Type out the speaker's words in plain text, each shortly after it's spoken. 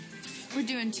We're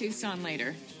doing Tucson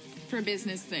later. For a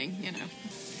business thing, you know.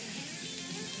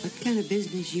 What kind of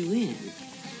business you in?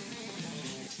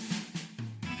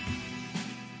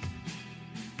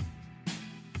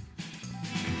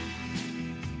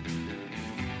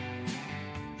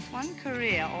 One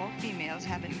career all females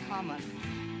have in common,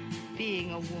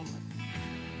 being a woman.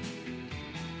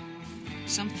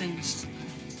 Something's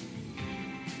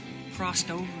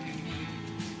crossed over in me.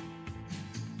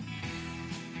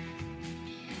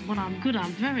 When I'm good,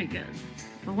 I'm very good.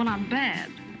 But when I'm bad,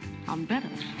 I'm better.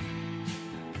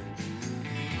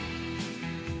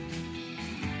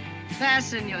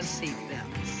 Fasten your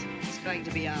seatbelts. It's going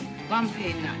to be a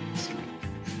bumpy night.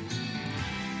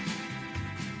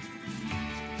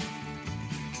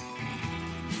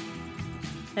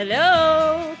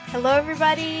 Hello! Hello,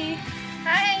 everybody.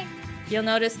 Hi! You'll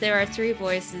notice there are 3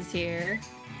 voices here.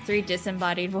 3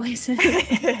 disembodied voices.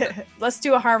 Let's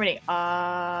do a harmony.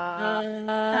 I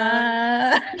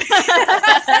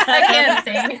can't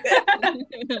sing.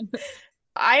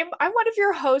 I'm one of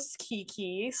your hosts,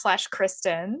 Kiki /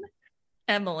 Kristen.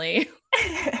 Emily.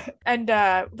 And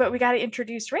but we got to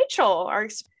introduce Rachel.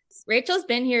 Rachel's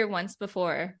been here once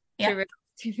before to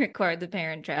record The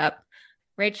Parent Trap.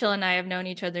 Rachael and I have known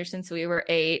each other since we were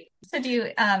 8. So do you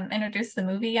introduce the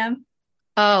movie yet?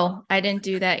 Oh, I didn't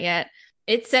do that yet.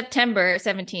 It's September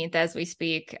 17th as we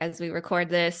speak, as we record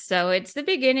this. So it's the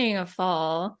beginning of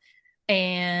fall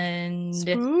and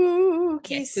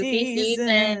spooky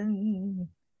season.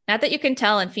 Not that you can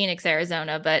tell in Phoenix,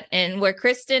 Arizona, but in where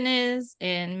Kristen is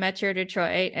in Metro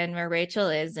Detroit and where Rachael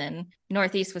is in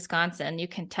Northeast Wisconsin, you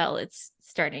can tell it's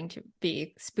starting to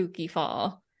be spooky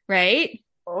fall, right?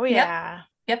 Oh, yeah.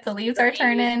 Yep, the leaves are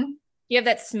turning. You have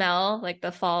that smell, like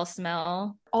the fall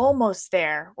smell. Almost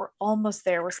there. We're almost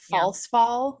there. We're false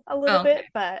fall a little bit,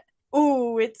 but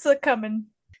it's coming.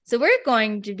 So we're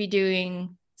going to be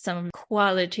doing some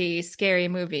quality scary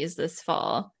movies this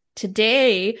fall.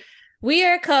 Today, we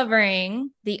are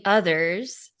covering The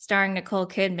Others, starring Nicole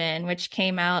Kidman, which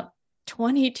came out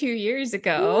 22 years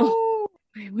ago. Ooh.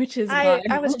 Which is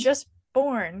I was just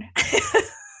born.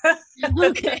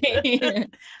 Okay.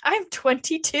 I'm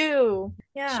 22.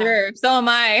 Yeah. Sure. So am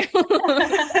I.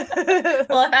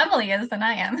 Well, if Emily is, then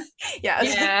I am.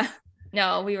 Yeah.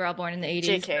 No, we were all born in the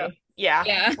 80s. JK. So.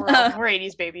 Yeah. We're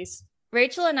 80s babies.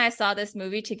 Rachel and I saw this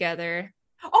movie together.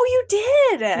 Oh, you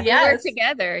did? Yeah. We were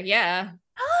together. Yeah.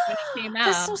 When it came out.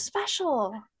 That's so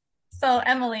special. So,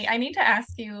 Emily, I need to ask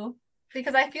you,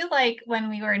 because I feel like when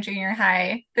we were in junior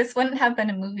high, this wouldn't have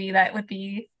been a movie that would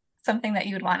be something that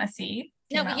you would want to see.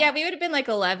 No, but yeah, we would have been like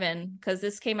 11 because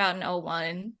this came out in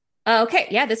 2001. Okay,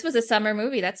 yeah, this was a summer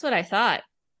movie. That's what I thought.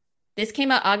 This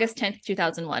came out August 10th,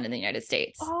 2001 in the United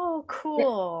States. Oh,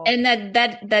 cool. And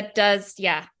that does,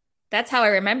 yeah. That's how I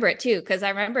remember it too, because I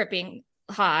remember it being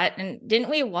hot. And didn't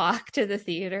we walk to the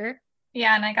theater?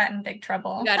 Yeah, and I got in big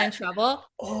trouble. You got in trouble?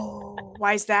 Oh,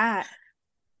 why is that?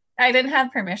 I didn't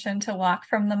have permission to walk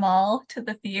from the mall to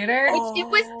the theater.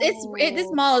 This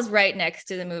mall is right next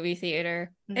to the movie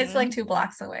theater. It's like 2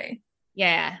 blocks away.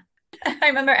 Yeah. I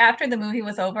remember after the movie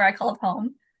was over, I called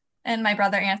home and my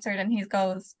brother answered and he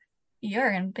goes, "You're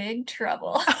in big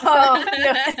trouble." Oh,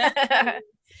 no.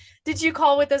 Did you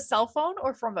call with a cell phone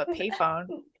or from a payphone?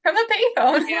 From a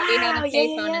payphone. Yeah, we had a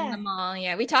payphone in the mall.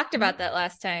 Yeah, we talked about that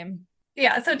last time.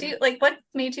 Yeah. So do you what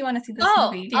made you want to see this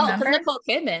movie? Do you remember? Nicole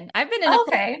Kidman. I've been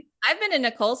a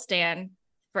Nicole stan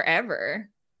forever.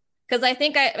 Because I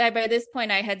think I by this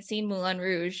point I had seen Moulin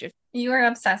Rouge. You were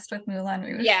obsessed with Moulin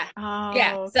Rouge. Yeah. Oh,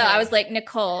 yeah. Okay. So I was like,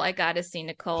 Nicole, I gotta see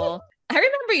Nicole. I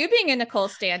remember you being a Nicole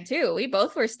stan too. We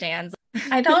both were stans.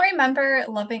 I don't remember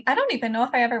I don't even know if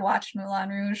I ever watched Moulin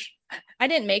Rouge. I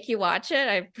didn't make you watch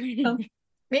it.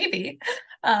 Maybe.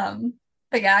 But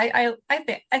yeah,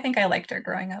 I think I liked her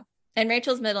growing up. And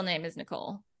Rachel's middle name is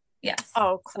Nicole. Yes.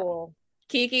 Oh, cool.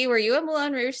 Kiki, were you a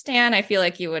Moulin Rouge stan? I feel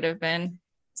like you would have been.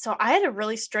 So I had a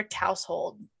really strict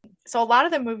household. So a lot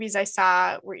of the movies I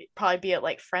saw were probably be at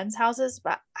like friends' houses,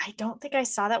 but I don't think I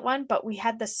saw that one. But we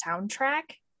had the soundtrack.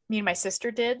 Me and my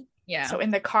sister did. Yeah. So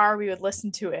in the car, we would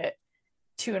listen to it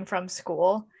to and from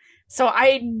school. So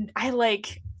I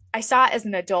saw it as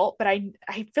an adult, but I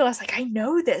feel like I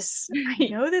know this. I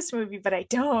know this movie, but I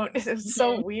don't. It was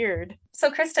so weird.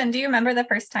 So Kristen, do you remember the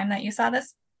first time that you saw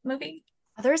this movie?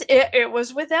 It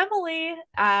was with Emily.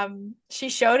 She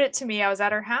showed it to me. I was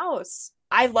at her house.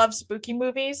 I love spooky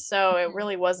movies, so it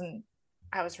really wasn't.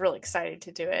 I was really excited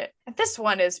to do it. And this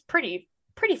one is pretty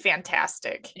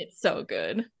fantastic. It's so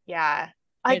good. Yeah.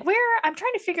 Like where I'm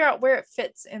trying to figure out where it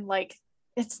fits in like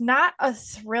it's not a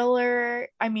thriller.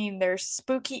 I mean, there's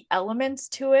spooky elements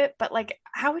to it, but like,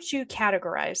 how would you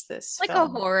categorize this Like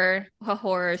film? a horror thriller.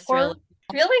 Horror?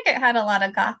 I feel like it had a lot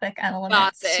of gothic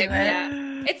elements to Gothic, it.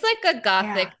 yeah. It's like a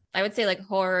gothic, Yeah. I would say like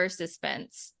horror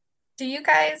suspense. Do you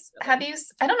guys I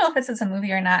don't know if this is a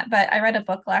movie or not, but I read a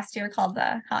book last year called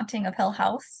The Haunting of Hill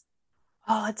House.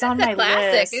 Oh, it's That's on a my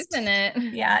classic, list. isn't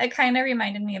it? Yeah, it kind of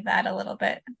reminded me of that a little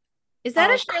bit. Is that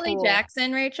Oh, a Shirley cool.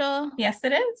 Jackson, Rachel? Yes,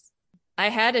 it is. I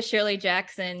had a Shirley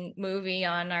Jackson movie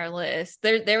on our list.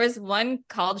 There was one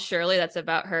called Shirley that's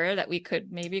about her that we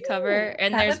could maybe cover.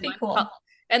 And that there's would be one cool.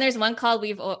 and there's one called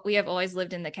We Have Always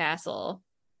Lived in the Castle.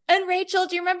 And Rachel,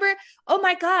 do you remember? Oh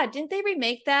my God, didn't they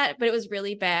remake that? But it was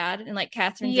really bad. And like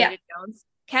Catherine Yeah. Zeta-Jones.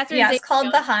 Catherine Yeah, it's called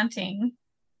The Zeta-Jones. Haunting.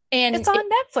 And It's on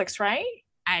Netflix, right?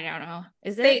 I don't know.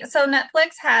 Is it? So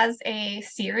Netflix has a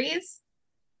series.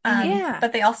 Yeah.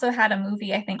 But they also had a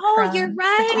movie, I think, Oh, from you're the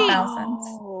right.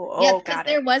 2000s. Yeah, Oh, because got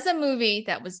there it. was a movie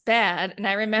that was bad, and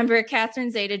I remember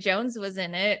Catherine Zeta-Jones was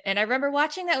in it, and I remember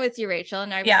watching that with you, Rachel,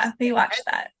 and I was Yeah, we watched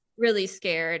that. really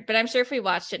scared. But I'm sure if we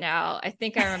watched it now, I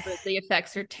think I remember the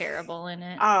effects are terrible in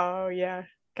it. Oh, yeah.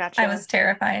 Gotcha. I was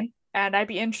terrified. And I'd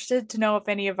be interested to know if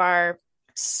any of our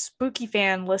spooky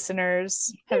fan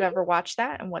listeners have ever watched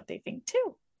that and what they think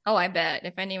too. Oh, I bet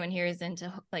if anyone here is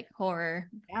into like horror,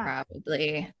 Yeah.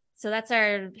 probably. So that's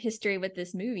our history with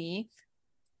this movie.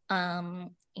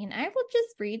 And I will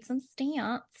just read some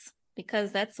stats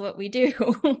because that's what we do.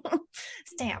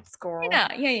 Stamp score.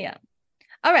 Yeah.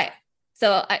 All right.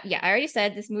 So I already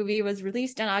said this movie was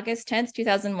released on August 10th,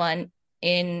 2001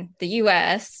 in the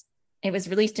US. It was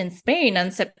released in Spain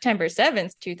on September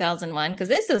 7th, 2001, because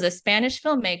this is a Spanish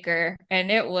filmmaker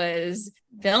and it was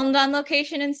filmed on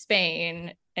location in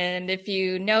Spain. And if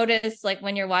you notice, like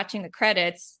when you're watching the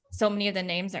credits, so many of the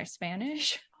names are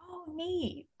Spanish. Oh,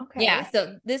 neat. Okay. Yeah.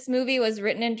 So this movie was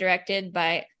written and directed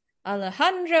by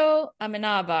Alejandro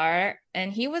Amenábar,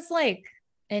 and he was like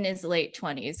in his late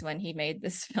 20s when he made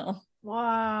this film.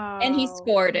 Wow. And he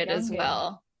scored it as Youngin.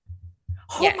 well.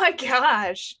 Oh Yeah. my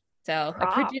gosh. So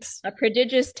Props. a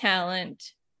prodigious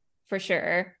talent for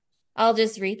sure. I'll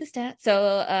just read the stats.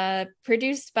 So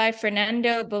produced by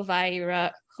Fernando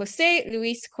Bovira, Jose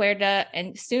Luis Cuerda,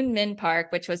 and Soon Min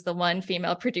Park, which was the one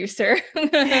female producer.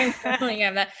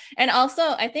 And also,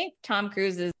 I think Tom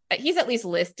Cruise he's at least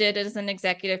listed as an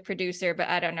executive producer, but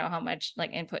I don't know how much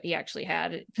like input he actually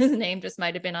had. His name just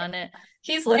might have been on it.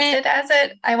 He's listed as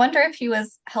it. I wonder if he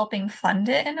was helping fund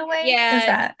it in a way. Yeah. Is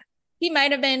that? He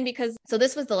might have been because so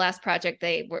this was the last project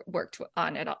they worked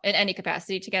on at all, in any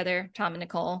capacity together, Tom and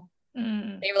Nicole.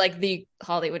 They were like the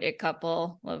Hollywood it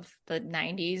couple of the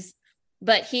 90s.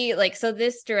 But he so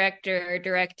this director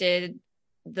directed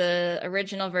the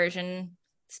original version,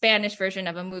 Spanish version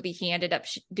of a movie he ended up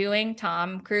doing,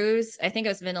 Tom Cruise. I think it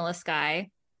was Vanilla Sky.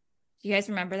 Do you guys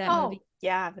remember that movie?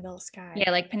 Yeah, Vanilla Sky.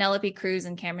 Yeah, like Penelope Cruz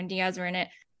and Cameron Diaz were in it.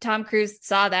 Tom Cruise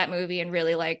saw that movie and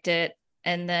really liked it.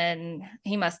 And then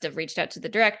he must have reached out to the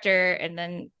director, and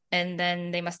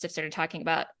then they must have started talking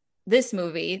about this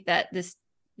movie that this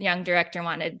young director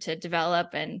wanted to develop.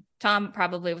 And Tom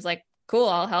probably was like, cool,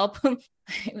 I'll help.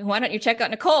 Why don't you check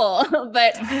out Nicole?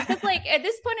 But like at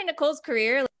this point in Nicole's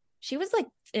career, she was like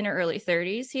in her early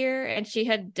 30s here, and she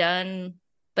had done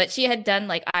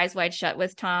like Eyes Wide Shut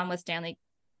with Tom, with Stanley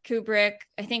Kubrick.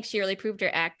 I think she really proved her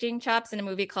acting chops in a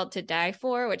movie called To Die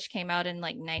For, which came out in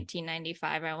like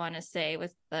 1995, I want to say.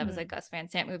 That was a Gus Van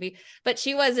Sant movie, but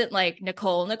she wasn't like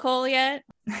Nicole yet,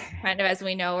 kind of as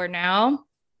we know her now.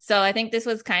 So I think this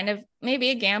was kind of maybe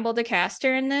a gamble to cast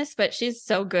her in this, but she's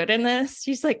so good in this.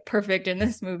 She's like perfect in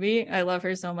this movie. I love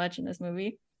her so much in this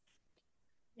movie.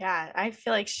 Yeah, I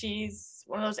feel like she's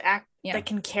one of those that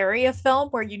can carry a film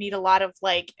where you need a lot of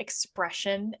like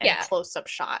expression and close-up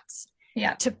shots.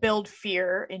 Yeah. To build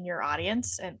fear in your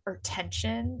audience or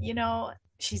tension,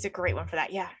 she's a great one for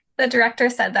that. Yeah. The director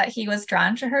said that he was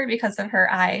drawn to her because of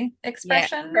her eye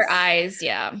expressions. Yeah, her eyes,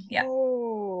 yeah.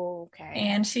 Oh, okay.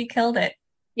 And she killed it.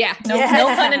 Yeah. No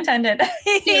pun intended.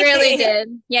 He really did.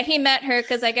 Yeah, he met her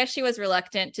because I guess she was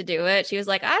reluctant to do it. She was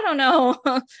like, I don't know.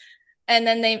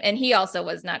 And he also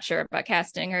was not sure about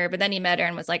casting her, but then he met her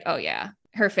and was like, oh yeah,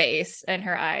 her face and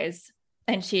her eyes.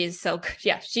 And she's so,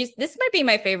 this might be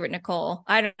my favorite Nicole.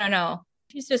 I don't know.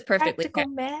 She's just perfectly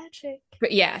Practical magic.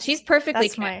 But yeah, she's perfectly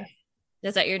That's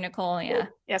Is that your Nicole? Yeah.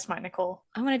 Yes, my Nicole.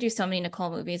 I want to do so many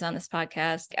Nicole movies on this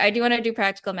podcast. I do want to do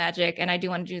Practical Magic, and I do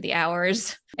want to do The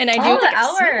Hours. And I do The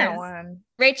Hours. That one.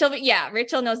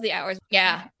 Rachel knows The Hours.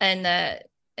 Yeah. And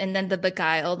then The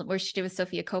Beguiled, where she did with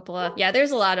Sofia Coppola. Yeah,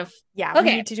 there's a lot of we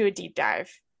need to do a deep dive.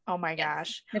 Oh my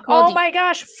gosh. Nicole my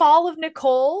gosh. Fall of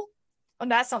Nicole. Oh,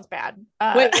 that sounds bad.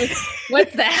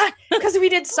 What's that? Because we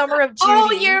did Summer of Judy.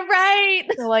 Oh, you're right.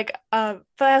 So like, but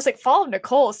I was like, Fall of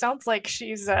Nicole sounds like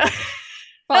she's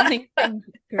Falling from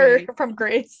her grace. from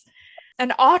Grace.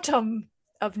 And Autumn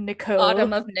of Nicole.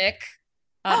 Autumn of Nick.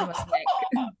 Autumn of Nick.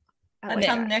 I like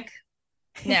Autumn that. Nick.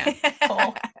 Yeah.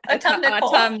 Cole. Autumn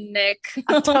Nicole. Autumn Nick.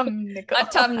 Autumn Nicole.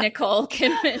 Autumn Nicole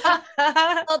Kidman.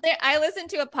 Well, I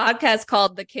listened to a podcast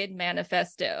called The Kid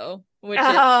Manifesto, which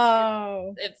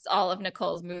Oh, it's all of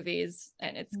Nicole's movies,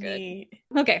 and it's good. neat.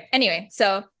 Okay. Anyway,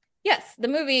 so yes, the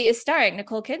movie is starring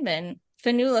Nicole Kidman,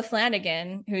 Fanula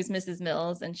Flanagan, who's Mrs.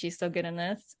 Mills, and she's so good in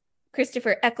this.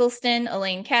 Christopher Eccleston,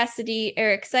 Elaine Cassidy,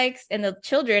 Eric Sykes, and the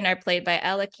children are played by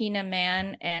Alakina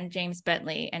Mann and James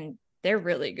Bentley, and they're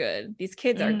really good. These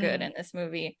kids are good in this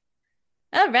movie.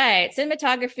 All right,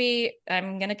 cinematography.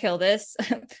 I'm gonna kill this.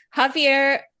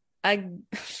 Javier,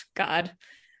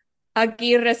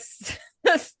 Aguirre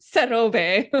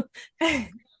Sarobe.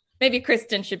 Maybe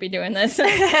Kristen should be doing this.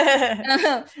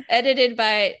 Edited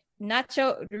by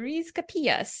Nacho Ruiz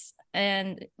Capillas.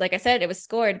 And like I said, it was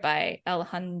scored by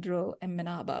Alejandro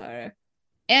Amenábar.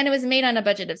 And it was made on a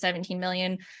budget of 17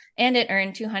 million, and it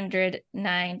earned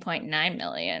 209.9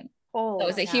 million. Oh, So it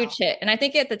was a huge hit. And I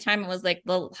think at the time it was like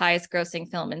the highest grossing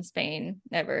film in Spain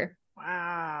ever.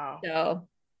 Wow. So,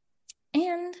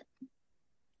 and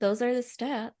those are the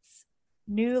stats.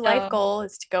 New life goal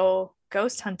is to go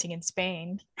ghost hunting in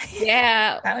Spain.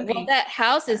 Yeah. That would be that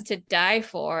house is to die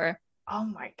for. Oh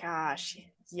my gosh.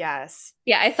 Yes.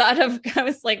 Yeah, I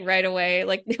was like right away,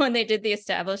 like when they did the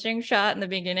establishing shot in the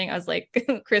beginning, I was like,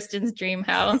 Kristen's dream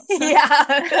house.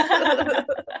 Yeah.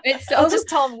 It's so I'll just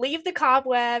tell them, leave the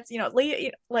cobwebs,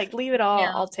 leave it all.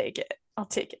 Yeah. I'll take it.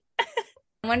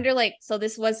 I wonder, like, so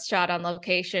this was shot on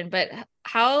location, but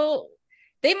how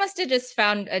they must have just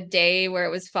found a day where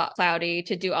it was cloudy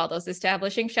to do all those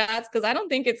establishing shots, because I don't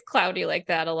think it's cloudy like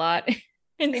that a lot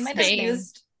in They might have Spain.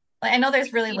 used, I know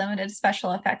there's really limited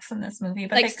special effects in this movie,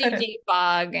 but Like they could have, CG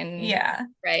fog and yeah.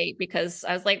 right, because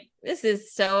I was like, this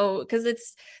is so, because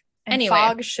it's And anyway.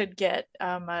 fog should get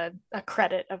a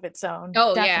credit of its own.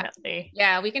 Oh, definitely.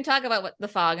 Yeah, we can talk about what the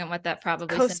fog and what that probably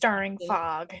Co-starring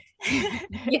symbolizes.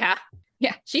 Fog.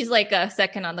 Yeah, she's like a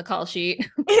second on the call sheet.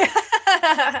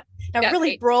 Yeah. Now Yeah,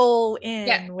 really right. roll in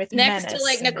Yeah, with next menace to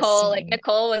like in this Nicole, like scene.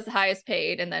 Nicole was the highest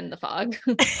paid, and then the fog.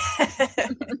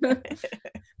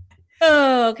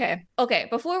 Oh, okay.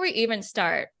 Before we even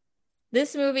start,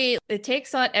 this movie, it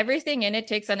takes on everything in it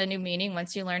takes on a new meaning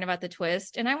once you learn about the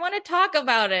twist, and I want to talk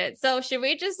about it. So should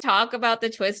we just talk about the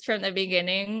twist from the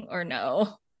beginning, or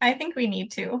no? I think we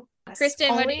need to.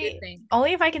 Kristen, what do you think?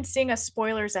 Only if I can sing a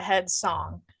spoilers ahead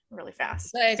song really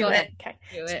fast. Go ahead. Okay.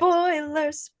 Do it.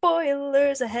 Spoilers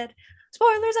ahead.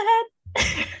 Spoilers ahead.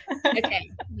 Okay,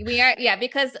 we are,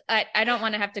 because I don't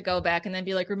want to have to go back and then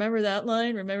be like, remember that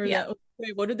line, remember that,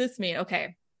 wait, what did this mean?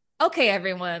 Okay,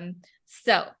 everyone,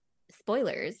 so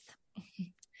spoilers.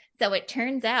 So it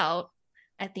turns out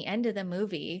at the end of the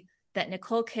movie that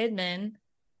Nicole Kidman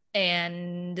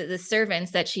and the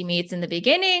servants that she meets in the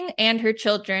beginning and her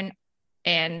children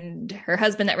and her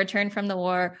husband that returned from the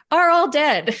war are all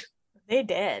dead. They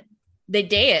did.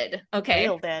 Okay,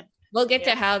 Real dead. we'll get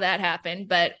to how that happened,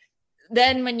 but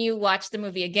then when you watch the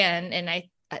movie again, and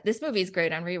this movie is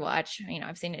great on rewatch,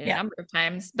 I've seen it a number of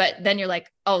times, but then you're like,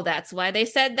 oh, that's why they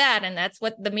said that, and that's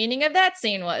what the meaning of that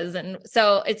scene was, and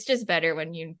so it's just better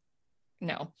when you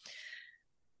know.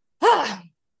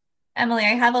 Emily,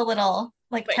 I have a little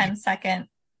 10-second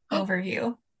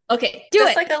overview. Okay,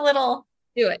 Just like a little.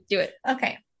 Do it.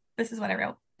 Okay, this is what I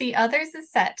wrote. The Others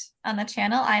is set on the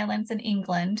Channel Islands in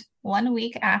England 1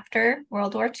 week after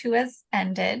World War II has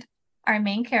ended. Our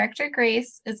main character,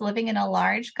 Grace, is living in a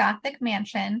large Gothic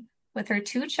mansion with her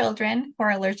 2 children who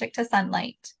are allergic to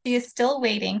sunlight. She is still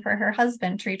waiting for her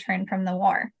husband to return from the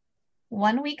war.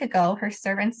 1 week ago, her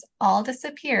servants all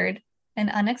disappeared and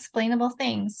unexplainable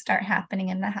things start happening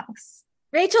in the house.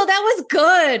 Rachel, that was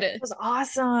good. It was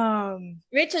awesome.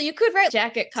 Rachel, you could write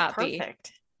jacket copy.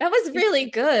 Perfect. That was really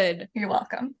good. You're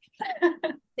welcome.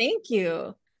 Thank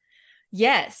you.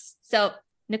 Yes. So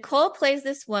Nicole plays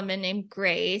this woman named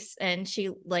Grace, and she,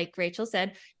 like Rachel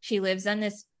said, she lives on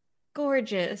this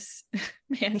gorgeous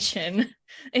mansion.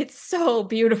 It's so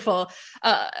beautiful.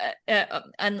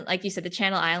 And like you said, the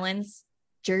Channel Islands,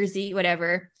 Jersey,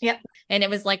 whatever. Yep. And it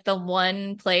was like the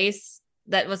one place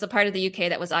that was a part of the UK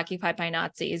that was occupied by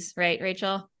Nazis, right,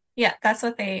 Rachel? Yeah, that's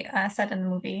what they said in the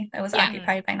movie. That was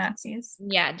occupied by Nazis.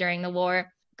 Yeah, during the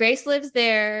war. Grace lives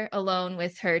there alone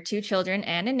with her 2 children,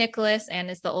 Anne and Nicholas. Anne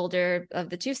is the older of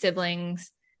the 2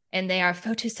 siblings, and they are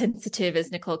photosensitive,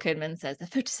 as Nicole Kidman says, the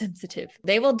photosensitive.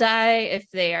 They will die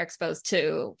if they are exposed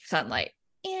to sunlight.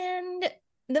 And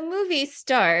the movie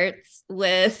starts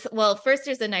with, well, first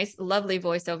there's a nice, lovely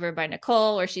voiceover by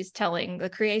Nicole where she's telling the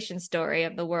creation story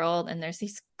of the world, and there's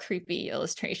these creepy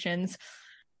illustrations.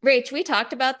 Rach, we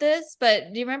talked about this,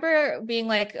 but do you remember being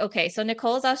like, okay, so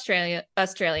Nicole's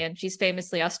Australian. She's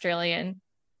famously Australian.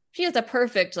 She has a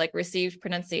perfect like received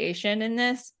pronunciation in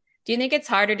this. Do you think it's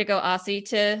harder to go Aussie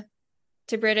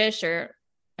to British, or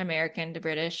American to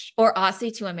British, or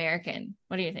Aussie to American?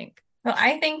 What do you think? Well,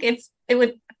 I think it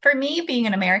would, for me being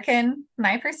an American,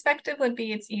 my perspective would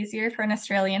be it's easier for an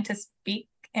Australian to speak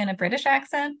in a British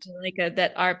accent. Like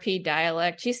that RP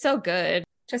dialect. She's so good.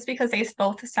 Just because they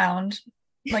both sound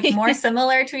like more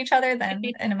similar to each other than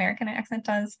an American accent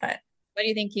does. But what do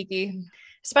you think, Kiki?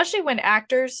 Especially when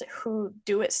actors who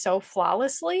do it so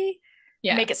flawlessly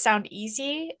make it sound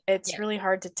easy. It's really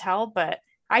hard to tell, but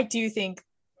I do think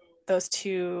those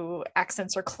two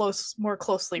accents are more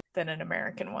closely than an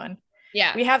American one.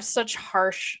 Yeah. We have such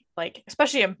harsh, like,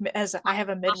 especially as I have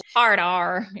a hard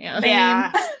R. Yeah.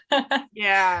 Yeah.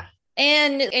 Yeah.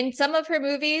 And in some of her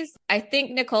movies, I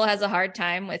think Nicole has a hard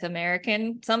time with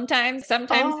American sometimes.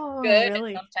 Sometimes it's good,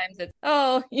 really? And sometimes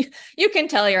it's, you can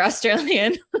tell you're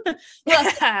Australian.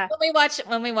 Well,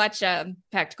 when we watch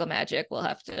Practical Magic, we'll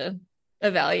have to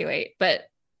evaluate. But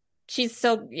she's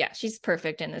she's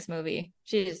perfect in this movie.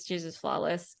 She's just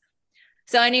flawless.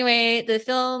 So anyway, the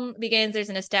film begins. There's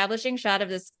an establishing shot of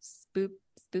this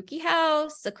spooky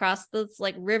house across this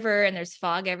like river, and there's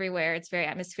fog everywhere. It's very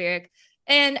atmospheric.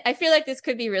 And I feel like this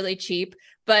could be really cheap,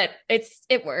 but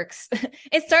it works.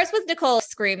 It starts with Nicole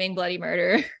screaming bloody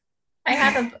murder. I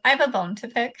have a bone to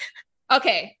pick.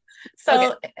 Okay.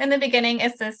 So in the beginning,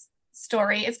 it's this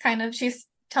story. It's kind of, she's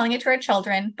telling it to her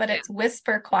children, but it's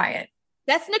whisper quiet.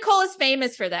 Nicole is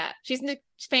famous for that. She's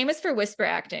famous for whisper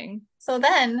acting. So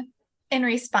then in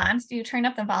response, you turn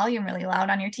up the volume really loud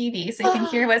on your TV so you can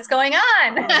hear what's going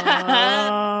on.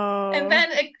 Oh. And then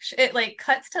it like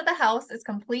cuts to the house. It's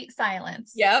complete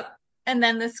silence. Yep. And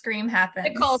then the scream happens.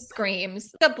 Nicole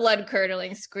screams, the blood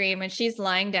curdling scream, and she's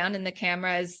lying down, and the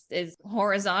camera is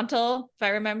horizontal, if I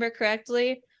remember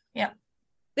correctly. Yep.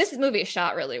 This movie is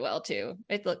shot really well too.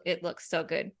 It looks so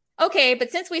good. Okay,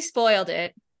 but since we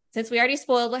already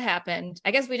spoiled what happened,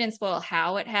 I guess we didn't spoil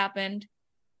how it happened.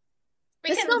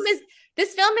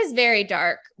 This film is very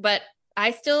dark, but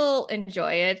I still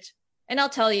enjoy it. And I'll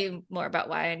tell you more about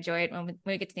why I enjoy it when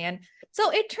we get to the end.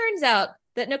 So it turns out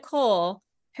that Nicole,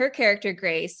 her character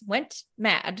Grace, went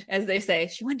mad, as they say.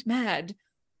 She went mad.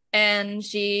 And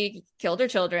she killed her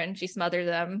children. She smothered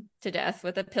them to death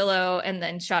with a pillow and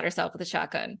then shot herself with a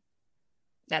shotgun.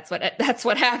 That's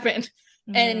what happened.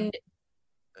 Mm. And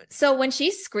so when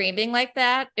she's screaming like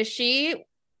that, is she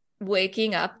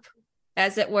waking up,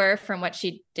 as it were, from what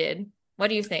she did? What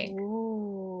do you think?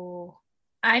 Ooh.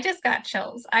 I just got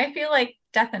chills. I feel like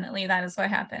definitely that is what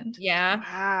happened. Yeah.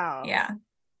 Wow. Yeah.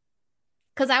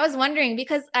 Because I was wondering,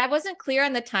 because I wasn't clear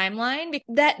on the timeline.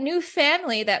 That new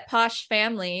family, that posh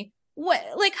family,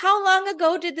 how long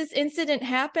ago did this incident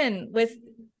happen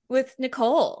with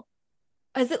Nicole?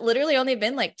 Has it literally only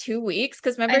been like 2 weeks?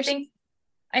 Because remember,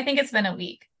 I think it's been a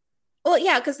week. Well,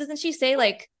 yeah, because doesn't she say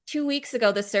like 2 weeks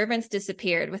ago the servants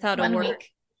disappeared without a word?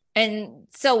 Week. And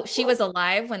so she was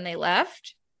alive when they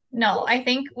left? No, I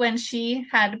think when she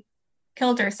had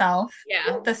killed herself,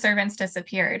 the servants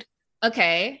disappeared.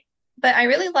 Okay. But I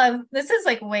really love, this is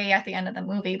like way at the end of the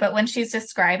movie, but when she's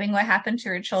describing what happened to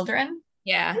her children.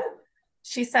 Yeah.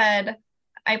 She said,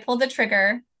 I pulled the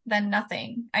trigger, then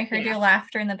nothing. I heard your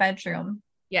laughter in the bedroom.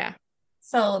 Yeah.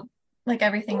 So like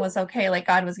everything was okay. Like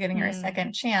God was giving her a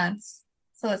second chance.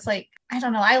 So it's like, I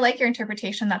don't know. I like your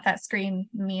interpretation that scream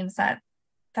means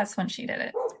that's when she did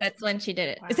it. That's when she did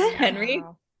it. Wow. Is that Henry?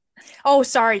 Oh,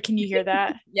 sorry. Can you hear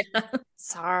that? Yeah.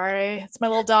 Sorry. It's my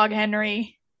little dog,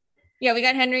 Henry. Yeah, we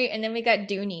got Henry, and then we got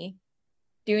Dooney.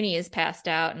 Dooney is passed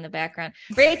out in the background.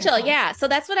 Rachael, yeah. So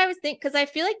that's what I was thinking, because I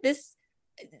feel like this,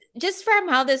 just from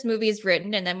how this movie is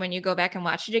written, and then when you go back and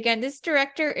watch it again, this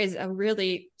director is a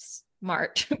really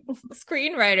smart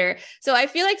screenwriter. So I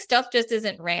feel like stuff just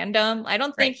isn't random. I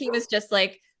don't think he was just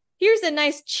like, here's a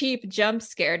nice cheap jump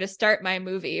scare to start my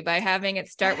movie by having it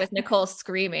start with Nicole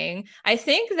screaming. I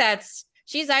think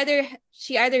she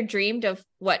either dreamed of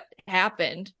what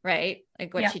happened, right?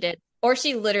 Like what she did, or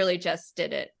she literally just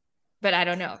did it. But I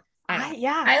don't know.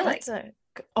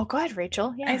 Oh, go ahead,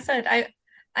 Rachael. Yeah. I said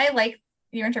I like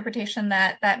your interpretation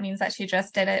that means that she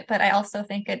just did it, but I also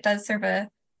think it does serve a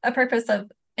purpose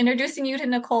of introducing you to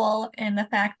Nicole and the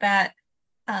fact that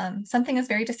something is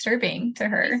very disturbing to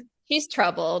her. She's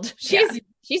troubled.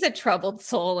 She's a troubled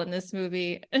soul in this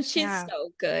movie, and she's so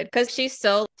good because she's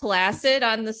so placid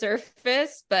on the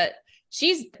surface, but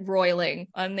she's roiling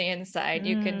on the inside.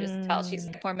 You can just tell she's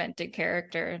a tormented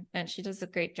character, and she does a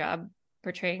great job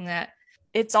portraying that.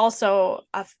 It's also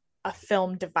a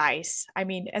film device. I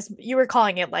mean, as you were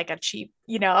calling it like a cheap,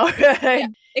 Yeah,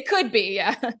 it could be,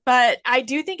 yeah. But I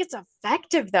do think it's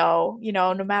effective though,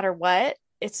 no matter what.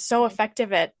 It's so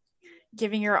effective at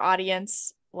giving your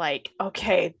audience like,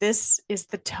 okay, this is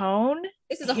the tone.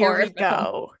 This is a Here horror we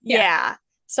go. Yeah. Yeah.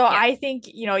 So I think,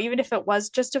 even if it was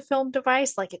just a film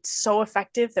device, like it's so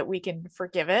effective that we can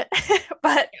forgive it.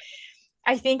 But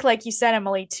I think, like you said,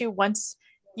 Emily, too, once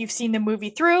you've seen the movie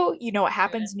through, you know what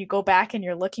happens, and you go back and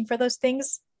you're looking for those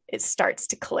things, it starts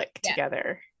to click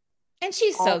together. And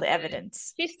she's all so the good.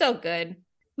 evidence. She's so good.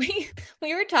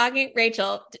 We were talking,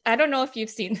 Rachel, I don't know if you've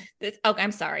seen this. Oh,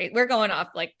 I'm sorry. We're going off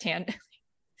like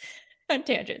on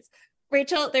tangents.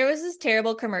 Rachel, there was this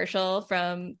terrible commercial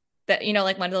from that,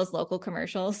 like one of those local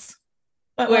commercials.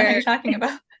 What are you talking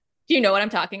about? Do you know what I'm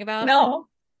talking about? No.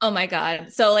 Oh my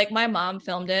God. So like my mom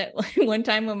filmed it one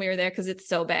time when we were there because it's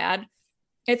so bad.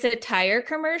 It's a tire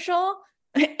commercial,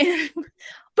 but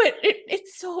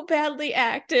it's so badly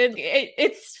acted.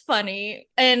 It's funny.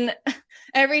 And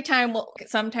every time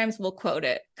sometimes we'll quote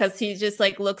it because he just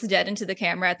like looks dead into the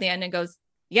camera at the end and goes,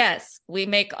 yes,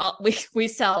 we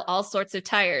sell all sorts of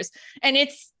tires. And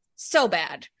it's so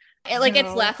bad.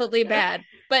 It's laughably bad.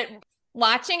 But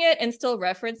watching it and still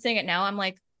referencing it now, I'm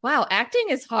like, wow, acting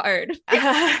is hard.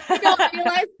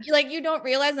 You don't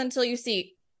realize until you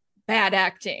see bad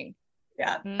acting.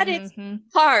 Yeah. And it's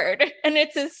hard and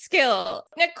it's a skill.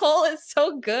 Nicole is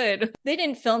so good. They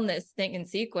didn't film this thing in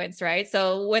sequence, right?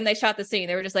 So when they shot the scene,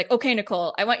 they were just like, okay,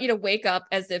 Nicole, I want you to wake up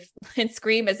and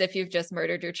scream as if you've just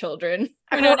murdered your children.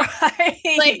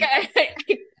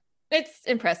 It's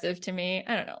impressive to me.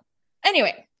 I don't know.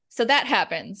 Anyway, so that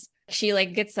happens. She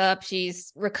like gets up,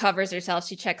 recovers herself.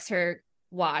 She checks her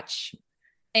watch,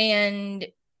 and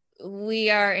we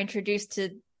are introduced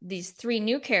to these 3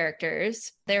 new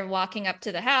characters. They're walking up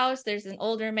to the house. There's an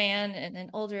older man and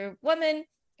an older woman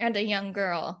and a young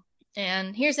girl.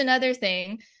 And here's another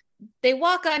thing. They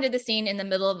walk onto the scene in the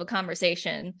middle of a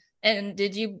conversation. And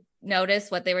did you notice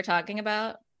what they were talking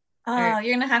about? Oh,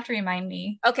 you're going to have to remind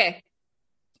me. Okay.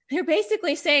 They're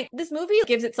basically saying this movie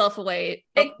gives itself away.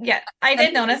 I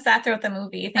did notice that throughout the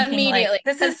movie. Thinking, immediately. Like,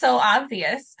 this is so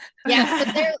obvious. Yeah,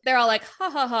 but they're all like, ha,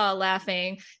 ha, ha,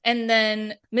 laughing. And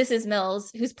then Mrs.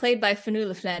 Mills, who's played by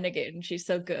Fionnuala Flanagan, she's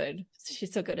so good.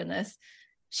 She's so good in this.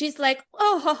 She's like,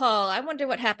 oh, ha, ha, I wonder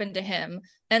what happened to him.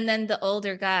 And then the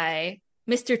older guy,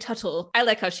 Mr. Tuttle, I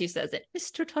like how she says it,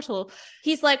 Mr. Tuttle,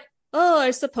 he's like, oh,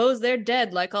 I suppose they're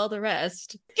dead like all the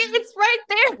rest. It's right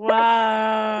there.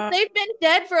 Wow. They've been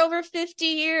dead for over 50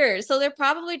 years. So they're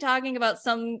probably talking about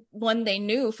someone they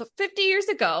knew 50 years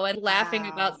ago and laughing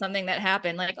about something that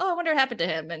happened. Like, oh, I wonder what happened to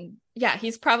him. And yeah,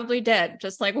 he's probably dead,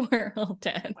 just like we're all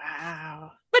dead.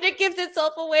 Wow. But it gives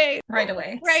itself away. Right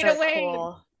away.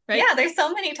 Cool. Right? Yeah, there's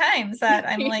so many times that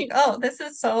I'm like, oh, this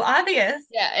is so obvious.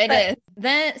 Yeah, it is.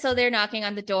 Then, so they're knocking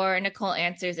on the door and Nicole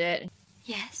answers it.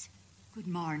 Yes. Good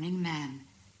morning, ma'am.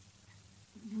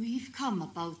 We've come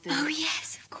about the... Oh,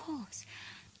 yes, of course.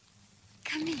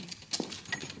 Come in.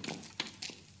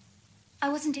 I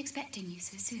wasn't expecting you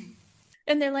so soon.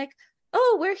 And they're like,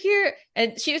 oh, we're here.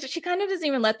 And she kind of doesn't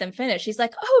even let them finish. She's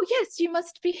like, oh, yes, you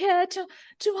must be here to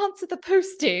answer the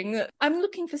posting. I'm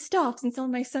looking for staff since all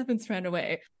my servants ran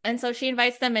away. And so she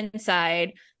invites them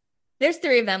inside. There's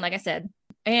 3 of them, like I said.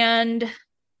 And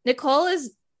Nicole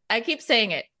is, I keep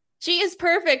saying it, she is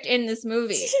perfect in this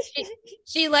movie.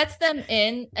 She lets them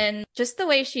in, and just the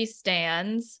way she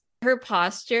stands, her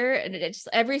posture, and it's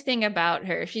everything about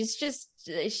her. She is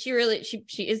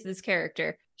this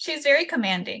character. She's very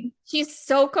commanding. She's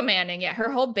so commanding. Yeah,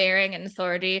 her whole bearing and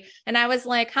authority. And I was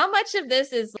like, how much of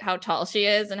this is how tall she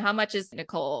is, and how much is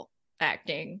Nicole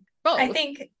acting? Both. I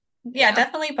think,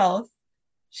 definitely both.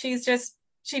 She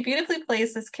beautifully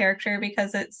plays this character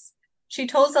because she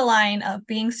toes the line of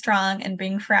being strong and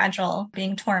being fragile,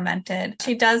 being tormented.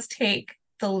 She does take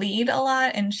the lead a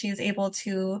lot, and she's able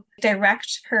to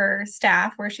direct her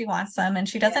staff where she wants them, and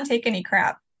she doesn't take any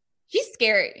crap. She's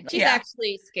scary. She's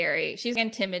actually scary. She's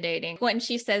intimidating. When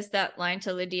she says that line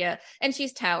to Lydia, and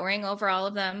she's towering over all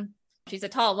of them. She's a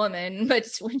tall woman, but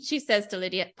when she says to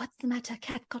Lydia, what's the matter,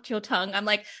 cat, got your tongue? I'm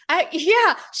like,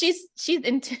 she's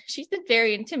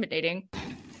very intimidating.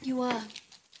 You are...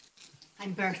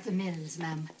 I'm Bertha Mills,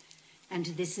 ma'am. And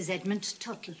this is Edmund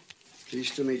Tuttle.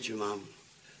 Pleased to meet you, ma'am.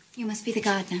 You must be the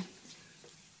gardener.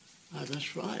 Ah,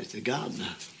 that's right, the gardener.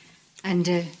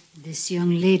 And this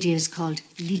young lady is called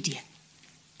Lydia.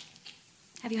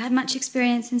 Have you had much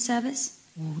experience in service?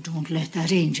 Oh, don't let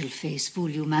that angel face fool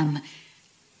you, ma'am.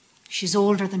 She's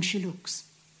older than she looks.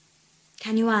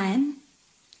 Can you iron?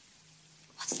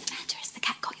 What's the matter? Has the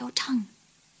cat got your tongue?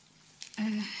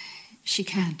 She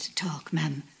can't talk,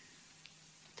 ma'am.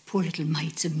 The poor little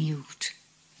mite's a mute.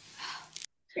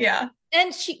 Yeah.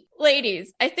 And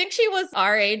ladies, I think she was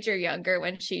our age or younger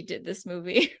when she did this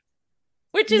movie,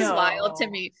 which is wild to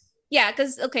me. Yeah,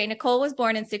 because, okay, Nicole was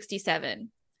born in 1967,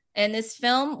 and this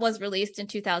film was released in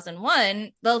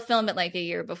 2001. They'll film it like a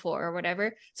year before or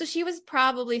whatever. So she was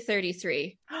probably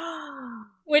 33,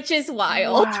 which is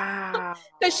wild. Wow.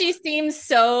 Because she seems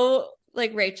so,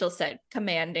 like Rachel said,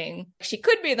 commanding. She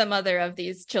could be the mother of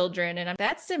these children, and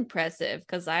that's impressive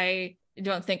because I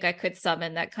don't think I could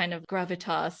summon that kind of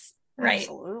gravitas. Right.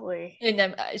 Absolutely.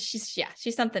 And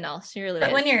she's something else. She really But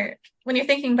is. when you're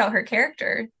thinking about her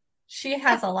character, she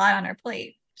has a lot on her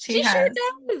plate. She has sure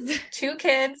does. 2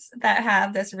 kids that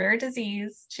have this rare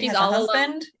disease. She's has all a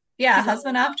husband. alone. Yeah, a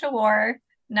husband off to war.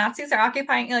 Nazis are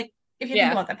occupying, like, if you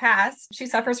think about the past, she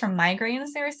suffers from migraines,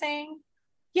 they were saying.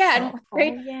 Yeah. So,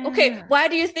 And okay, why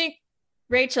do you think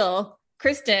Rachel,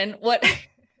 Kristen, what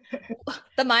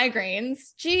the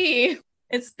migraines? Gee.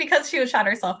 It's because she shot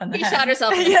herself in the head. She shot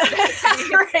herself in the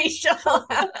head. Rachel.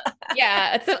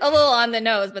 Yeah, it's a little on the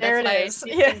nose, but There that's it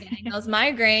why is. she's getting those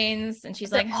migraines. And she's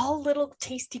They're like, all little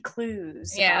tasty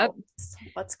clues. Yeah. about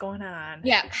what's going on?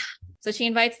 yeah. So she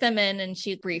invites them in and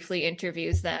she briefly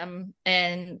interviews them.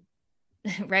 And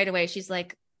right away, she's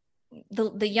like,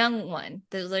 the young one,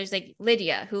 there's like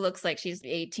Lydia, who looks like she's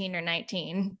 18 or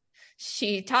 19.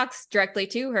 She talks directly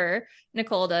to her,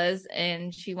 Nicole does,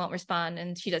 and she won't respond.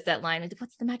 And she does that line,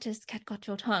 what's the matter? Has the cat got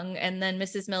your tongue? And then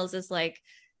Mrs. Mills is like,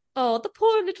 oh, the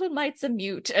poor little mite's a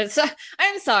mute. And so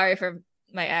I'm sorry for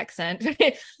my accent.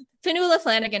 Fionnuala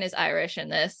Flanagan is Irish in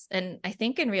this. And I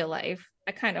think in real life,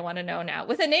 I kind of want to know now.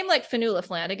 With a name like Fionnuala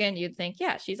Flanagan, you'd think,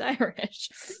 yeah, she's Irish.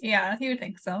 Yeah, you would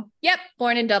think so. Yep,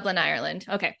 born in Dublin, Ireland.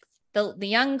 Okay. The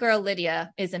young girl,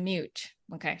 Lydia, is a mute.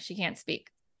 Okay, she can't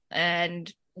speak.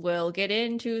 And we'll get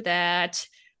into that.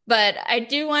 But I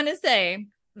do want to say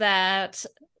that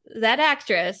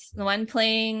actress, the one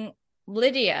playing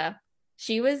Lydia,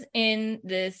 she was in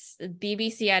this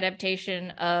BBC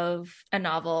adaptation of a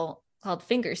novel called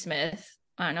Fingersmith.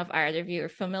 I don't know if either of you are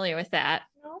familiar with that.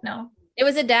 No. It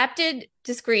was adapted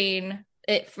to screen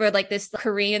for like this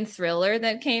Korean thriller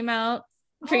that came out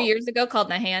 3 years ago called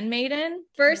The Handmaiden.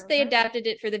 First, they adapted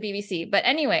it for the BBC. But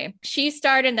anyway, she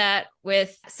starred in that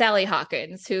with Sally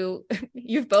Hawkins, who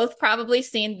you've both probably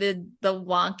seen the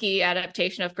wonky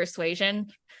adaptation of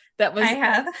Persuasion. That was I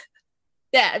have.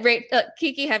 Yeah, right.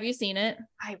 Kiki, have you seen it?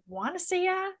 I want to say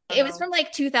yeah. It was from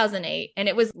like 2008, and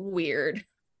it was weird.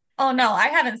 Oh no, I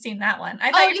haven't seen that one.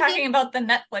 I thought you were talking about the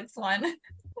Netflix one.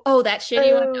 Oh, that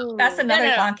shitty one. That's another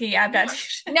wonky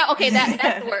adaptation. No, okay,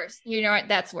 that's worse. You know what?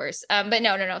 That's worse. But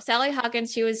no. Sally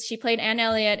Hawkins, she played Anne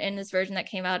Elliot in this version that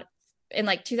came out in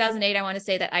like 2008. I want to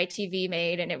say that ITV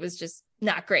made, and it was just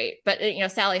not great. But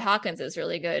Sally Hawkins is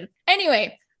really good.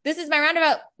 Anyway, this is my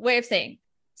roundabout way of saying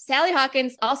Sally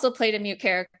Hawkins also played a mute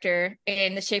character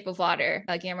in The Shape of Water,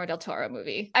 a Guillermo del Toro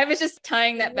movie. I was just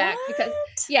tying that back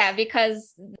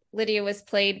because Lydia was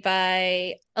played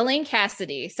by Elaine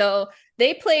Cassidy. So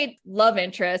they played love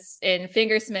interests in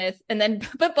Fingersmith,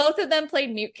 but both of them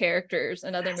played mute characters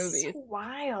in other movies. So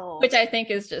wild. Which I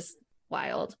think is just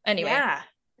wild. Anyway. Yeah.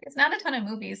 There's not a ton of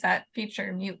movies that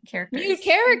feature mute characters.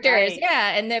 Right.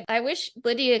 Yeah. And I wish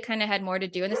Lydia kind of had more to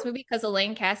do in this movie because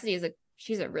Elaine Cassidy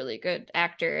she's a really good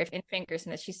actor in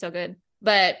Fingersmith. She's so good.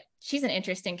 But she's an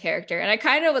interesting character. And I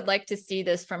kind of would like to see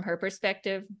this from her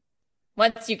perspective.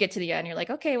 Once you get to the end, you're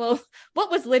like, okay, well, what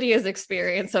was Lydia's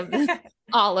experience of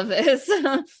all of this?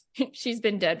 She's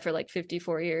been dead for like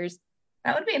 54 years.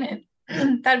 That would be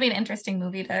an interesting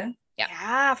movie to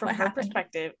from her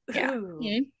perspective. Yeah.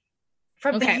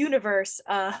 From the universe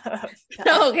of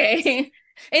okay.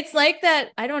 It's like that.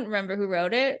 I don't remember who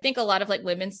wrote it. I think a lot of like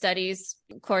women's studies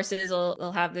courses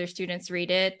will have their students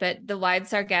read it, but The Wide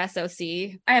Sargasso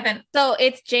Sea. I haven't. So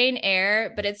it's Jane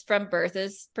Eyre, but it's from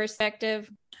Bertha's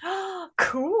perspective.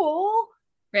 Cool.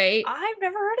 Right? I've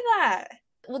never heard of that.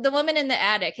 Well, the woman in the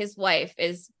attic, his wife,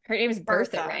 her name is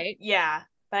Bertha, right? Yeah.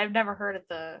 But I've never heard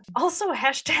of also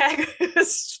hashtag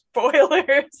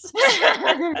spoilers.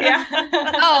 Yeah.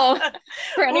 Oh,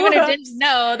 for anyone who didn't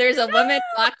know, there's a woman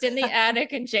locked in the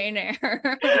attic in Jane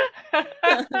Eyre.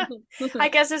 I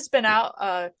guess it's been out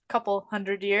a couple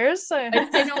 100 years.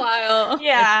 It's been a while.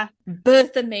 Yeah.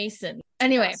 Bertha Mason.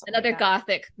 Anyway, another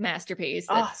gothic masterpiece.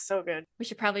 So good. We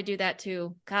should probably do that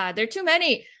too. God, there are too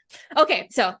many. Okay,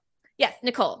 so yes,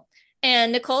 Nicole.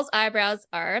 And Nicole's eyebrows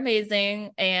are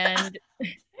amazing. And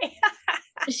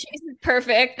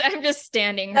Perfect. I'm just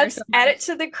standing her. Let's add it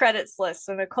to the credits list.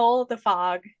 So Nicole, the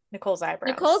fog, Nicole's eyebrows.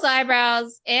 Nicole's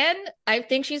eyebrows, and I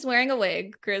think she's wearing a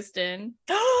wig, Kristen.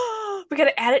 We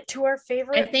gotta add it to our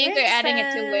favorite. I think they're adding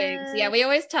it to wigs. Yeah, we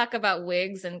always talk about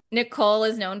wigs, and Nicole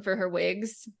is known for her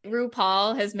wigs.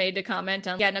 RuPaul has made a comment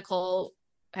on, Nicole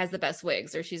has the best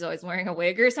wigs, or she's always wearing a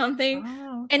wig or something.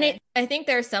 Oh, okay. And I think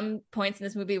there are some points in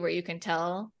this movie where you can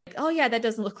tell, like, oh yeah, that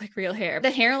doesn't look like real hair.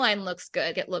 The hairline looks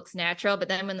good. It looks natural. But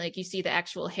then when like you see the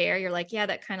actual hair, you're like, yeah,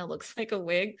 that kind of looks like a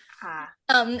wig.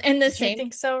 And the same. You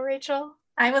think so, Rachel?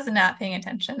 I was not paying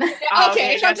attention.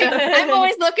 Okay. I'm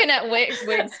always looking at wig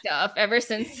stuff ever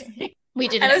since we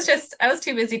did. I was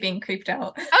too busy being creeped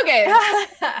out. Okay.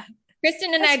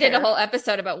 Kristen and I did a whole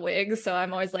episode about wigs, so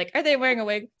I'm always like, are they wearing a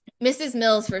wig? Mrs.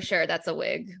 Mills, for sure, that's a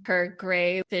wig. Her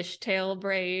gray fishtail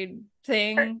braid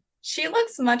thing. She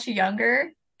looks much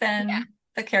younger than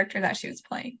the character that she was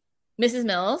playing. Mrs.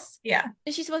 Mills? Yeah.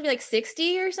 Is she supposed to be like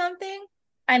 60 or something?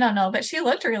 I don't know, but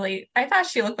I thought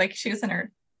she looked like she was in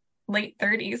her late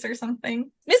 30s or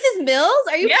something. Mrs. Mills?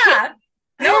 Are you kidding?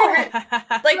 No,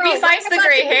 like besides the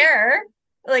gray hair.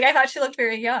 Like, I thought she looked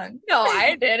very young. No,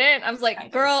 I didn't. I was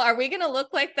like, girl, are we going to look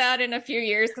like that in a few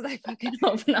years? Because I fucking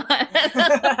hope not.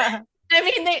 I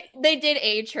mean, they did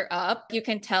age her up. You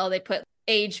can tell they put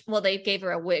they gave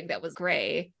her a wig that was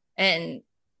gray. And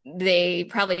they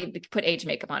probably put age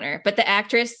makeup on her. But the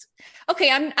actress,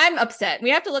 okay, I'm upset. We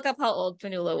have to look up how old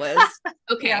Fanula was.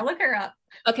 Okay. Yeah, look her up.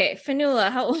 Okay, Fanula,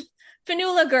 how old?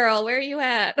 Fanula girl, where are you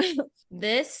at?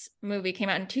 This movie came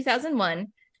out in 2001.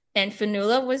 And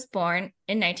Fanula was born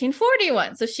in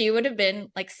 1941. So she would have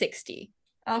been like 60.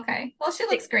 Okay. Well, she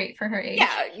looks great for her age.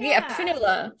 Yeah.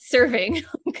 Fanula serving.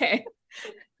 Okay.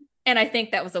 And I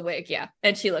think that was a wig. Yeah.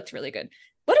 And she looked really good.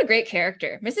 What a great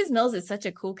character. Mrs. Mills is such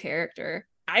a cool character.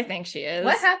 I think she is.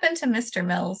 What happened to Mr.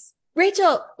 Mills?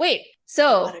 Rachel, wait.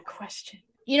 So. What a question.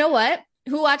 You know what?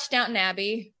 Who watched Downton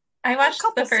Abbey? I watched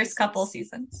the first couple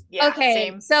seasons. Yeah. Okay.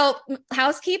 Same. So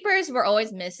housekeepers were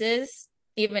always Mrs.,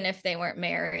 even if they weren't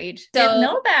married. So, Didn't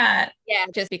know that. Yeah,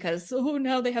 just because,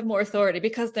 now they have more authority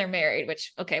because they're married,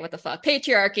 which, okay, what the fuck?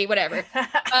 Patriarchy, whatever.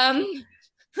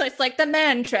 It's like the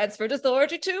man transferred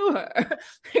authority to her.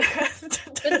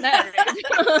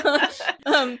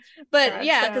 But gotcha.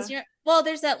 Yeah, because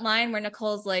there's that line where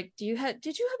Nicole's like, did you have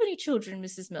any children,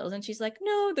 Mrs. Mills? And she's like,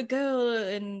 no, the girl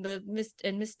and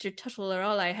Mr. Tuttle are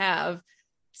all I have.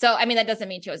 So, I mean, that doesn't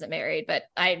mean she wasn't married, but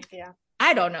I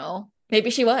don't know. Maybe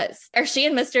she was. Are she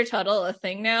and Mr. Tuttle a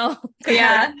thing now?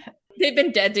 Yeah. They've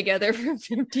been dead together for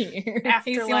 50 years.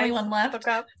 He's the only one left.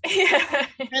 Yeah.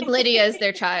 And Lydia is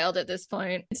their child at this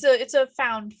point. It's a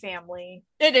found family.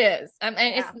 It is. And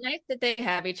it's nice that they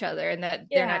have each other and that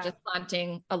they're not just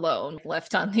haunting alone,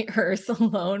 left on the earth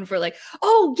alone for like,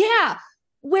 oh yeah,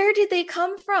 where did they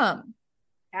come from?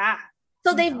 Yeah.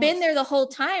 So they've been there the whole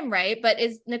time, right? But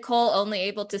is Nicole only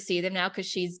able to see them now because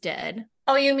she's dead?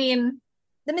 Oh, you mean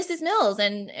the Mrs. Mills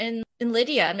and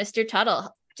Lydia and Mr.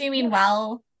 Tuttle? Do you mean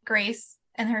while Grace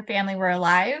and her family were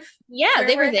alive? Yeah,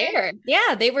 they were there.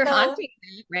 Yeah, they were haunting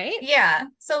them, right? Yeah.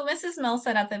 So Mrs. Mills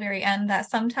said at the very end that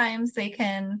sometimes they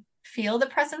can feel the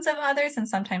presence of others and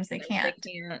sometimes they can't.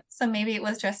 So maybe it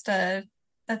was just a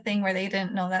thing where they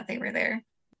didn't know that they were there.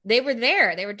 They were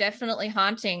there. They were definitely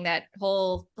haunting that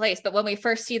whole place. But when we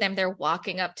first see them, they're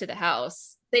walking up to the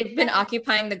house. They've been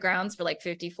occupying the grounds for like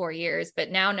 54 years.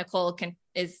 But now Nicole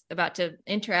is about to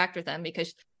interact with them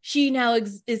because she now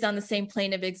is on the same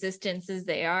plane of existence as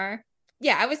they are.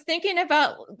 Yeah, I was thinking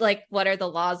about like, what are the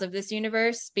laws of this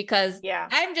universe? Because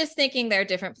I'm just thinking there are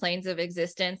different planes of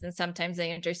existence and sometimes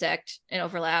they intersect and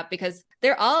overlap because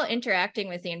they're all interacting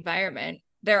with the environment.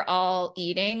 They're all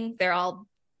eating. They're all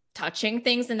touching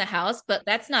things in the house, but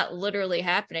that's not literally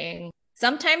happening.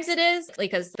 Sometimes it is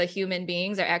because the human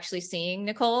beings are actually seeing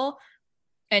Nicole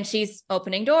and she's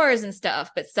opening doors and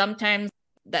stuff, but sometimes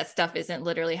that stuff isn't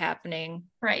literally happening.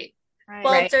 Right.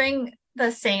 Well, during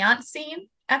the seance scene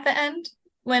at the end,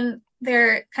 when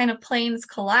their kind of planes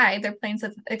collide, their planes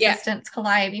of existence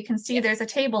collide, you can see there's a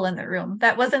table in the room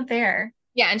that wasn't there.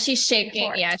 Yeah, and she's shaking.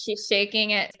 Before. Yeah, she's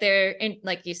shaking it. They're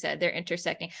like you said, they're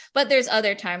intersecting. But there's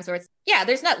other times where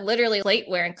there's not literally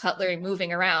plateware and cutlery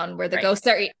moving around where the ghosts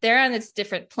are. They're on this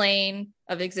different plane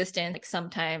of existence. Like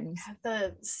sometimes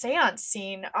the seance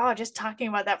scene. Oh, just talking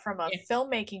about that from a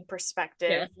filmmaking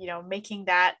perspective. Making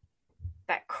that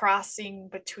crossing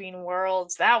between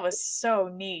worlds. That was so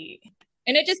neat.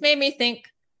 And it just made me think,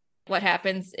 what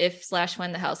happens if /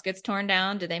 when the house gets torn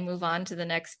down? Do they move on to the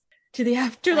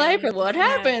afterlife, or what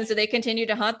happens? Do they continue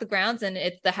to haunt the grounds and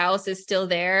the house is still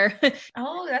there?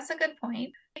 Oh, that's a good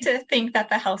point. To think that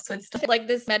the house would still like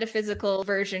this metaphysical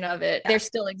version of it. They're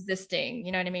still existing.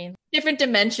 You know what I mean? Different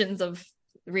dimensions of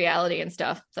reality and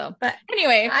stuff. So, but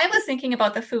anyway, I was thinking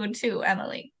about the food too,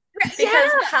 Emily.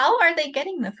 Because how are they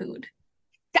getting the food?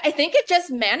 I think it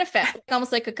just manifests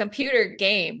almost like a computer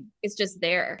game. It's just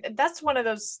there. That's one of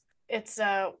those, it's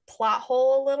a plot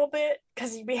hole a little bit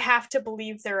because we have to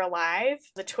believe they're alive.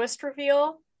 The twist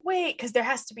reveal. Wait, because there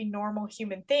has to be normal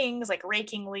human things like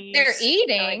raking leaves. They're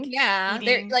eating, eating.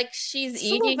 They're like she's it's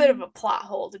eating. A little bit of a plot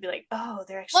hole to be like, oh,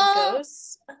 they're actually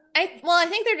ghosts. I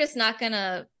think they're just not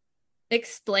gonna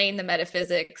explain the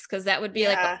metaphysics because that would be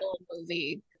like a whole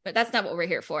movie. But that's not what we're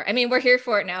here for. I mean, we're here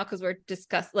for it now because we're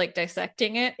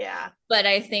dissecting it. Yeah. But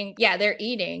I think, they're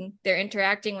eating, they're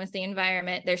interacting with the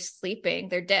environment, they're sleeping,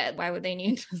 they're dead. Why would they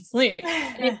need to sleep?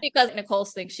 And it's because Nicole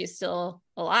thinks she's still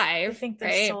alive. I think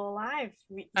they're still alive.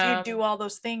 You'd do all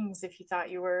those things if you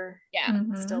thought you were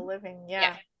still living.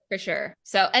 Yeah. For sure.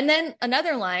 So, and then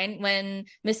another line when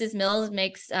Mrs. Mills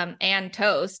makes Anne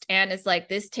toast, Anne is like,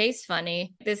 this tastes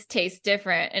funny. This tastes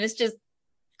different. And it's just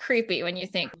creepy when you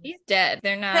think he's dead.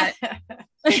 They're not.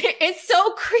 It's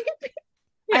so creepy.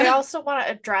 I also want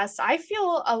to address, I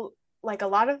feel like a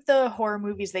lot of the horror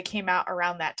movies that came out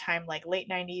around that time, like late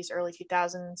 90s, early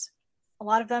 2000s, a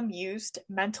lot of them used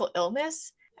mental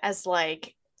illness as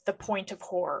like the point of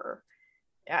horror,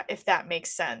 if that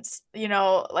makes sense. You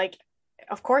know, like,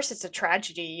 of course it's a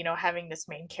tragedy, you know, having this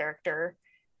main character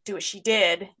do what she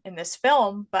did in this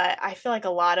film, but I feel like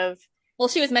a lot of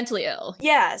she was mentally ill.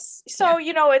 Yes. So,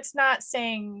 you know, it's not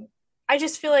saying, I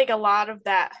just feel like a lot of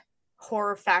that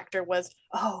horror factor was,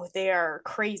 oh, they are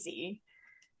crazy.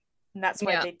 And that's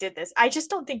why they did this. I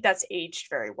just don't think that's aged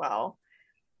very well.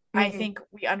 I think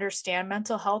we understand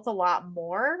mental health a lot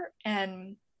more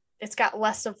and it's got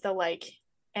less of the like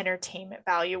entertainment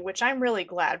value, which I'm really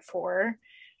glad for.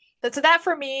 So that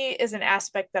for me is an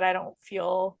aspect that I don't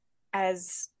feel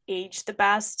as aged the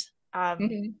best.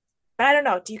 But I don't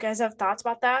know. Do you guys have thoughts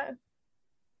about that?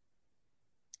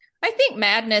 I think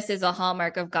madness is a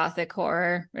hallmark of gothic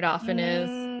horror. It often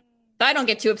is. So I don't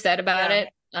get too upset about it.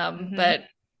 But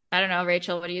I don't know,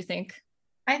 Rachel, what do you think?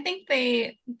 I think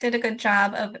they did a good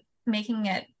job of making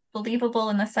it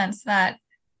believable in the sense that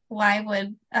why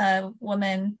would a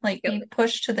woman like be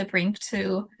pushed to the brink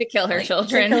to kill her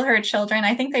children? To kill her children.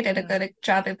 I think they did a good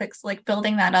job of like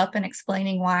building that up and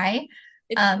explaining why.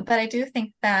 But I do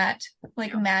think that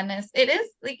like madness, it is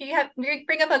like you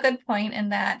bring up a good point in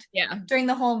that during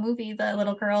the whole movie, the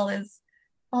little girl is,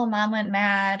 oh, mom went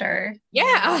mad or.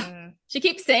 She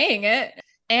keeps saying it.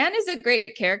 Anne is a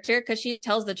great character because she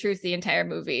tells the truth the entire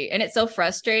movie. And it's so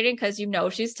frustrating because you know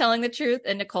she's telling the truth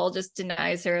and Nicole just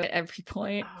denies her at every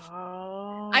point.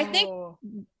 I think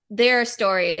their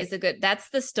story is that's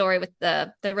the story with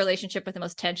the relationship with the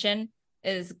most tension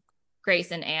is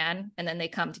Grace and Anne, and then they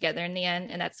come together in the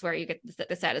end, and that's where you get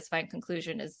the satisfying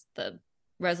conclusion is the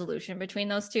resolution between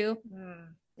those two.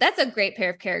 That's a great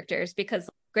pair of characters because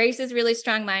Grace is really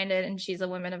strong-minded and she's a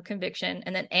woman of conviction,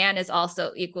 and then Anne is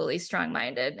also equally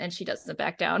strong-minded and she doesn't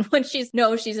back down when she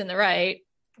knows she's in the right.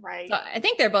 So I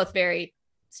think they're both very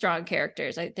strong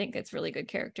characters. I think it's really good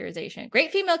characterization.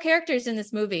 Great female characters in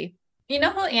this movie. You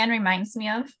know who Anne reminds me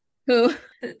of? Who?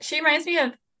 She reminds me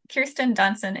of Kirsten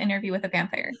Dunst in Interview with a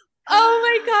Vampire. Oh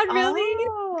my God,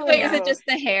 really? Wait, is it just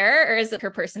the hair or is it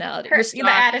her personality? The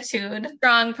attitude.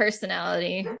 Strong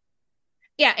personality.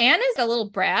 Yeah, Anne is a little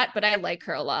brat, but I like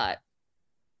her a lot.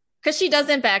 Because she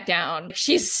doesn't back down.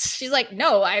 She's like,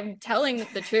 no, I'm telling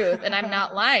the truth and I'm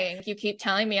not lying. If you keep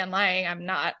telling me I'm lying, I'm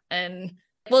not. And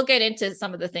we'll get into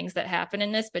some of the things that happen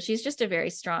in this, but she's just a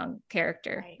very strong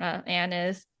character. Anne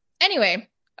is. Anyway,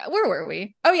 where were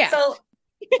we? Oh, yeah. So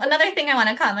another thing I want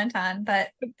to comment on, but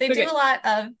they do a lot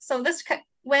of, so this,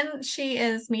 when she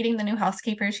is meeting the new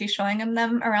housekeeper, she's showing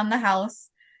them around the house.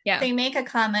 They make a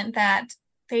comment that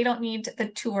they don't need the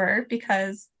tour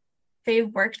because they've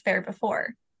worked there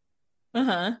before.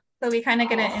 So we kind of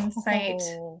get an insight.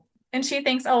 And she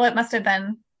thinks, oh, it must have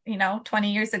been,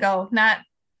 20 years ago, not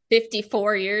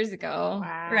 54 years ago.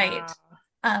 Right.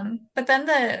 But then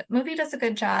the movie does a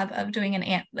good job of doing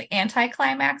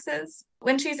anti-climaxes.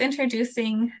 When she's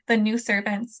introducing the new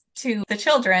servants to the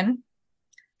children,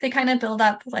 they kind of build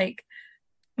up like,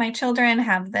 my children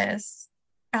have this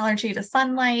allergy to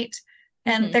sunlight.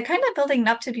 And they're kind of building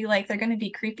up to be like, they're going to be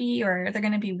creepy or they're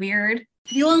going to be weird.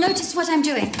 Have you all noticed what I'm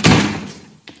doing?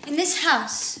 In this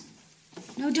house,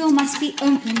 no door must be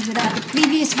opened without the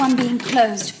previous one being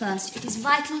closed first. It is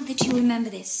vital that you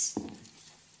remember this.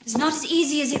 It's not as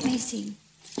easy as it may seem.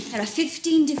 There are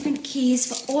 15 different keys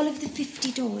for all of the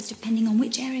 50 doors, depending on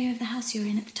which area of the house you're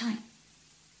in at the time.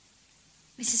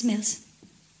 Mrs. Mills,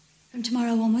 From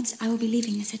tomorrow onwards, I will be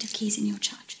leaving a set of keys in your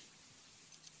charge.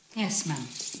 Yes, ma'am.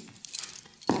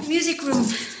 Music room.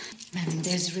 Ma'am,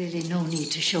 there's really no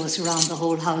need to show us around the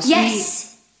whole house.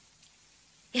 Yes!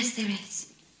 Yes, there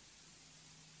is.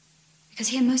 Because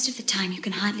here, most of the time, you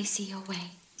can hardly see your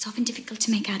way. It's often difficult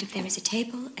to make out if there is a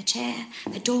table, a chair,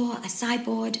 a door, a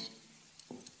sideboard,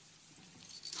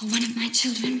 or one of my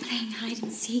children playing hide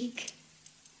and seek.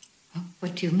 Oh,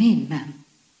 what do you mean, ma'am?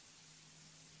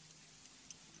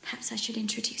 Perhaps I should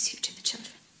introduce you to the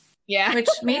children. Yeah. Which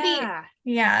maybe, Yeah.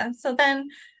 yeah. So then,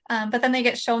 but then they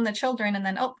get shown the children and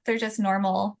then, oh, they're just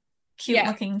normal, cute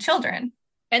looking children.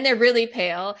 And they're really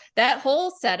pale. That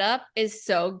whole setup is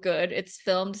so good. It's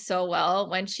filmed so well.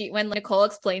 When Nicole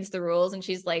explains the rules and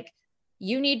she's like,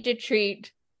 you need to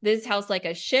treat this house like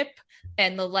a ship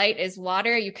and the light is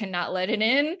water. You cannot let it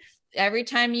in. Every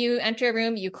time you enter a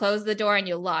room, you close the door and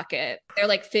you lock it. They're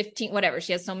like 15, whatever.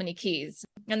 She has so many keys.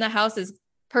 And the house is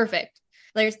perfect.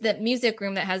 There's the music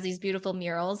room that has these beautiful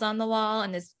murals on the wall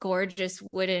and this gorgeous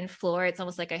wooden floor. It's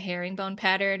almost like a herringbone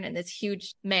pattern and this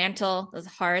huge mantle, this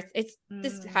hearth.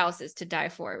 This house is to die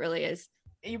for. It really is.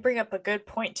 You bring up a good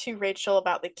point too, Rachel,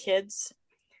 about the kids,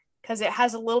 because it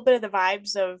has a little bit of the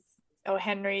vibes of O.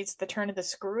 Henry's The Turn of the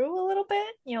Screw a little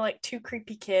bit. You know, like two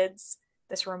creepy kids,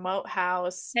 this remote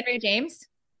house. Henry James?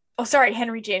 Oh, sorry,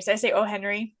 Henry James. Did I say O.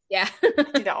 Henry? Yeah. I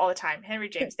do that all the time. Henry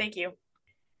James, thank you.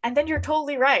 And then you're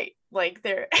totally right. Like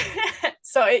they're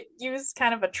so it used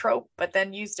kind of a trope, but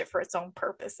then used it for its own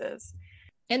purposes.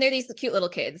 And they're these cute little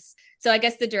kids. So I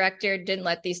guess the director didn't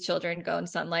let these children go in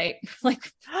sunlight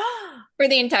like for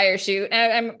the entire shoot.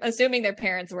 I'm assuming their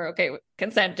parents were okay,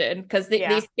 consented, because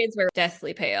these kids were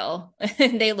deathly pale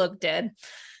and they look dead.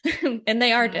 And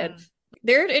they are dead.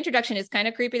 Their introduction is kind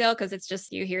of creepy though, because it's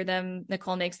just you hear them,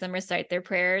 Nicole makes them recite their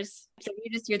prayers. So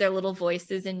you just hear their little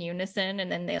voices in unison and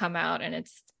then they come out and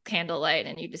it's candlelight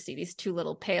and you just see these two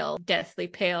little pale, deathly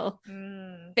pale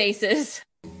faces.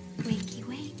 Wakey,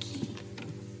 wakey.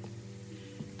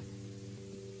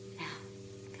 Now,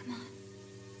 come on.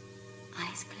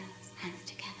 Eyes closed, hands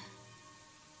together.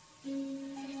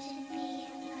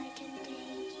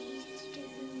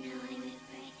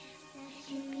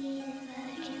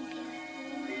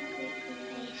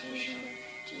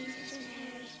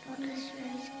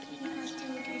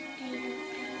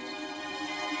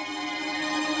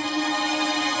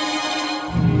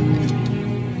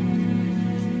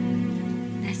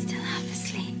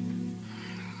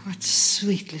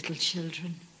 Sweet little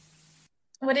children.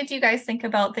 What did you guys think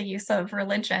about the use of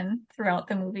religion throughout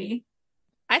the movie?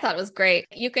 I thought it was great.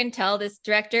 You can tell this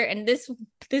director and this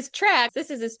track, this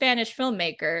is a Spanish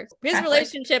filmmaker. His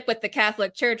relationship with the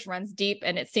Catholic Church runs deep,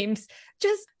 and it seems,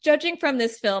 just judging from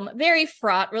this film, very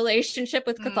fraught relationship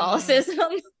with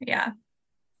Catholicism. Yeah.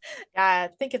 I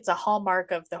think it's a hallmark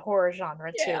of the horror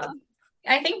genre too.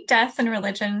 I think death and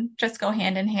religion just go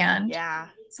hand in hand. Yeah.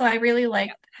 So I really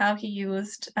liked how he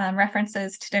used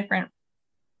references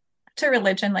to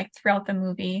religion, like throughout the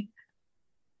movie.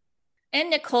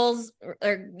 And Nicole's,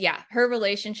 her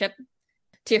relationship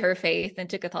to her faith and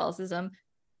to Catholicism.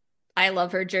 I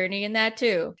love her journey in that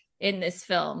too, in this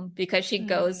film, because she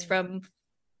goes from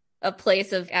a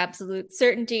place of absolute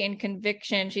certainty and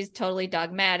conviction. She's totally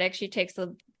dogmatic. She takes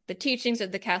the teachings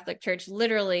of the Catholic Church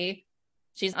literally.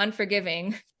 She's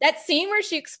unforgiving. That scene where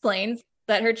she explains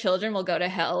that her children will go to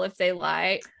hell if they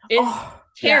lie is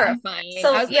terrifying. Yeah.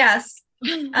 So yes.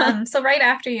 So right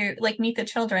after you meet the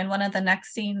children, one of the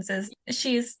next scenes is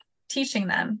she's teaching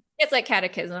them. It's like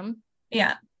catechism.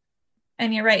 Yeah.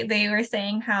 And you're right. They were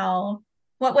saying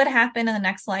what would happen in the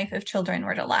next life if children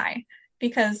were to lie?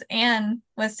 Because Anne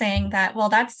was saying that, well,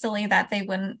 that's silly that they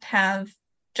wouldn't have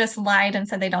just lied and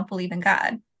said they don't believe in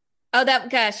God. Oh,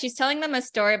 she's telling them a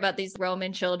story about these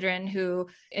Roman children who,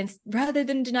 rather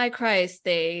than deny Christ,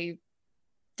 they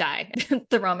die.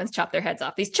 The Romans chop their heads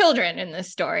off. These children in this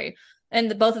story.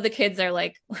 And both of the kids are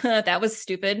like, that was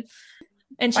stupid.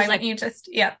 And she's like, you just,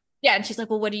 yeah. Yeah. And she's like,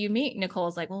 well, what do you mean?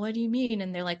 Nicole's like, well, what do you mean?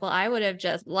 And they're like, well, I would have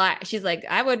just lied. She's like,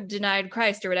 I would have denied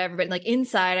Christ or whatever, but like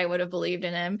inside I would have believed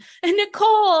in him. And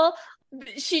Nicole,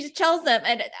 she tells them,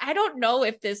 and I don't know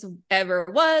if this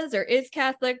ever was or is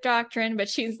Catholic doctrine, but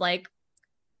she's like,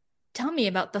 tell me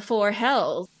about the four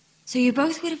hells. So you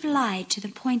both would have lied to the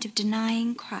point of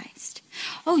denying Christ.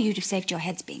 Oh, you'd have saved your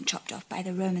heads being chopped off by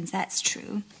the Romans, that's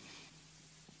true.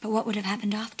 But what would have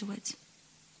happened afterwards?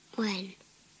 When?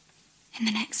 In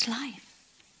the next life.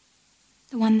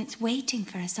 The one that's waiting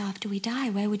for us after we die.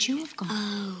 Where would you have gone?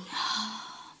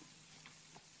 Oh.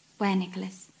 Where,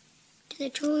 Nicholas? To the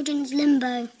children's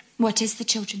limbo. What is the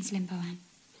children's limbo, Anne?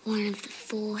 One of the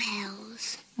four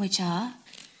hells. Which are?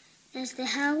 There's the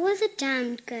hell where the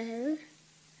damned go.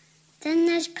 Then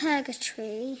there's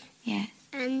purgatory. Yeah.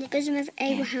 And the bosom of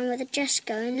Abraham where the just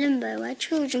go, and limbo where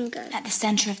children go. At the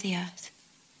center of the earth,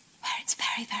 where it's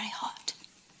very, very hot.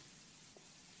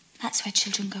 That's where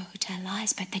children go who tell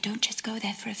lies, but they don't just go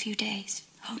there for a few days.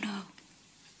 Oh, no.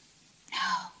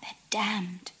 No, they're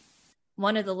damned.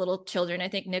 One of the little children, I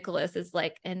think Nicholas, is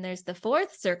like, and there's the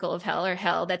fourth circle of hell, or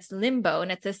hell, that's limbo,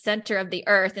 and it's the center of the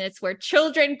earth, and it's where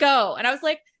children go. And I was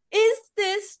like, is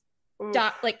this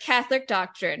like Catholic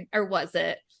doctrine, or was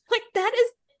it? Like, that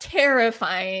is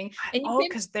terrifying. And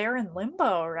because they're in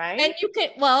limbo, right? And you can,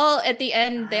 well, at the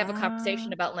end they have a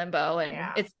conversation about limbo,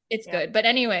 and it's good. But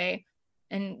anyway,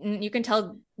 and you can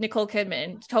tell Nicole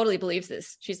Kidman totally believes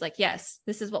this. She's like, yes,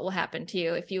 this is what will happen to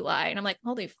you if you lie. And I'm like,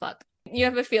 holy fuck. You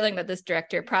have a feeling that this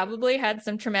director probably had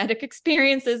some traumatic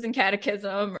experiences in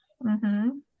catechism. Mm-hmm.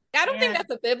 I don't think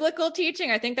that's a biblical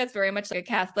teaching. I think that's very much like a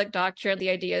Catholic doctrine, the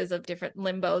ideas of different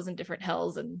limbos and different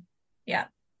hells. And yeah,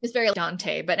 it's very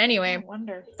Dante. But anyway. I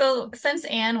wonder. So since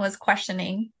Anne was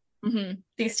questioning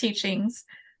these teachings,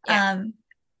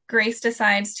 Grace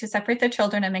decides to separate the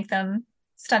children and make them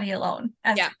study alone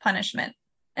as punishment.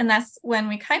 And that's when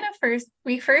we kind of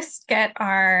first get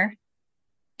our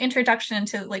introduction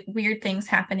to like weird things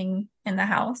happening in the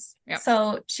house.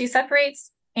 So she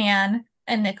separates Anne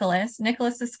and Nicholas.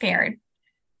 Nicholas is scared,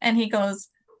 and he goes,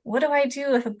 "What do I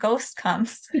do if a ghost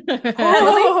comes?"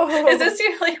 Is this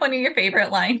really one of your favorite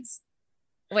lines?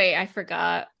 Wait, I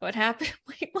forgot what happened.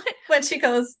 Wait, what? When she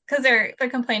goes, because they're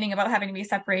complaining about having to be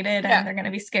separated and they're going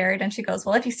to be scared, and she goes,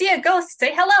 "Well, if you see a ghost,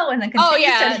 say hello," and then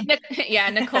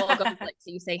continues Nicole goes like, "So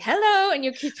you say hello and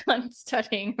you keep on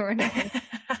studying or whatever."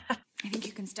 I think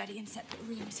you can study in separate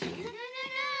rooms. No.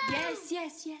 Yes.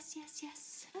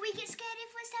 Will we get scared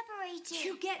if we're separated?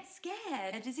 You get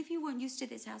scared, as if you weren't used to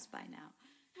this house by now.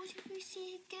 What if we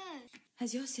see a ghost?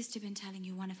 Has your sister been telling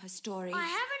you one of her stories? I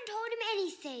haven't told him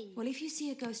anything. Well, if you see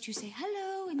a ghost, you say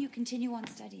hello and you continue on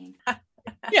studying.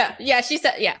 She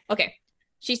said, okay.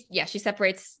 She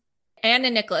separates Anne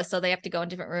and Nicholas, so they have to go in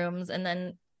different rooms. And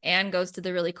then Anne goes to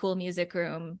the really cool music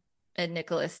room, and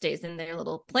Nicholas stays in their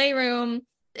little playroom.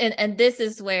 And this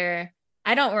is where,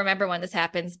 I don't remember when this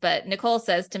happens, but Nicole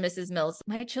says to Mrs. Mills,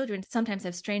 "My children sometimes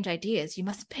have strange ideas. You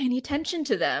must pay any attention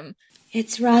to them."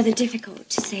 It's rather difficult,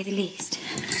 to say the least.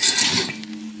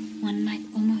 One might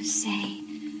almost say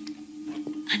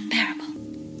unbearable.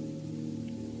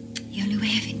 The only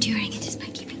way of enduring it is by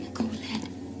keeping a cool head.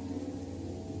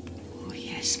 Oh,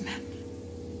 yes, ma'am.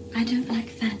 I don't like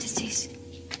fantasies.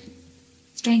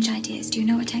 Strange ideas, do you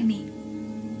know what I mean?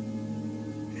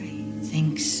 I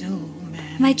think so,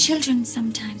 ma'am. My children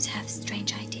sometimes have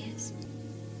strange ideas,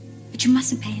 but you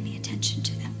mustn't pay any attention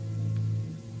to them.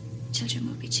 Children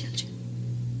will be children.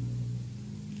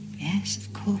 Yes,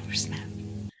 of course,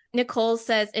 ma'am. Nicole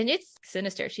says, and it's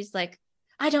sinister, she's like,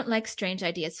 "I don't like strange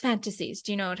ideas, fantasies.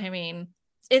 Do you know what I mean?"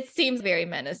 It seems very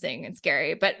menacing and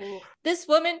scary, but this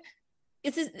woman,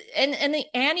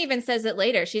 Anne even says it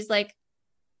later. She's like,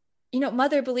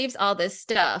 Mother believes all this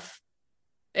stuff,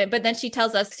 but then she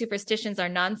tells us superstitions are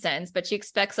nonsense, but she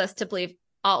expects us to believe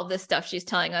all of this stuff she's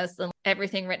telling us and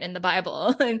everything written in the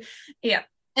Bible. And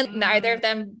neither of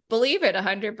them believe it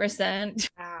 100%.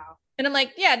 Wow. And I'm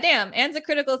like, yeah, damn, Anne's a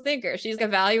critical thinker. She's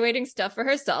evaluating stuff for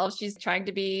herself. She's trying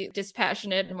to be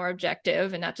dispassionate and more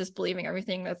objective and not just believing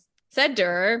everything that's said to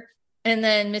her. And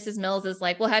then Mrs. Mills is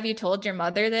like, "Well, have you told your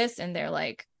mother this?" And they're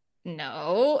like,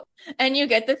 "No." And you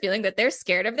get the feeling that they're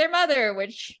scared of their mother,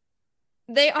 which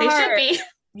they are. They should be.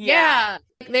 Yeah.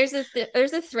 There's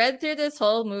a thread through this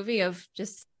whole movie of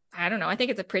just, I don't know. I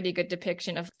think it's a pretty good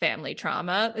depiction of family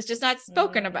trauma. It's just not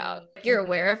spoken about. You're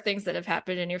aware of things that have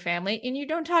happened in your family and you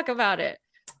don't talk about it.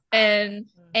 And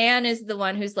Anne is the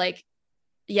one who's like,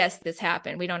 "Yes, this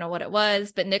happened. We don't know what it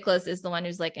was." But Nicholas is the one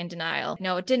who's like in denial.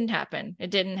 "No, it didn't happen.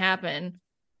 It didn't happen."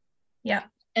 Yeah.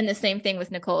 And the same thing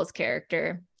with Nicole's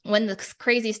character. When the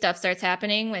crazy stuff starts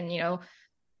happening, when,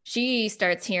 she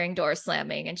starts hearing doors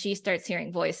slamming and she starts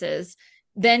hearing voices,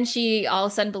 then she all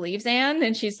of a sudden believes Anne,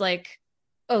 and she's like,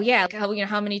 "Oh yeah,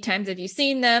 how many times have you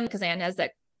seen them?" Because Anne has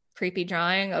that creepy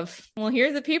drawing of, "Well,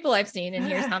 here's the people I've seen and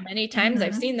here's how many times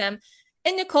I've seen them."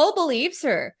 And Nicole believes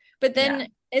her. But then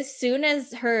as soon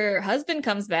as her husband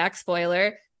comes back,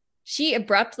 spoiler, she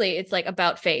abruptly, it's like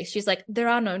about face. She's like, "There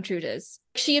are no intruders."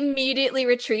 She immediately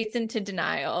retreats into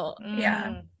denial.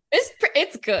 Yeah.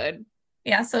 It's good.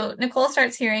 Yeah, so Nicole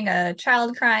starts hearing a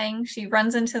child crying. She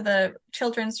runs into the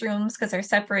children's rooms because they're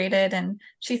separated, and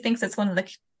she thinks it's one of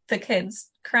the kids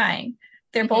crying.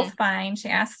 They're both fine. She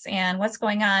asks Anne, "What's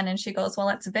going on?" And she goes, "Well,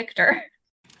 it's Victor."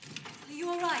 Are you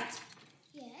all right?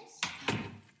 Yes.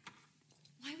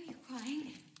 Why were you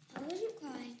crying? I wasn't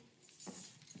crying.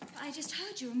 I I just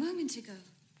heard you a moment ago.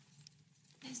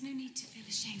 There's no need to feel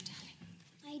ashamed, darling.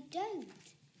 I don't.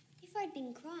 If I'd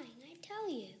been crying, I'd tell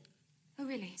you. Oh,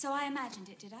 really? So I imagined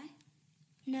it, did I?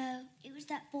 No, it was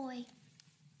that boy,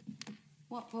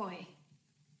 What boy?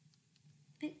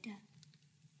 Victor.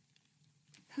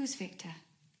 Who's Victor?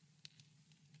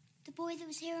 The boy that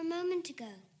was here a moment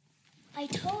ago. I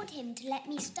told him to let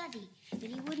me study, but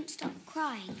he wouldn't stop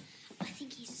crying. I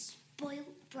think he's a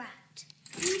spoilt brat.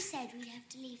 He said we'd have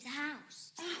to leave the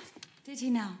house. Did he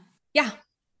now? Yeah.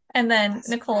 And then That's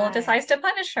Nicole right. decides to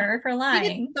punish her for He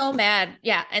lying. gets so mad.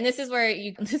 Yeah. And this is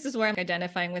where I'm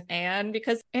identifying with Anne,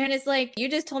 because Anne is like, you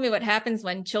just told me what happens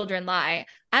when children lie.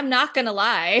 I'm not going to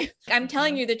lie. I'm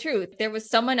telling you the truth. There was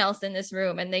someone else in this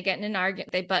room and they get in an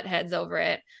argument. They butt heads over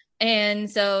it. And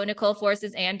so Nicole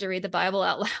forces Anne to read the Bible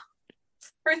out loud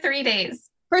For 3 days.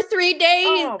 for 3 days.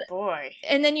 Oh boy.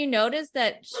 And then you notice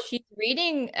that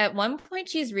at one point,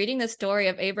 she's reading the story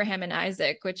of Abraham and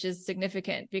Isaac, which is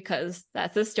significant because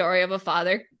that's the story of a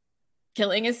father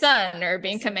killing his son or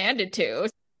being commanded to.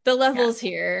 The levels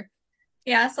here.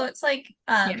 Yeah, so it's like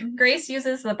Grace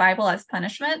uses the Bible as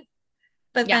punishment,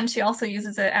 but then she also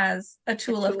uses it as a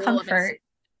tool of comfort.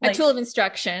 A tool of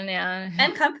instruction, yeah.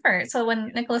 And comfort. So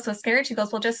when Nicholas was scared, she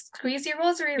goes, well, just squeeze your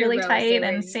rosary really tight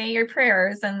and say your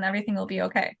prayers and everything will be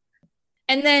okay.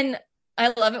 And then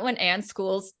I love it when Anne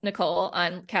schools Nicole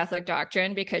on Catholic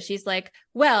doctrine, because she's like,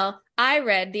 well, I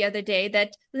read the other day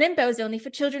that limbo is only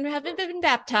for children who haven't been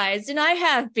baptized, and I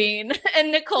have been.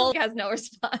 And Nicole has no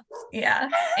response. Yeah.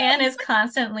 Anne is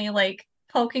constantly like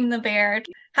poking the bear.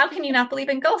 How can you not believe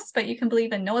in ghosts, but you can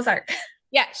believe in Noah's Ark?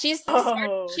 Yeah, she's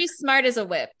smart as a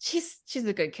whip. She's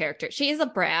a good character. She is a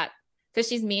brat because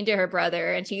she's mean to her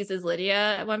brother and she uses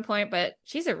Lydia at one point, but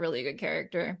she's a really good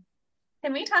character.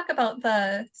 Can we talk about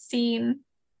the scene?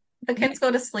 The kids go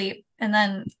to sleep and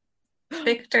then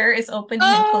Victor is opening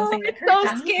and closing the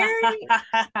curtains. So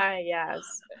scary.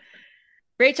 Yes.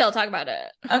 Rachael, talk about it.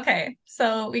 Okay,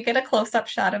 so we get a close-up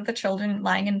shot of the children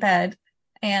lying in bed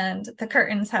and the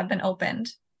curtains have been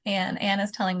opened. And Anne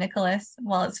is telling Nicholas,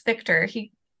 well, it's Victor.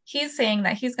 He's saying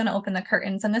that he's going to open the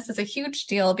curtains. And this is a huge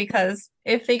deal because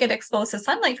if they get exposed to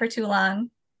sunlight for too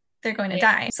long, they're going to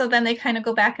die. So then they kind of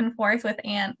go back and forth with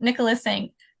Nicholas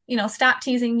saying, stop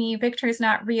teasing me. Victor's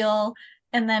not real.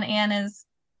 And then Anne is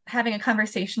having a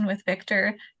conversation with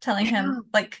Victor, telling him,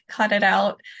 like, cut it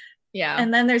out. Yeah.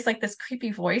 And then there's like this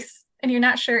creepy voice. And you're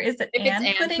not sure, is it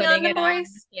Anne putting on the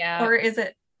voice? Yeah. Or is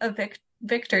it a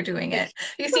Victor doing it?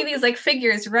 You see these like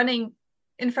figures running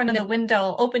in front of the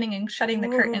window, opening and shutting the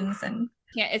curtains, and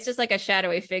it's just like a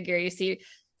shadowy figure. You see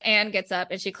Anne gets up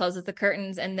and she closes the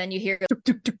curtains, and then you hear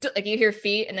like you hear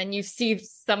feet, and then you see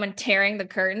someone tearing the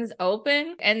curtains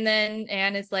open, and then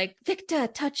Anne is like, Victor,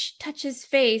 touch his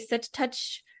face,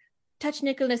 touch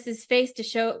Nicholas's face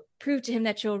to prove to him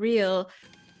that you're real.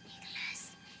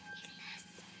 Nicholas,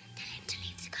 tell him to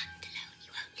leave the curtain alone.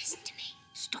 You won't listen to me.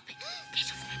 Stop it.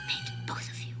 Get off that bed, both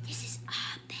of you. This is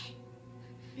our bed.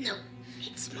 No,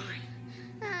 it's mine.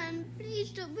 Anne, please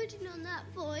stop putting on that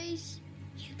voice.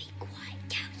 You be quiet,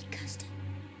 cowardly custard.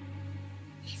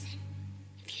 Listen,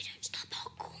 if you don't stop,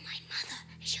 I'll call my mother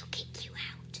and she'll kick you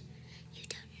out. You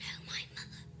don't know my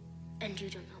mother, and you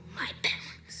don't know my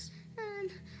parents.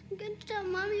 Anne, I'm going to tell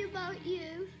Mummy about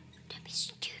you. Don't be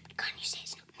stupid, can't you say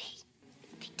it's not me?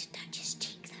 Victor touch his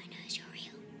cheek, though, knows you're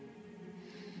real.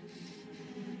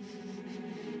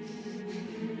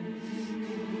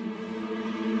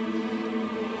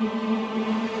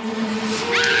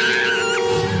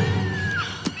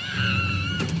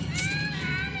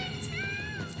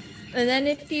 And then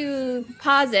if you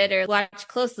pause it or watch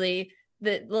closely,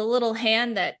 the little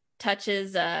hand that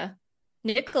touches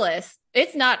Nicholas,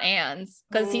 it's not Anne's,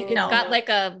 because it's got like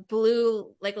a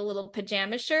blue, like a little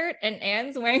pajama shirt, and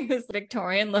Anne's wearing this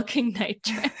Victorian looking night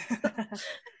dress.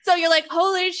 So you're like,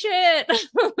 holy shit.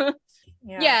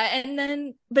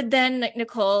 Yeah. But then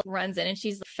Nicole runs in and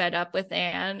she's fed up with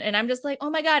Anne. And I'm just like, oh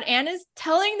my God, Anne is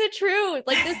telling the truth.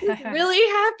 Like, this is really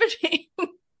happening.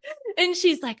 And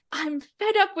she's like, I'm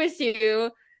fed up with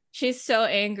you. She's so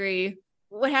angry.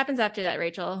 What happens after that,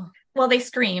 Rachael? Well, they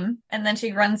scream, and then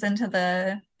she runs into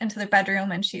the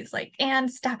bedroom, and she's like, Anne,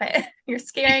 stop it. You're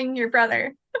scaring your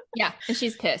brother. Yeah, and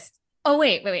she's pissed. Oh,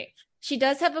 wait. She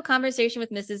does have a conversation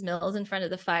with Mrs. Mills in front of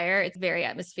the fire. It's very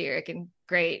atmospheric and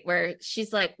great, where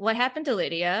she's like, what happened to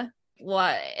Lydia?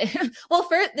 What? Well,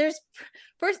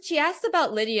 first she asks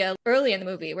about Lydia early in the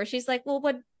movie, where she's like, well,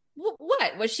 what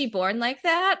was she born like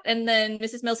that? And then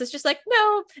Mrs. Mills is just like,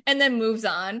 no, and then moves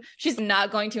on. She's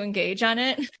not going to engage on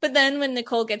it. But then when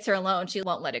Nicole gets her alone, she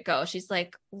won't let it go. She's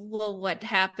like, well, what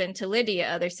happened to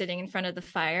Lydia? They're sitting in front of the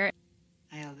fire.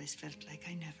 I always felt like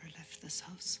I never left this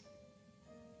house.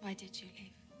 Why did you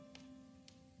leave?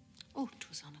 Oh, it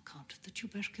was on account of the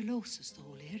tuberculosis. The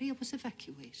whole area was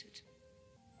evacuated.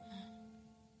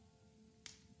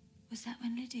 Was that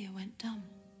when Lydia went dumb?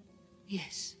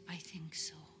 Yes, I think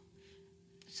so.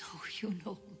 So, you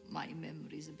know, my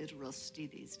memory's a bit rusty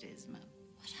these days, ma'am.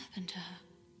 What happened to her?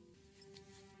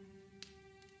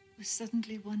 It was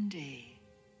suddenly one day,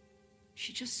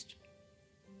 she just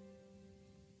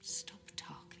stopped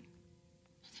talking.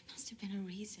 Well, there must have been a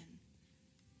reason.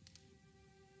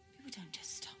 People don't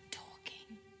just stop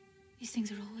talking. These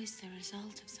things are always the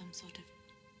result of some sort of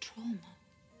trauma.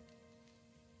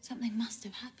 Something must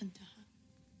have happened to her.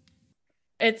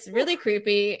 It's really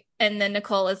creepy. And then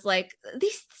Nicole is like,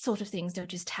 these sort of things don't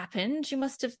just happen. She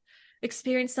must have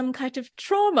experienced some kind of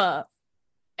trauma.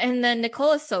 And then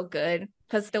Nicole is so good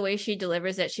because the way she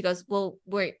delivers it, she goes, well,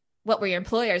 what were your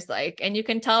employers like? And you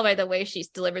can tell by the way she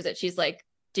delivers it. She's like,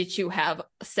 did you have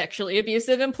sexually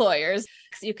abusive employers?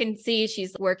 You can see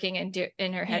she's working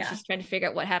in her head. Yeah. She's trying to figure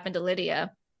out what happened to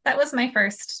Lydia. That was my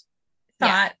first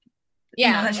thought. Yeah.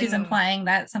 You know, that she's implying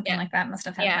that something like that must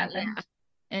have happened. Yeah.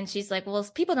 And she's like, well,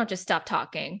 people don't just stop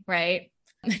talking, right?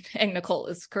 And Nicole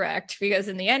is correct, because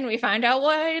in the end we find out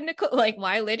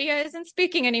why Lydia isn't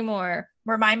speaking anymore.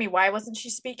 Remind me, why wasn't she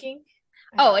speaking?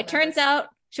 It turns out,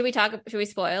 should we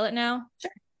spoil it now?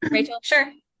 Sure. Rachel?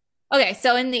 Sure. Okay,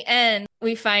 so in the end,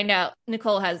 we find out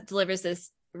Nicole delivers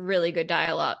this really good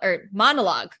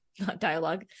monologue at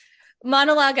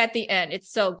the end.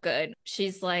 It's so good.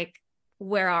 She's like,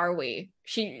 where are we?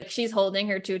 She's holding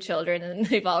her two children and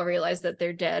they've all realized that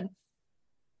they're dead.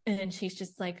 And she's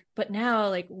just like, but now,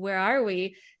 like, where are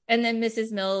we? And then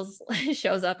Mrs. Mills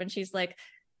shows up and she's like,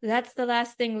 that's the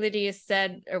last thing Lydia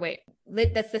said,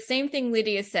 that's the same thing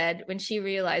Lydia said when she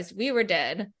realized we were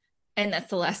dead. And that's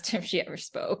the last time she ever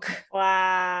spoke. Wow.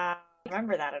 I don't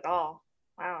remember that at all.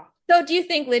 Wow. So do you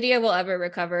think Lydia will ever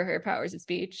recover her powers of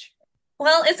speech?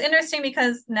 Well, it's interesting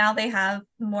because now they have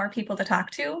more people to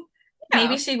talk to. Yeah.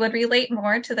 Maybe she would relate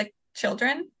more to the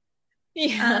children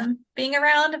being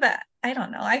around, but I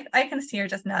don't know. I can see her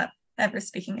just not ever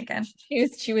speaking again.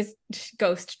 She was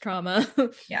ghost trauma.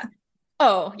 Yeah.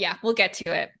 Oh, yeah. We'll get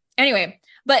to it. Anyway,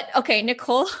 but okay,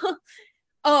 Nicole.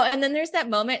 And then there's that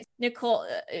moment Nicole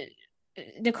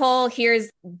hears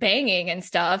banging and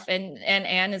stuff, and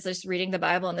Anne is just reading the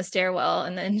Bible in the stairwell,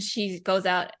 and then she goes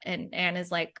out and Anne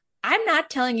is like, I'm not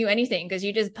telling you anything because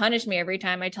you just punish me every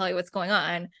time I tell you what's going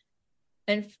on.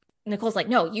 And Nicole's like,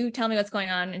 no, you tell me what's going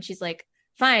on. And she's like,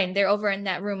 fine, they're over in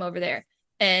that room over there.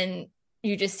 And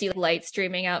you just see light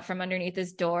streaming out from underneath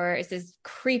this door. It's this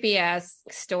creepy ass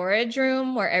storage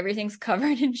room where everything's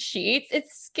covered in sheets.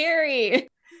 It's scary.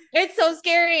 It's so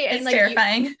scary. It's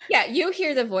terrifying. You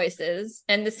hear the voices,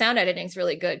 and the sound editing's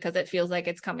really good because it feels like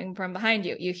it's coming from behind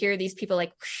you. You hear these people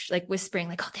like whispering,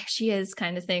 like, oh, there she is,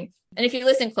 kind of thing. And if you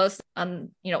listen close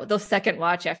on, the second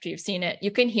watch after you've seen it,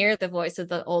 you can hear the voice of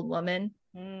the old woman,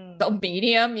 the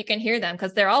medium. You can hear them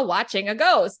because they're all watching a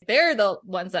ghost. They're the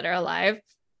ones that are alive.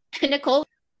 And Nicole,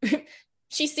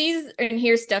 she sees and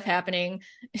hears stuff happening.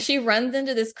 She runs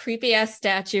into this creepy ass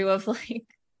statue of like,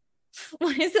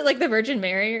 what is it, like the Virgin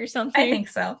Mary or something? I think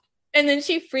so. And then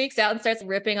she freaks out and starts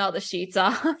ripping all the sheets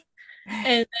off.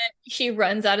 And then she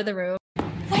runs out of the room.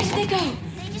 Where did they go?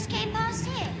 They just came past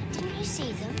here. Didn't you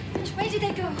see them? Which way did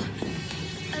they go?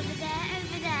 Over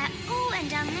there. Oh, and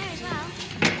down there as well.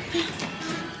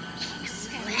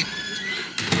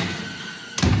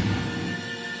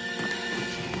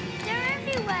 They're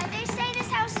everywhere. They say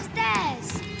this house is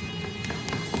theirs.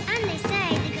 And they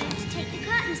say they're going to take the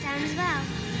curtains down as well.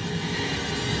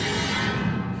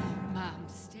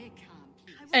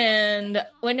 And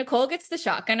when Nicole gets the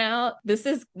shotgun out, this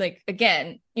is like,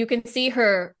 again, you can see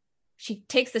her, she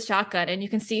takes the shotgun and you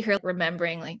can see her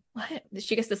remembering, like, what?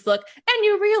 She gets this look and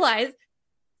you realize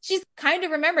she's kind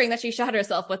of remembering that she shot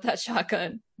herself with that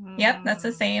shotgun. Yep, that's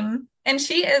the same. And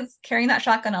she is carrying that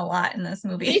shotgun a lot in this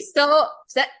movie. She's a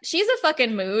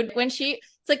fucking mood when it's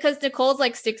like, because Nicole's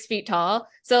like 6 feet tall.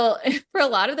 So for a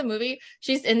lot of the movie,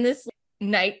 she's in this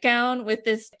nightgown with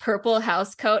this purple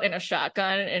house coat and a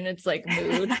shotgun, and it's like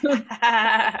mood.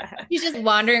 She's just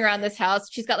wandering around this house.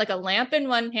 She's got like a lamp in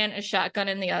one hand, a shotgun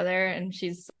in the other, and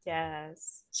she's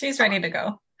ready to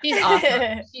go. She's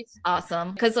awesome. She's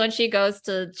awesome because when she goes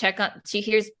to check on, she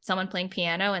hears someone playing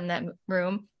piano in that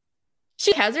room.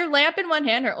 She has her lamp in one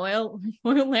hand, her oil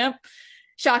lamp,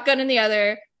 shotgun in the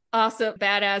other. Awesome,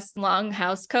 badass long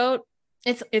house coat.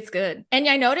 It's good. And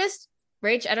I noticed,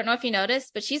 Rach, I don't know if you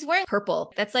noticed, but she's wearing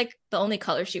purple. That's like the only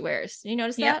color she wears. Did you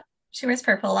notice that? She wears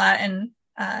purple a lot and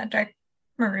dark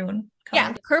maroon color.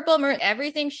 Yeah, purple, maroon,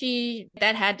 everything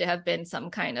that had to have been some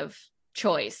kind of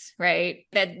choice, right?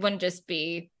 That wouldn't just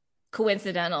be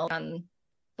coincidental on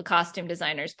the costume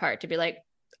designer's part to be like,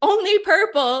 only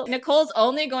purple. Nicole's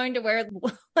only going to wear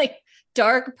like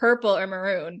dark purple or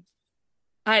maroon.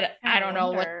 I don't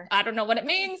know what it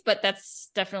means, but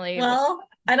that's definitely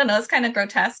I don't know. It's kind of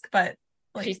grotesque, but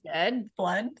like, she said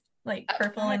blood, like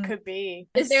purple, and could be.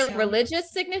 Is there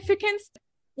religious significance?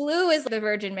 Blue is the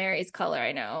Virgin Mary's color,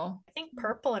 I know. I think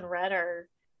purple and red are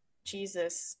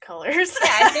Jesus colors. Yeah,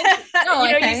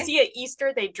 I think you see at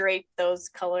Easter they drape those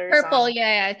colors. Purple,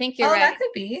 yeah, I think you're right. That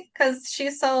could be because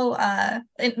she's so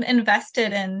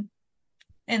invested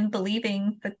in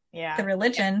believing the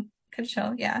religion. Could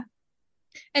show, yeah.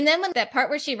 And then when that part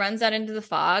where she runs out into the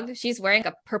fog, she's wearing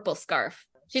a purple scarf.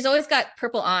 She's always got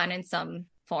purple on in some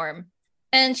form.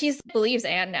 And she believes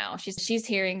Anne now. She's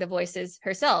hearing the voices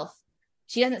herself.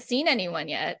 She hasn't seen anyone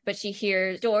yet, but she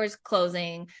hears doors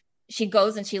closing. She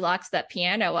goes and she locks that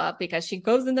piano up because she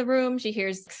goes in the room. She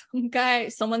hears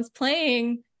someone's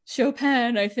playing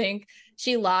Chopin, I think.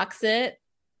 She locks it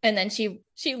and then she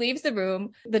leaves the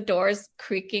room. The doors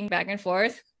creaking back and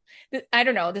forth. I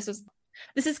don't know. This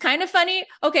is kind of funny.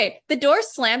 Okay, the door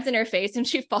slams in her face and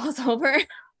she falls over.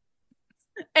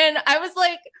 And I was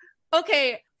like,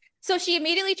 okay. So she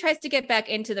immediately tries to get back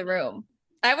into the room.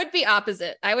 I would be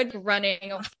opposite. I would be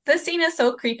running. This scene is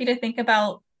so creepy to think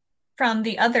about from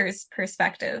the other's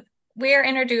perspective. When we're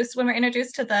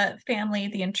introduced to the family,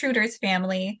 the intruder's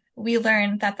family, we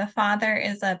learn that the father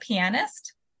is a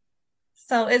pianist.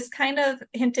 So it's kind of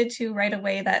hinted to right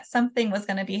away that something was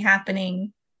going to be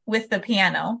happening with the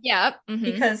piano. Yeah. Mm-hmm.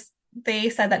 Because they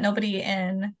said that nobody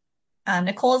in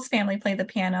Nicole's family played the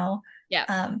piano.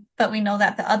 Yeah. But we know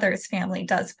that the other's family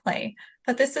does play.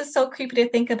 But this is so creepy to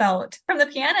think about from the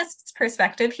pianist's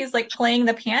perspective. He's like playing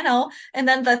the piano and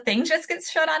then the thing just gets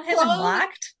shut on him and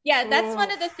locked. Yeah, that's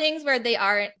one of the things where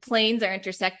planes are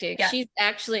intersecting. Yeah. She's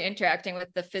actually interacting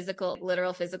with the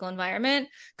literal physical environment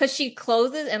because she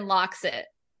closes and locks it.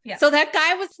 Yeah. So that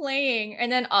guy was playing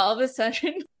and then all of a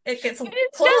sudden it gets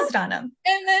closed on him.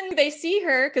 And then they see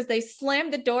her because they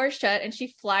slam the door shut and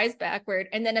she flies backward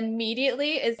and then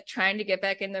immediately is trying to get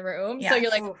back in the room. Yes. So you're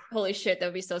like, holy shit, that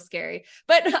would be so scary.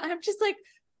 But I'm just like,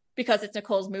 because it's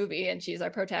Nicole's movie and she's our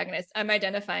protagonist, I'm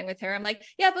identifying with her. I'm like,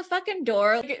 yeah, but fucking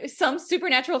door, like, some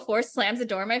supernatural force slams the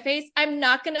door in my face. I'm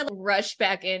not going to rush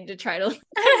back in to try to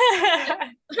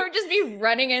or just be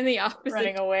running in the opposite.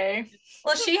 Running away.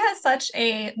 Well, she has such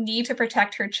a need to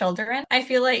protect her children. I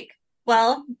feel like,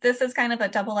 well, this is kind of a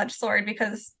double-edged sword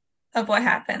because of what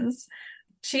happens.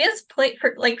 She is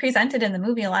presented in the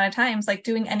movie a lot of times, like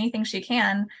doing anything she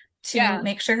can to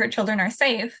make sure her children are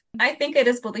safe. I think it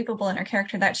is believable in her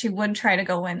character that she would try to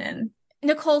go in and...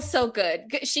 Nicole's so good.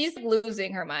 She's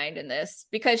losing her mind in this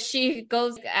because she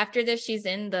goes after this. She's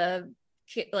in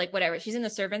she's in the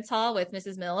servants' hall with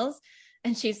Mrs. Mills.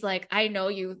 And she's like, I know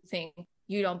you think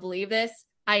you don't believe this.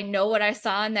 I know what I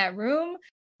saw in that room.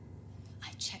 I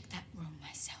checked that room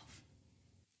myself.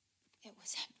 It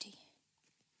was empty.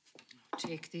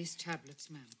 Take these tablets,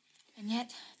 ma'am. And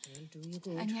yet, They'll do you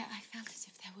good. And yet I felt as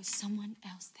if there was someone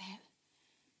else there.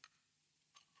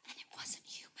 And it wasn't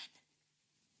human.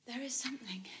 There is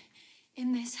something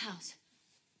in this house.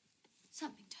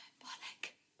 Something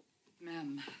diabolic.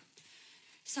 Ma'am.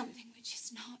 Something which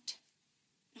is not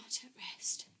at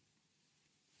rest.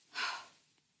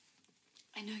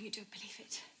 I know you don't believe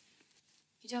it.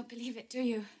 You don't believe it, do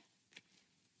you?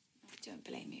 I don't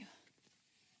blame you.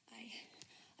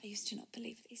 I used to not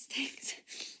believe these things.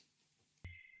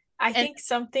 I think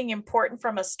something important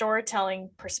from a storytelling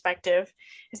perspective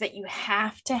is that you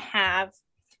have to have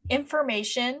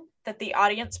information that the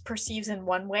audience perceives in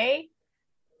one way,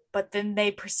 but then they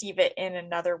perceive it in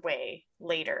another way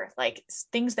later. Like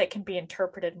things that can be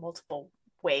interpreted multiple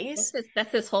ways.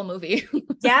 That's this whole movie.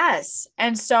 Yes.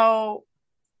 And so,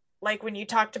 like when you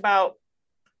talked about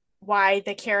why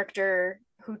the character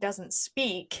who doesn't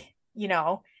speak, we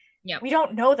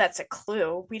don't know that's a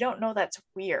clue. We don't know that's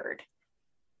weird.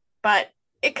 But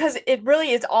because it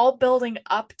really is all building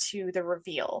up to the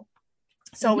reveal.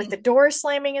 So with the door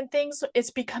slamming and things, it's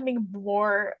becoming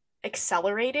more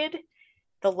accelerated,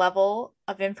 the level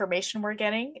of information we're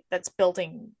getting that's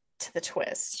building to the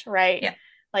twist, right? Yeah.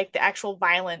 Like the actual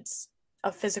violence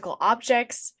of physical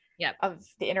objects, of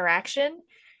the interaction.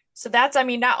 So that's,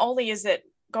 not only is it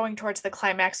going towards the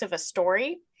climax of a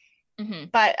story,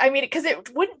 but because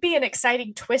it wouldn't be an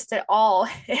exciting twist at all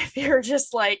if you're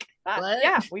just like,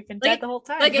 we've been dead the whole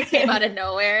time. Like it came out of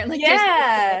nowhere.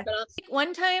 Yeah.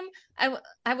 One time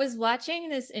I was watching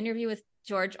this interview with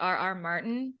George R.R.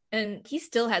 Martin, and he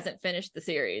still hasn't finished the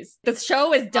series. The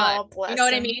show is done. You know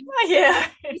what I mean? Yeah.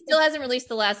 He still hasn't released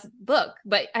the last book,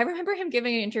 but I remember him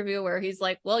giving an interview where he's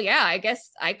like, well, yeah, I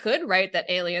guess I could write that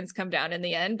aliens come down in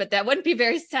the end, but that wouldn't be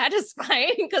very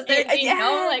satisfying because there'd be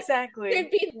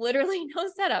there'd be literally no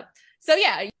setup. So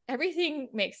yeah, everything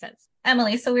makes sense.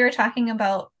 Emily, so we were talking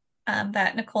about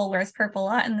that Nicole wears purple a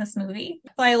lot in this movie.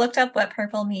 So I looked up what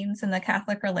purple means in the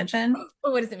Catholic religion.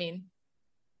 Oh, what does it mean?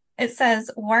 It says,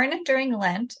 worn during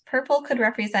Lent, purple could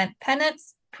represent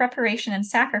penance, preparation, and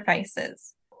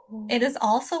sacrifices. It is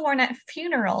also worn at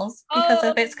funerals because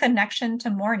of its connection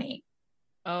to mourning.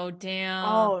 Oh, damn.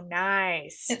 Oh,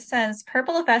 nice. It says,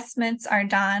 purple vestments are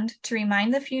donned to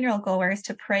remind the funeral goers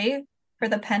to pray for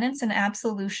the penance and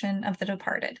absolution of the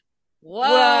departed.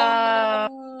 Whoa.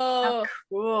 How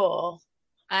cool.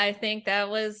 I think that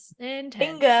was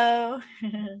intense. Bingo.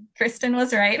 Kristen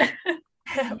was right.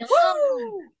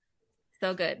 Woo!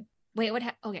 So good. Wait, what?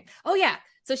 Okay. Oh yeah.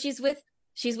 So she's with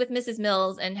Mrs.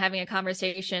 Mills and having a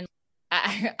conversation.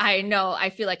 I know. I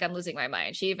feel like I'm losing my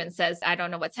mind. She even says, "I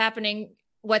don't know what's happening.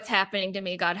 What's happening to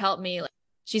me? God help me." Like,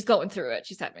 she's going through it.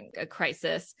 She's having a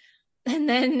crisis, and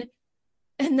then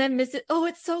Mrs. Oh,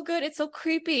 it's so good. It's so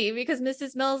creepy because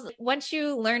Mrs. Mills. Once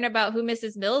you learn about who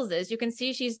Mrs. Mills is, you can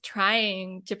see she's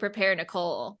trying to prepare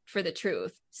Nicole for the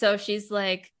truth. So she's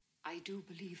like, I do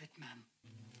believe it, ma'am.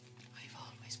 I've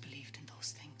always believed in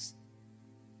those things.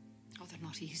 Oh, they're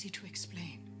not easy to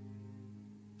explain,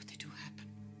 but they do happen.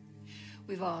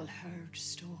 We've all heard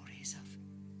stories of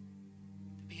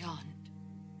the beyond,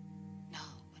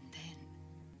 now and then.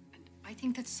 And I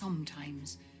think that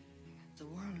sometimes the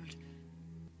world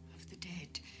of the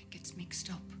dead gets mixed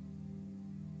up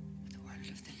with the world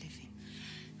of the living.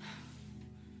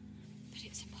 But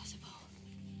it's impossible.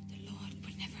 The Lord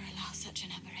would never allow such an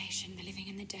aberration, the living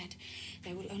and the dead.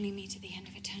 They will only meet at the end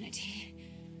of eternity.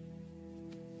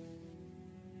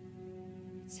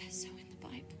 It says so in the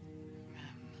Bible.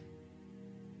 Ma'am,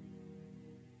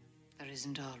 there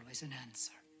isn't always an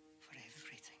answer for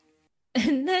everything.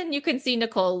 and then you can see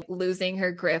Nicole losing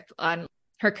her grip on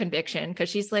her conviction because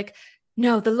she's like,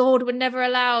 no, the Lord would never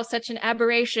allow such an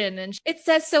aberration. And it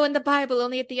says so in the Bible,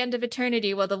 only at the end of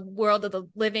eternity will the world of the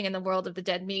living and the world of the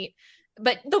dead meet.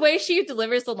 But the way she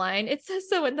delivers the line, it says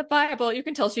so in the Bible, you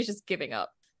can tell she's just giving up.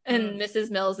 And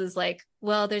Mrs. Mills is like,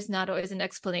 well, there's not always an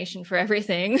explanation for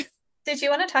everything. Did you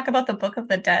want to talk about the Book of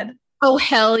the Dead? Oh,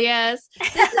 hell yes.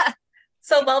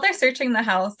 So while they're searching the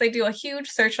house, they do a huge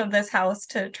search of this house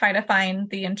to try to find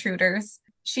the intruders.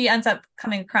 She ends up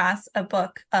coming across a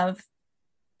book of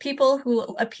people who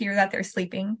appear that they're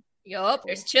sleeping. Yup.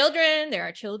 There's children. There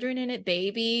are children in it,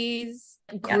 babies,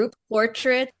 group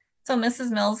portraits. So Mrs.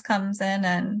 Mills comes in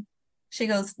and she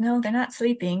goes, no, they're not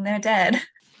sleeping. They're dead.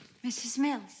 Mrs.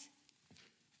 Mills,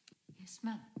 Yes,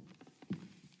 ma'am.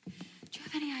 do you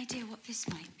have any idea what this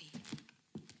might be?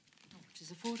 No, it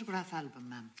is a photograph album,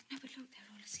 ma'am. No, but look, they're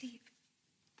all asleep.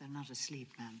 They're not asleep,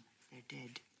 ma'am. They're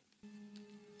dead.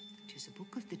 It is a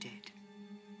book of the dead.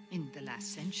 In the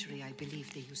last century, I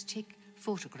believe they used to take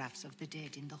photographs of the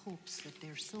dead in the hopes that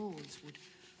their souls would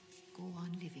go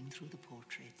on living through the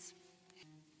portraits.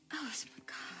 Oh, it's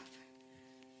macabre.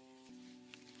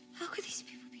 How could these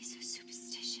people be so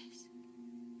superstitious?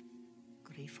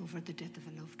 Grief over the death of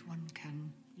a loved one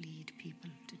can lead people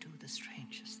to do the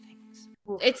strangest things.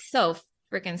 It's so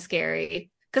freaking scary.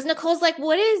 Because Nicole's like,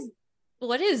 what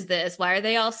is this? Why are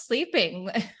they all sleeping?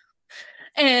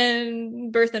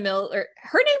 And Bertha Mills, or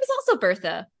her name is also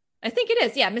Bertha. I think it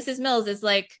is. Yeah, Mrs. Mills is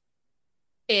like,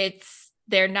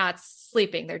 they're not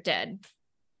sleeping, they're dead.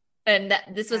 And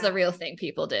this was a real thing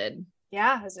people did.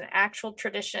 Yeah, it was an actual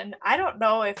tradition. I don't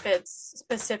know if it's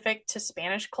specific to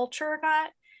Spanish culture or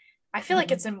not. I feel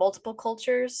like it's in multiple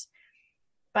cultures.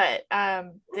 But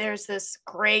there's this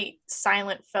great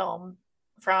silent film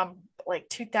from like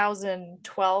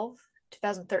 2012,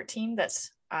 2013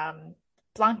 that's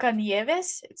Blanca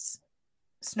Nieves. It's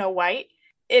Snow White.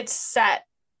 It's set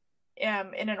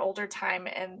in an older time,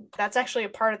 and that's actually a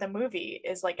part of the movie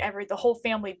is like the whole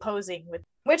family posing with,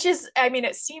 which is, I mean,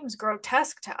 it seems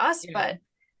grotesque to us, but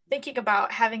thinking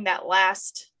about having that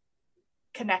last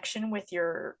connection with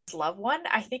your loved one,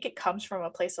 I think it comes from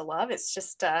a place of love. It's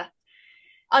just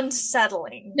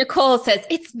unsettling. Nicole says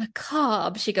it's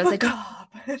macabre. She goes,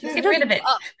 macabre. Get rid of it.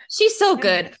 Oh, she's so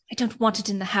good. I don't want it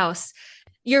in the house.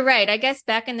 You're right. I guess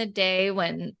back in the day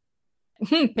when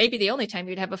maybe the only time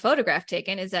you'd have a photograph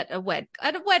taken is at a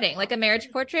wedding, like a marriage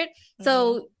portrait.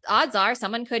 So odds are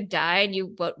someone could die and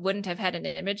you wouldn't have had an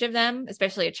image of them,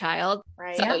 especially a child.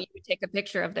 Right. So you would take a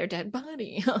picture of their dead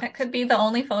body. That could be the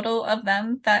only photo of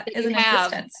them that is in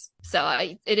existence.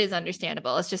 So it is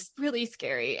understandable. It's just really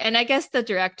scary. And I guess the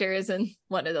director is in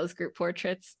one of those group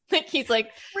portraits. Like he's like,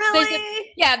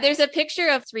 really? There's a picture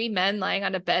of 3 men lying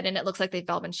on a bed and it looks like they've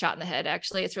all been shot in the head.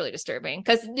 Actually, it's really disturbing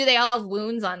because they all have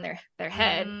wounds on their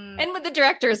head. And with the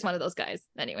director is one of those guys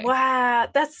anyway. Wow,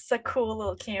 that's a cool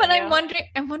little cameo. But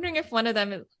I'm wondering if one of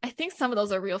them I think some of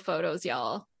those are real photos,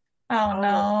 y'all. Oh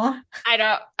no.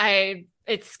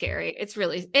 It's scary.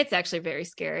 It's actually very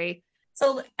scary.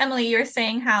 So, Emily, you're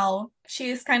saying how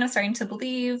she's kind of starting to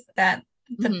believe that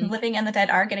the living and the dead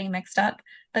are getting mixed up.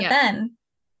 But then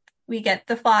we get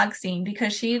the fog scene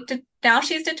because now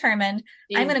she's determined,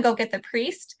 I'm going to go get the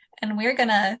priest and we're going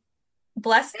to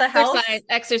bless the house.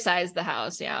 Exercise the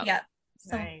house. Yeah. Yeah.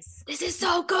 So, nice. This is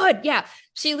so good. Yeah.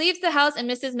 She leaves the house and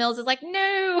Mrs. Mills is like,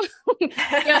 no.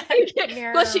 No.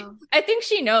 Well, I think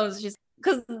she knows.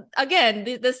 Because again,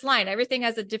 this line, everything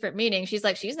has a different meaning. She's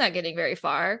like, she's not getting very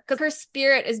far because her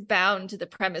spirit is bound to the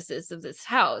premises of this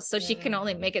house. So she can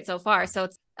only make it so far. So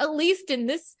it's at least in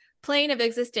this plane of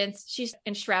existence, she's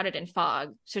enshrouded in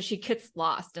fog. So she gets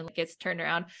lost and gets turned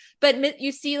around. But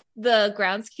you see the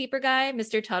groundskeeper guy,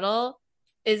 Mr. Tuttle,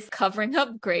 is covering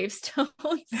up gravestones.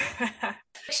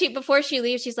 Before she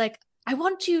leaves, she's like, I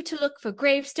want you to look for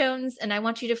gravestones and I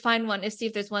want you to find one and see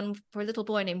if there's one for a little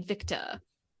boy named Victor.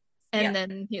 And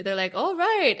then they're like, all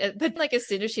right. But like, as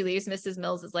soon as she leaves, Mrs.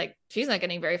 Mills is like, she's not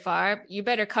getting very far. You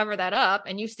better cover that up.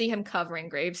 And you see him covering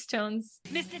gravestones.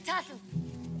 Mr. Tuttle.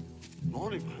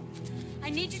 Morning, ma'am. I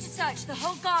need you to search the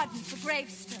whole garden for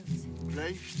gravestones.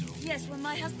 Gravestones? Yes, when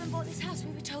my husband bought this house,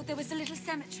 we were told there was a little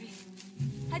cemetery.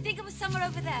 I think it was somewhere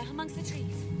over there, amongst the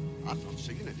trees. I've not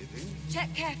seen anything.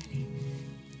 Check carefully.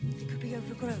 It could be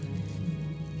overgrown.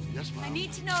 Yes, ma'am. I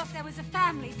need to know if there was a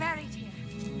family buried here.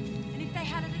 And if they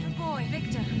had a little boy,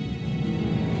 Victor.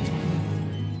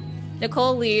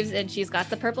 Nicole leaves and she's got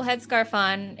the purple headscarf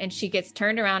on and she gets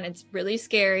turned around. It's really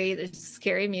scary. There's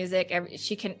scary music.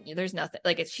 There's nothing.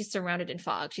 Like she's surrounded in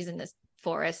fog. She's in this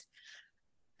forest.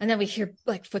 And then we hear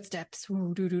like footsteps.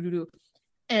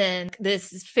 And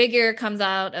this figure comes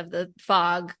out of the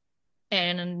fog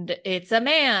and it's a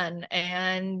man.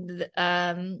 And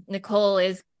Nicole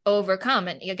is overcome.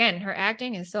 And again, her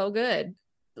acting is so good.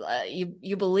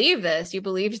 You believe this. You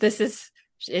believe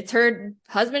it's her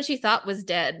husband she thought was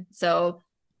dead. So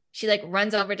she like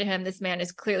runs over to him. This man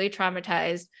is clearly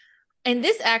traumatized. And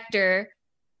this actor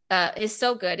is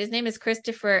so good. His name is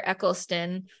Christopher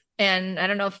Eccleston. And I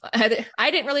don't know if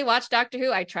I didn't really watch Doctor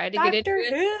Who. I tried to get into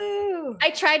it. I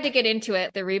tried to get into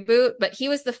it, the reboot, but he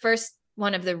was the first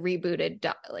one of the rebooted,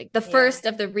 first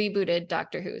of the rebooted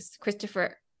Doctor Who's.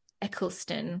 Christopher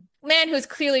Eccleston, man who's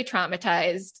clearly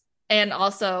traumatized and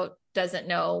also doesn't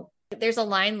know. There's a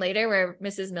line later where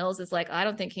Mrs. Mills is like, I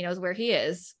don't think he knows where he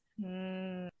is.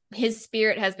 His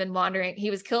spirit has been wandering.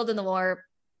 He was killed in the war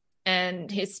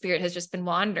and his spirit has just been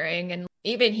wandering. And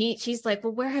even she's like,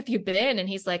 well, where have you been? And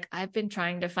he's like, I've been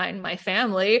trying to find my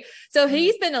family. So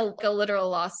he's been a literal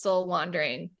lost soul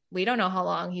wandering. We don't know how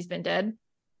long he's been dead.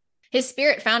 His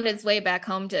spirit found its way back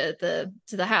home to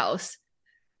the house.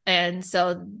 And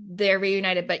so they're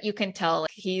reunited, but you can tell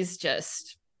he's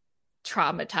just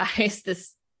traumatized,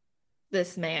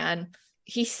 this man.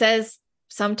 He says,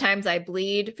 sometimes I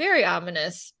bleed. Very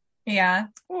ominous. Yeah.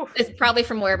 It's probably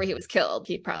from wherever he was killed.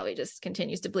 He probably just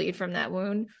continues to bleed from that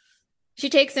wound. She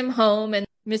takes him home and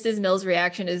Mrs. Mills'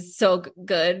 reaction is so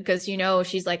good because,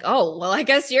 she's like, oh, well, I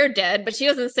guess you're dead. But she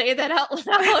doesn't say that out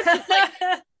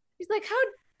loud. She's like,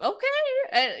 how?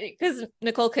 Okay. Because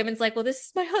Nicole Kidman's like, well, this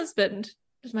is my husband.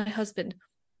 This is my husband.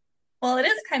 Well, it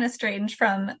is kind of strange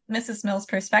from Mrs. Mills'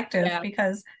 perspective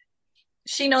because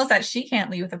she knows that she can't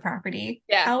leave the property.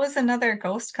 Yeah. How is another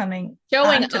ghost showing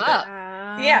up?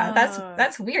 Yeah,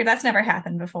 that's weird. That's never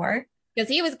happened before. Because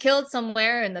he was killed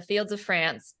somewhere in the fields of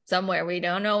France, somewhere. We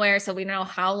don't know where, so we don't know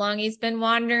how long he's been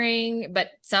wandering,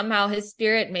 but somehow his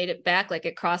spirit made it back, like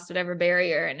it crossed whatever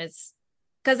barrier. And it's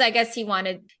because I guess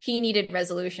he needed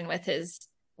resolution with his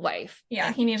wife.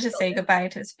 Yeah, he needed to say goodbye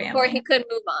to his family. Or he could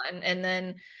move on. And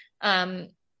then,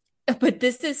 but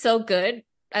this is so good.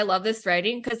 I love this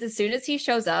writing because as soon as he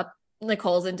shows up,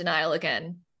 Nicole's in denial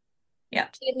again. Yeah.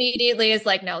 She immediately is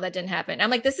like, no, that didn't happen. I'm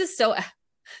like, this is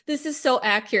so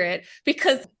accurate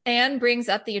because Anne brings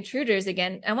up the intruders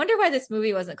again. I wonder why this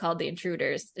movie wasn't called The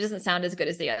Intruders. It doesn't sound as good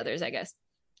as the others, I guess.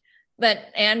 But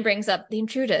Anne brings up the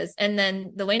intruders. And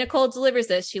then the way Nicole delivers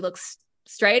this, she looks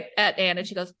straight at Anne and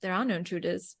she goes, there are no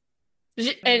intruders.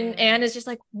 And Anne is just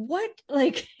like, what?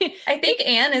 Like, I think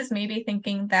Anne is maybe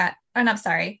thinking that, and I'm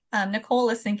sorry, Nicole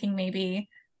is thinking maybe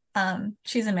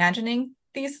she's imagining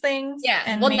these things. Yeah.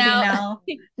 And well,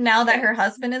 maybe now that her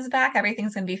husband is back,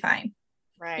 everything's going to be fine.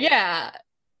 Right. Yeah.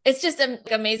 it's just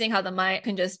amazing how the mind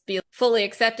can just be fully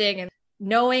accepting and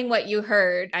knowing what you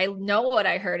heard. I know what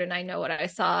I heard and I know what I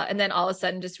saw. And then all of a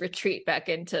sudden just retreat back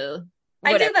into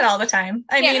whatever. I do that all the time.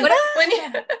 I mean,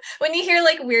 when you hear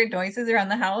like weird noises around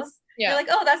the house, you're like,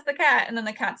 oh, that's the cat. And then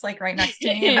the cat's like right next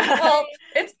to me. Well,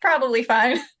 it's probably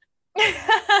fine.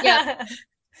 Yep.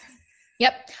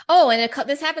 Yep. Oh, and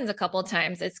this happens a couple of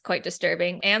times. It's quite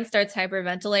disturbing. Anne starts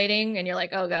hyperventilating and you're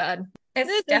like, oh God.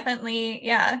 It's definitely,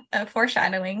 a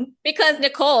foreshadowing. Because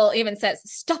Nicole even says,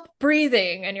 stop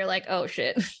breathing. And you're like, oh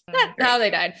shit. That's how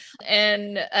they died.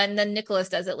 And then Nicholas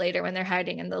does it later when they're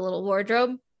hiding in the little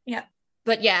wardrobe. Yeah.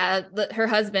 But yeah, her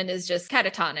husband is just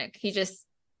catatonic. He just.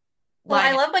 Well,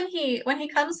 I love when he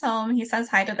comes home, he says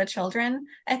hi to the children.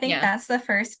 I think that's the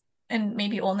first and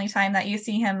maybe only time that you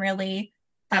see him really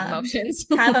have emotions.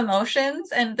 Have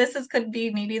emotions. And could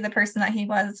be maybe the person that he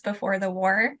was before the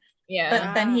war. Yeah.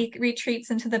 But then he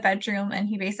retreats into the bedroom and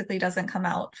he basically doesn't come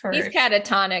out for. He's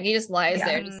catatonic. He just lies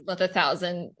there just with a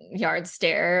 1,000-yard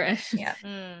stare. Yeah.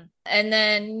 And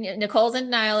then Nicole's in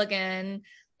denial again.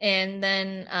 And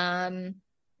then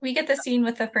we get the scene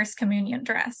with the first communion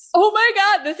dress. Oh my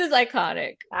God, this is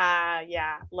iconic.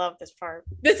 Yeah, love this part.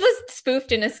 This was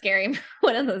spoofed in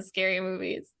one of those scary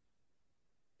movies.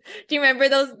 Do you remember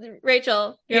those,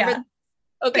 Rachel?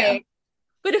 Okay. Yeah.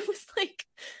 But it was like,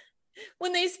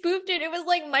 when they spoofed it, it was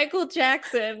like Michael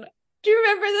Jackson. Do you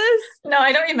remember this? No,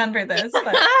 I don't remember this.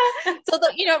 But... So,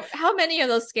 how many of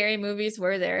those scary movies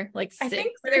were there? Like 6? I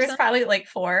think there was probably like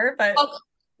 4, but...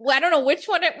 Well, I don't know which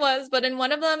one it was, but in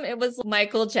one of them, it was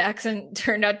Michael Jackson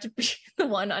turned out to be the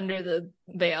one under the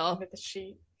veil. Under the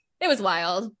sheet. It was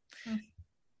wild.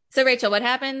 So, Rachel, what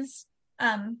happens?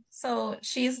 So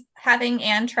she's having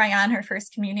Anne try on her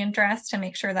first communion dress to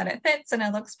make sure that it fits and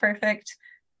it looks perfect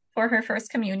for her first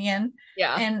communion.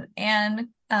 Yeah. And Anne,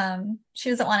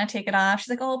 she doesn't want to take it off. She's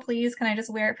like, oh, please, can I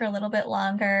just wear it for a little bit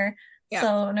longer? Yeah.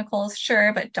 So Nicole's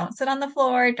sure, but don't sit on the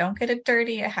floor. Don't get it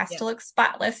dirty. It has to look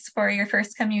spotless for your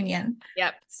first communion.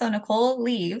 Yep. So Nicole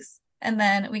leaves. And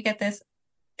then we get this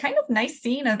kind of nice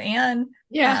scene of Anne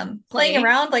playing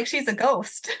around like she's a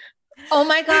ghost. Oh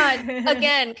my God.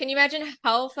 Again, can you imagine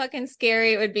how fucking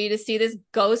scary it would be to see this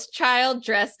ghost child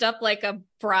dressed up like a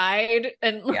bride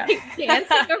and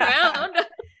dancing around?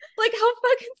 Like, how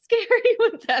fucking scary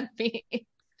would that be?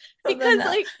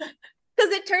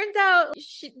 Because it turns out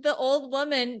the old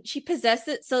woman, she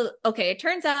possesses. So, okay, it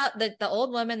turns out that the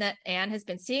old woman that Anne has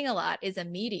been seeing a lot is a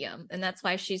medium. And that's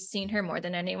why she's seen her more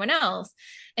than anyone else.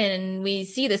 And we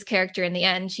see this character in the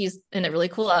end. She's in a really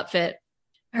cool outfit.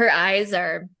 Her eyes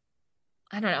are,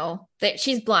 I don't know,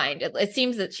 she's blind. It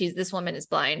seems that this woman is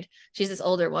blind. She's this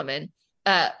older woman.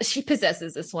 She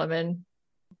possesses this woman.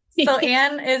 So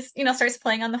Anne is, starts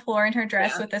playing on the floor in her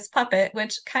dress with this puppet,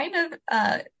 which kind of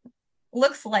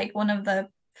looks like one of the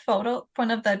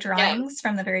drawings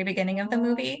from the very beginning of the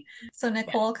movie. So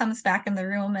Nicole comes back in the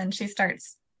room and she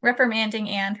starts reprimanding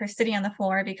Anne for sitting on the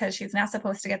floor because she's not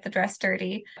supposed to get the dress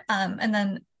dirty. And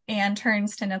then Anne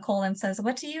turns to Nicole and says,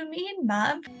 "What do you mean,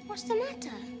 Mom? What's the matter?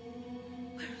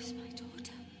 Where is my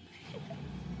daughter?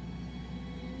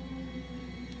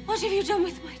 What have you done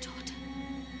with my daughter?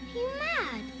 Are you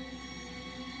mad?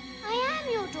 I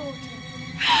am your daughter.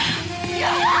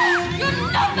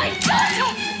 You're not my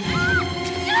daughter!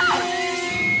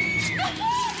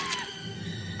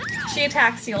 She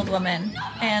attacks the old woman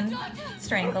and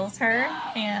strangles her,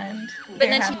 but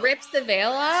then she rips the veil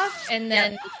off, and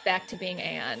then it's back to being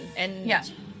Anne. And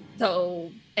so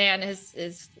Anne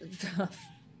is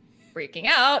freaking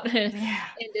out in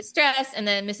distress, and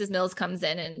then Mrs. Mills comes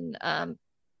in, and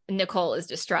Nicole is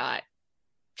distraught.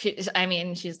 She's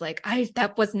like,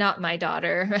 that was not my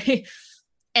daughter, right?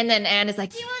 And then Anne is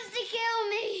like, she wants to kill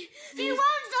me. She won't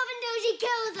stop until she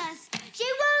kills us. She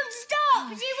won't stop.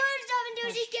 She won't stop until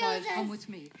she kills us. Come with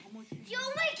me. You're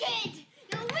wicked.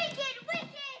 You're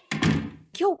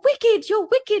wicked. You're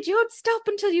wicked. You won't stop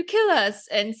until you kill us.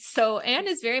 And so Anne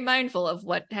is very mindful of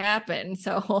what happened.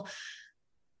 So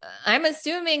I'm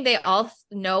assuming they all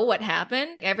know what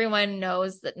happened. Everyone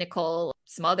knows that Nicole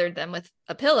smothered them with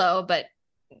a pillow, but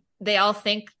they all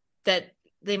think that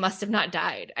they must have not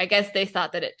died. I guess they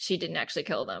thought that she didn't actually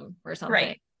kill them or something.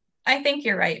 Right. I think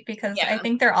you're right, because I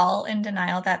think they're all in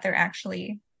denial that they're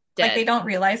actually dead. Like, they don't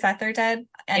realize that they're dead,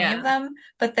 any of them,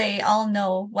 but they all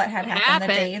know what had happened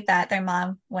the day that their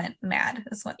mom went mad,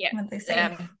 is what they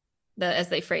say. As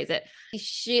they phrase it.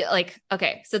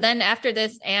 So then after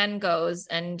this, Anne goes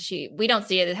and we don't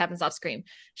see it. It happens off screen.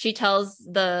 She tells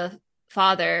the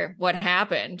father what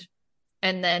happened.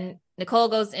 And then Nicole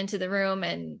goes into the room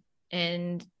and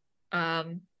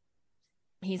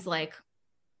he's like,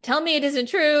 tell me it isn't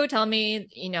true. Tell me,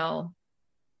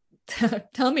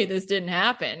 tell me this didn't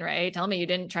happen, right? Tell me you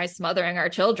didn't try smothering our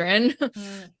children.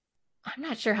 I'm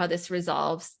not sure how this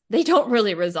resolves. They don't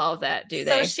really resolve that, do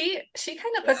they? So she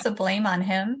kind of puts the blame on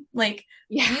him. Like,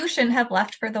 you shouldn't have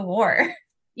left for the war.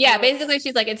 Yeah, basically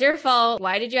she's like, it's your fault.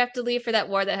 Why did you have to leave for that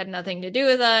war that had nothing to do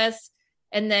with us?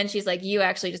 And then she's like, you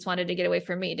actually just wanted to get away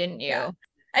from me, didn't you? Yeah.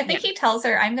 I think he tells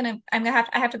her, I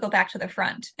have to go back to the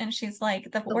front. And she's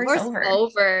like, the war's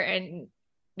over. And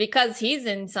because he's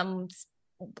in some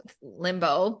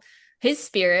limbo, his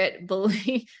spirit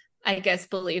believes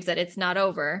that it's not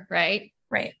over, right?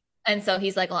 Right. And so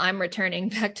he's like, well, I'm returning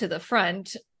back to the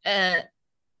front. And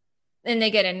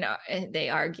they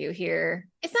argue here.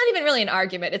 It's not even really an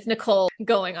argument. It's Nicole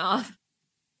going off.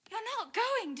 You're not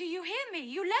going, do you hear me?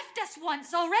 You left us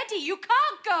once already. You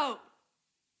can't go.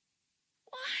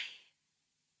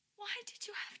 Why did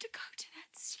you have to go to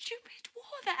that stupid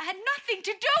war that had nothing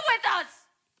to do with us?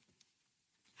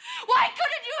 Why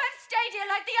couldn't you have stayed here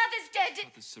like the others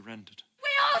did? Others surrendered. We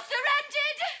all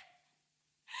surrendered.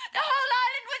 The whole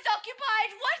island was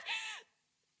occupied.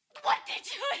 What did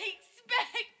you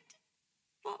expect?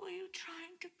 What were you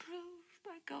trying to prove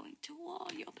by going to war?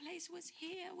 Your place was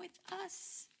here with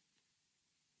us.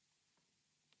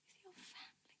 With your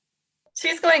family.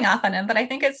 She's going off on him, but I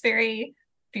think it's very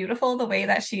beautiful the way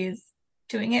that she's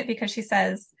doing it, because she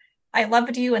says, I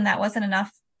loved you and that wasn't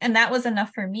enough. And that was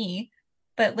enough for me.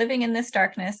 But living in this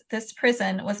darkness, this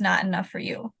prison was not enough for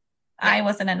you. Yeah. I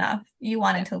wasn't enough. You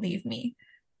wanted to leave me.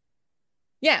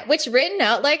 Yeah, which written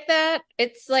out like that,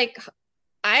 it's like,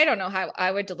 I don't know how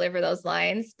I would deliver those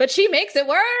lines, but she makes it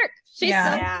work. She's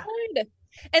so good.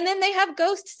 And then they have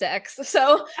ghost sex.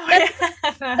 So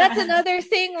that's another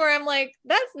thing where I'm like,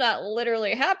 that's not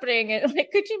literally happening. And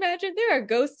like, could you imagine there are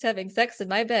ghosts having sex in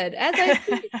my bed as I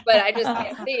speak, but I just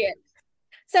can't see it.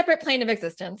 Separate plane of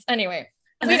existence. Anyway.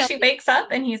 And then she wakes up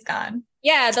and he's gone.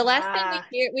 Yeah, the last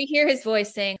thing we hear his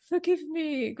voice saying, forgive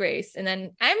me, Grace. And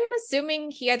then I'm assuming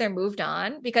he either moved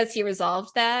on because he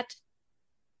resolved that.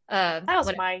 That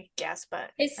was my guess,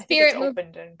 but his spirit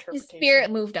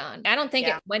moved on. I don't think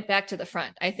it went back to the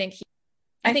front. I think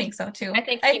so too. I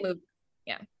think he moved.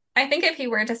 Yeah. I think if he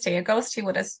were to stay a ghost, he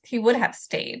would have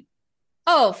stayed.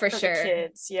 Oh, for sure. The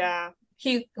kids, yeah.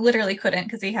 He literally couldn't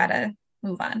because he had to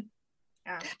move on.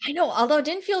 Yeah. I know, although it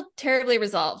didn't feel terribly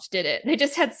resolved, did it? They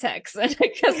just had sex. And I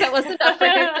guess that was enough for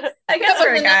him. I guess for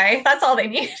a guy, that's all they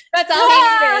need. That's all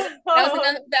he needed.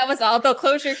 That was all the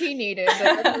closure he needed.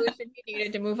 The resolution he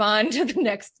needed to move on to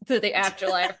the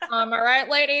afterlife. All right,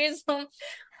 ladies.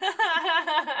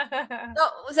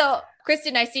 So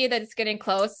Kristen, I see that it's getting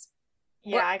close.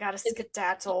 Yeah, I gotta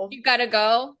skedaddle. You gotta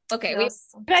go. Okay, yes.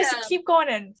 Guys, keep going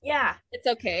in. Yeah, it's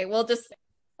okay. We'll just.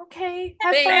 Okay.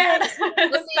 Have fun.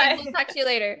 We'll talk to you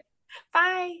later.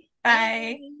 Bye.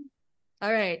 Bye.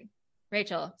 All right,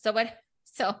 Rachel. So where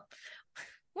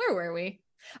were we?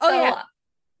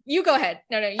 You go ahead.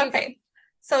 No, you okay. Go.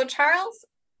 So Charles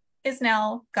is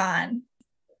now gone.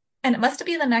 And it must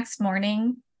be the next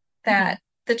morning that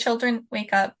the children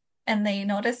wake up and they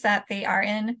notice that they are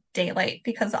in daylight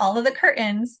because all of the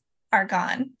curtains are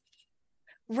gone.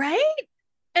 Right?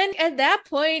 And at that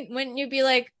point, wouldn't you be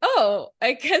like, oh,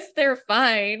 I guess they're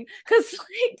fine? Because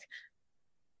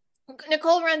like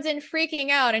Nicole runs in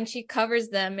freaking out and she covers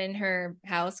them in her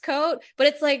house coat. But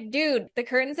it's like, dude, the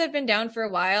curtains have been down for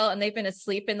a while and they've been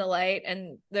asleep in the light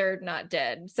and they're not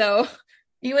dead. So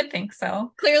you would think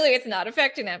so. Clearly it's not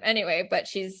affecting them anyway, but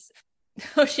she's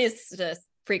just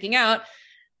freaking out.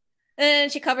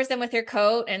 And she covers them with her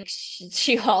coat and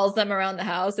she hauls them around the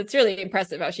house. It's really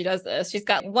impressive how she does this. She's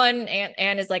got one,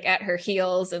 Anne is like at her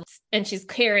heels and she's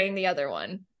carrying the other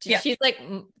one. She's like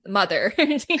mother.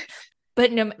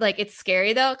 But no, like it's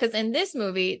scary though, because in this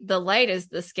movie, the light is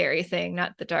the scary thing,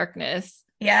 not the darkness.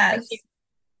 Yes.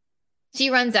 She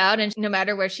runs out and no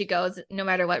matter where she goes, no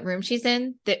matter what room she's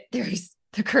in, the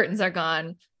curtains are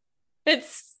gone.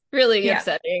 It's really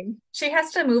upsetting. She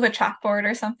has to move a chalkboard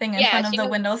or something in front of the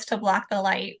windows to block the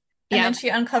light. And then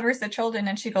she uncovers the children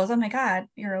and she goes, oh my God,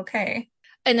 you're okay.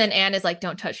 And then Anne is like,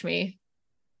 don't touch me.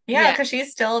 Yeah, because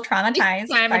she's still traumatized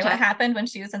by what happened when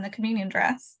she was in the communion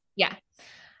dress. Yeah.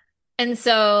 And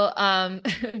so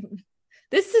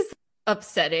this is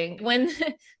upsetting. When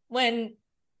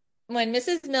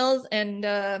Mrs. Mills and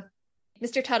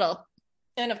Mr. Tuttle,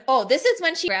 and this is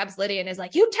when she grabs Lydia and is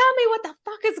like, you tell me what the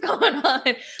fuck is going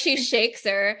on. She shakes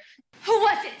her. Who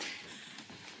was it?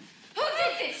 Who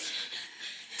did this?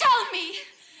 Tell me.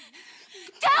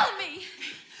 Tell me.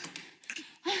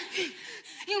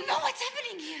 You know what's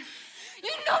happening here.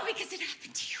 You know because it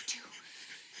happened to you too.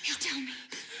 You tell me.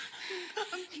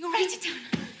 You write it down.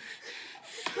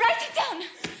 Write it down.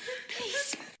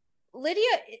 Please.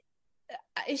 Lydia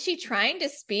is she trying to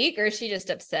speak or is she just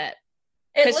upset?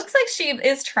 It looks like she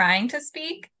is trying to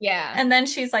speak. Yeah. And then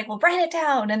she's like, well, write it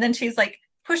down. And then she's like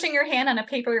pushing her hand on a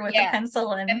paper with a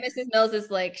pencil. And Mrs. Mills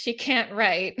is like, she can't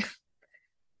write.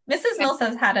 Mrs. Mills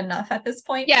has had enough at this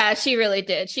point. Yeah, she really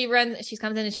did. She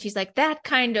comes in and she's like, that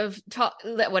kind of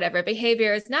whatever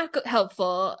behavior is not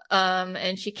helpful.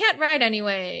 And she can't write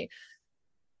anyway.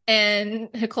 And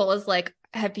Nicole is like,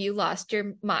 have you lost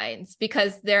your minds?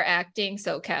 Because they're acting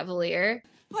so cavalier.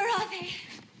 Where are they?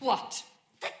 What?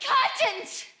 The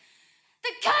curtains!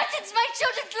 The curtains! My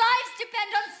children's lives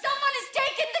depend on someone has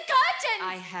taken the curtains!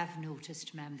 I have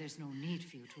noticed, ma'am, there's no need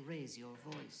for you to raise your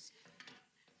voice.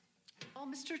 Oh,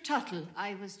 Mr. Tuttle,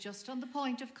 I was just on the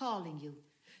point of calling you.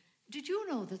 Did you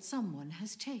know that someone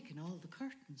has taken all the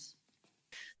curtains?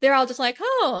 They're all just like,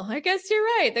 oh, I guess you're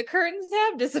right. The curtains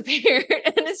have disappeared.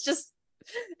 And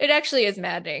it actually is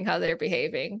maddening how they're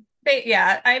behaving.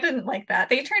 I didn't like that.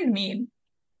 They turned mean.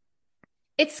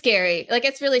 It's scary. Like,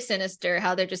 it's really sinister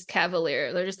how they're just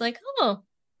cavalier. They're just like, oh,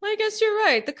 I guess you're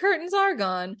right. The curtains are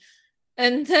gone.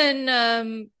 And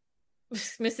then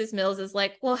Mrs. Mills is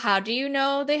like, well, how do you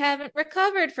know they haven't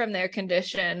recovered from their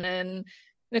condition? And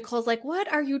Nicole's like,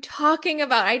 what are you talking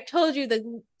about? I told you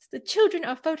the children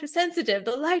are photosensitive.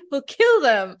 The light will kill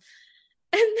them.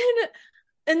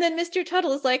 And then Mr.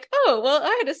 Tuttle is like, oh, well,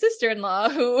 I had a sister-in-law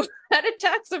who had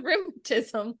attacks of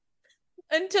rheumatism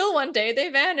until one day they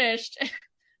vanished.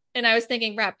 And I was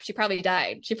thinking, she probably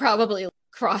died. She probably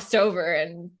crossed over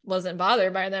and wasn't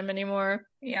bothered by them anymore.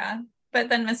 Yeah. But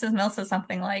then Mrs. Mills says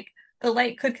something like, the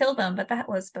light could kill them, but that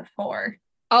was before.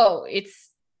 Oh,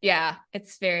 it's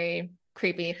very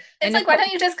creepy. It's like, why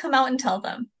don't you just come out and tell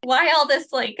them? Why all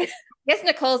this, like... I guess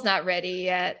Nicole's not ready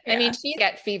yet. Yeah. I mean, she's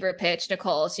at fever pitch,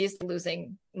 Nicole. She's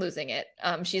losing it.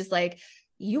 She's like,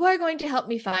 you are going to help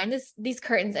me find these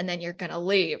curtains and then you're going to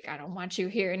leave. I don't want you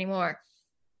here anymore.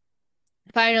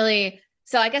 Finally,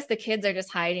 so I guess the kids are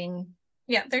just hiding.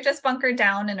 Yeah, they're just bunkered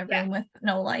down in a room with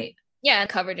no light. Yeah,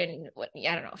 covered in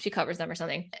I don't know. She covers them or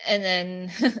something. And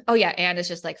then, oh yeah, Anne is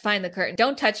just like, find the curtain.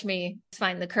 Don't touch me.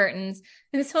 Find the curtains.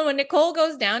 And so when Nicole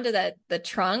goes down to the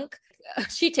trunk,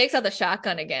 she takes out the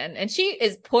shotgun again and she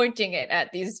is pointing it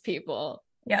at these people.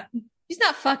 Yeah. She's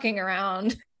not fucking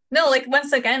around. No, like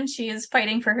once again, she is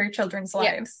fighting for her children's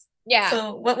lives. Yeah.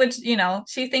 So what would,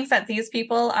 she thinks that these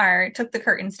people took the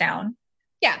curtains down.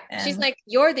 Yeah. She's like,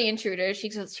 you're the intruder. She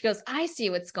goes, I see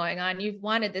what's going on. You've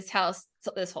wanted this house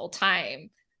this whole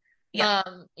time. Yeah.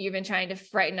 You've been trying to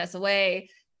frighten us away.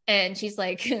 And she's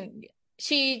like,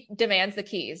 she demands the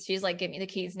keys. She's like, give me the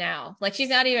keys now. Like, she's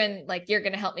not even like, you're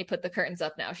going to help me put the curtains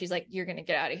up now. She's like, you're going to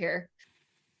get out of here.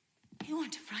 You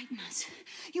want to frighten us.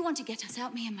 You want to get us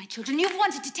out, me and my children. You've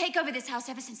wanted to take over this house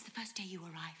ever since the first day you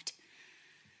arrived.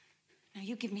 Now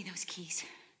you give me those keys.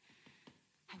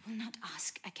 I will not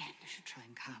ask again. You should try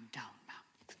and calm down, ma'am.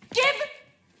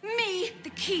 Give me the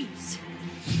keys.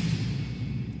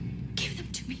 Give them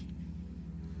to me.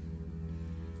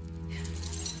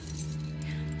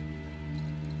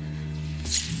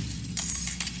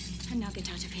 And now get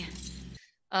out of here.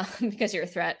 Because you're a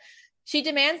threat. She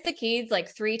demands the keys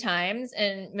like 3 times,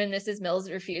 and when Mrs. Mills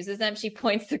refuses them, she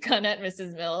points the gun at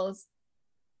Mrs. Mills.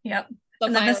 Yep. So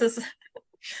and then Mrs.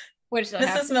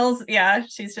 Mills,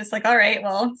 she's just like, all right,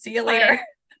 well, see you later.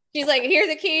 She's like, here are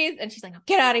the keys. And she's like, no,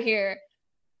 get out of here.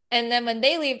 And then when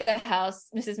they leave the house,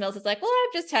 Mrs. Mills is like, well,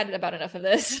 I've just had about enough of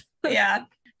this. Yeah.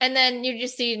 And then you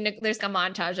just see there's a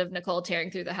montage of Nicole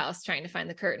tearing through the house trying to find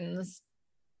the curtains.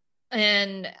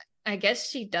 And I guess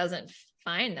she doesn't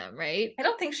find them, right? I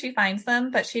don't think she finds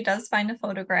them, but she does find a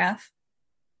photograph.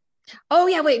 Oh,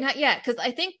 yeah, wait, not yet. Because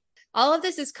I think all of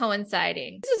this is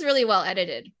coinciding. This is really well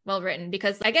edited, well written,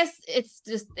 because I guess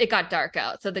it got dark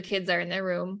out. So the kids are in their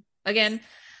room again.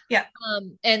 Yeah.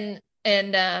 And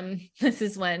this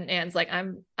is when Anne's like,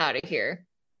 I'm out of here.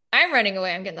 I'm running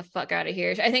away. I'm getting the fuck out of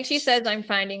here. I think she says, I'm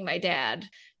finding my dad.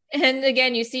 And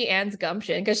again, you see Anne's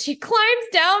gumption because she climbs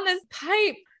down this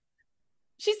pipe.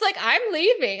 She's like, I'm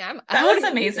leaving. I'm out. That was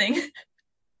amazing.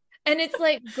 And it's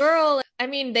like, girl, I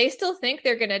mean, they still think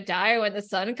they're going to die when the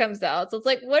sun comes out. So it's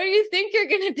like, what do you think you're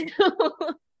going to do?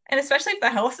 And especially if the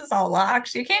house is all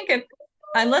locked, you can't get,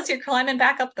 unless you're climbing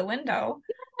back up the window.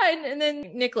 And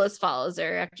then Nicholas follows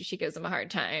her after she gives him a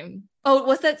hard time. Oh,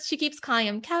 what's that? She keeps calling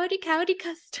him Cowdy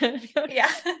Custard.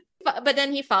 Yeah. But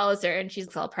then he follows her and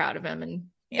she's all proud of him. And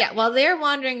yeah, while they're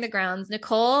wandering the grounds,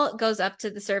 Nicole goes up to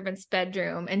the servant's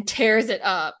bedroom and tears it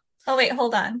up. Oh, wait,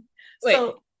 hold on. Wait.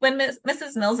 So when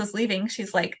Mrs. Mills is leaving,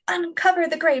 she's like, uncover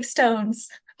the gravestones.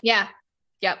 Yeah.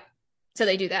 Yep. So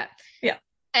they do that. Yeah.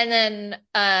 And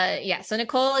then, so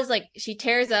Nicole is like, she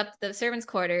tears up the servants'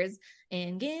 quarters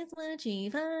And guess what she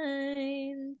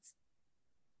finds?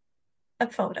 A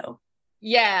photo.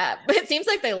 Yeah, but it seems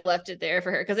like they left it there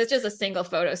for her because it's just a single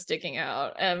photo sticking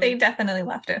out. They definitely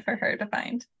left it for her to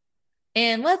find.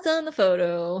 And what's on the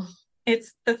photo?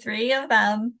 It's the three of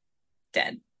them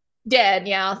dead. Dead,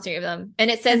 yeah, all three of them. And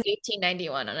it says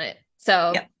 1891 on it.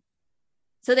 So, yep.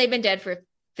 So they've been dead for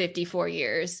 54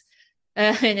 years.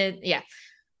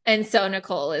 And so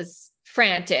Nicole is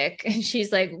frantic and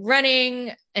she's like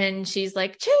running and she's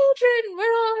like, children,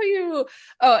 where are you?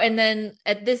 Oh, and then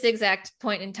at this exact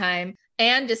point in time,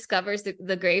 Anne discovers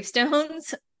the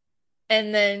gravestones,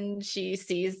 and then she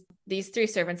sees these three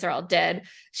servants are all dead.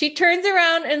 She turns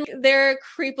around and they're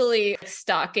creepily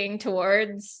stalking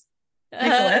towards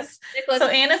Nicholas. So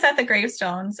Anne is at the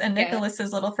gravestones and Nicholas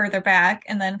is a little further back,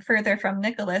 and then further from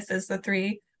Nicholas is the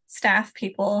three staff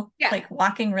people like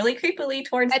walking really creepily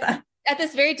towards them. At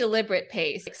this very deliberate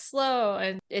pace, like slow,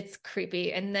 and it's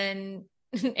creepy. And then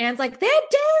Anne's like, they're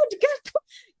dead!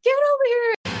 Get over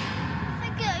here!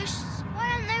 The ghosts. Why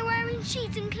aren't they wearing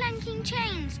sheets and clanking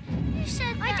chains? You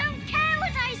said that. I don't care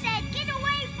what I said! Get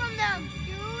away from them!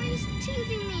 You're always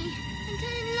teasing me and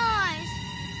telling lies.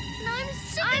 And I'm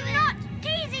sick of it. I'm not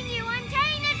teasing you! I'm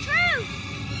telling the truth!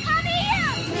 Come here!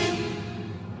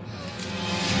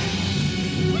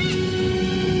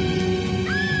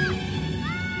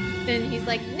 And he's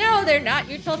like, no, they're not.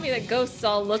 You told me that ghosts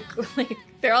all look like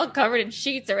they're all covered in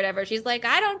sheets or whatever. She's like,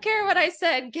 I don't care what I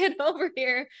said. Get over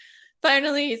here.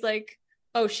 Finally, he's like,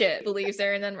 oh shit, believes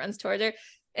her and then runs towards her.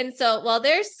 And so while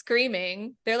they're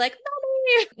screaming, they're like,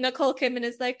 Mommy! Nicole Kidman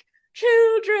is like,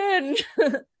 children,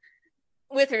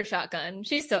 with her shotgun.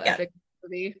 She's so epic.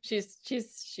 She's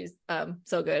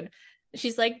so good.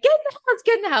 She's like, get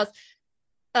in the house.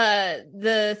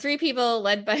 The three people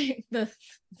led by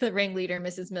the ringleader,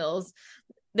 Mrs. Mills,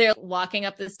 they're walking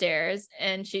up the stairs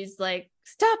and she's like,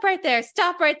 stop right there,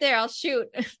 I'll shoot.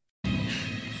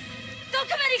 Don't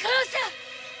come any closer!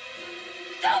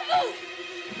 Don't move!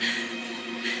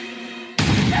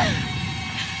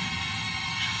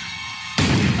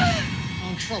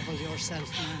 Don't trouble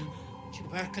yourself, man.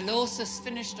 Tuberculosis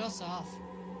finished us off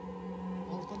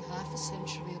more than half a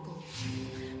century ago.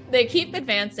 They keep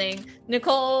advancing.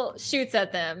 Nicole shoots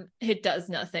at them. It does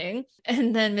nothing.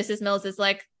 And then Mrs. Mills is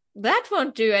like, that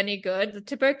won't do any good. The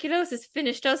tuberculosis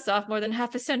finished us off more than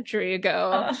half a century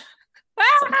ago.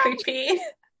 So creepy.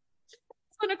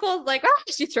 So Nicole's like,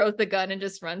 she throws the gun and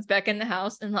just runs back in the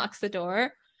house and locks the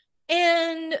door.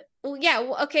 And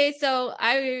okay, so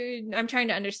I'm trying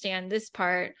to understand this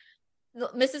part.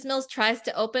 Mrs. Mills tries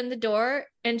to open the door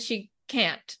and she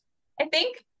can't. I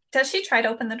think, does she try to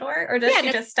open the door or does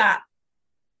she just stop?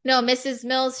 No, Mrs.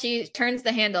 Mills, she turns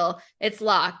the handle. It's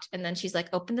locked. And then she's like,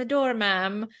 open the door,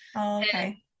 ma'am. Oh, okay.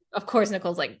 And of course,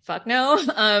 Nicole's like, fuck no.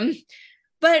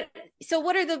 But so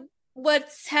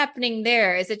what's happening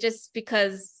there? Is it just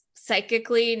because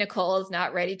psychically Nicole is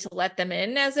not ready to let them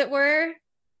in, as it were?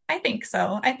 I think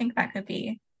so. I think that could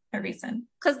be a reason.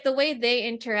 Because the way they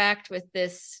interact with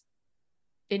this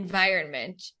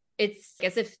environment, it's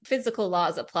as if physical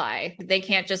laws apply. They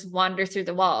can't just wander through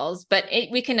the walls, but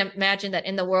we can imagine that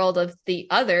in the world of the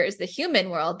others, the human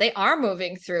world, they are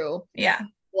moving through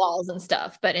walls and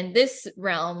stuff. But in this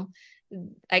realm,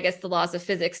 I guess the laws of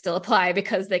physics still apply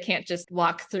because they can't just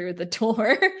walk through the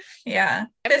door. Yeah.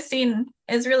 This scene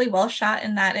is really well shot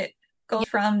in that it goes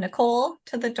from Nicole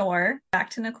to the door, back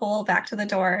to Nicole, back to the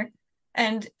door.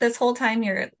 And this whole time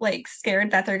you're like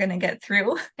scared that they're going to get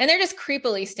through. And they're just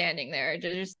creepily standing there,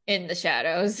 just in the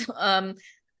shadows.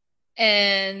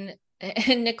 And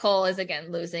Nicole is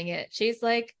again losing it. She's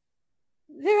like,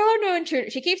 there are no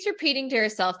intruders. She keeps repeating to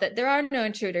herself that there are no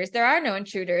intruders. There are no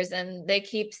intruders. And they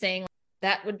keep saying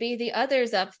that would be the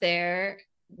others up there.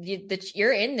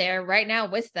 You're in there right now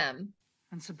with them.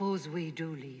 And suppose we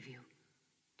do leave you.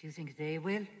 Do you think they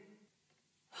will?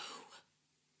 Who?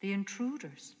 The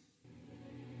intruders.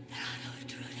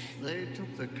 They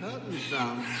took the curtains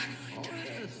down. Oh,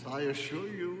 yes, I assure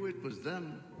you it was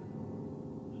them.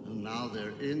 And now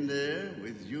they're in there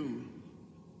with you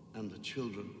and the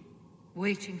children.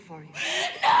 Waiting for you.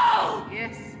 No!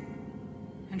 Yes.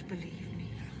 And believe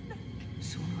me,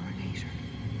 sooner or later,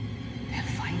 they'll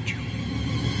find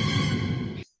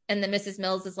you. And then Mrs.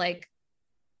 Mills is like,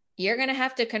 you're going to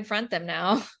have to confront them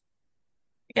now.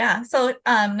 Yeah. So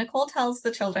Nicole tells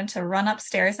the children to run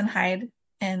upstairs and hide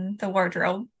in the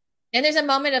wardrobe. And there's a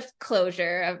moment of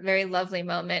closure, a very lovely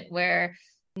moment where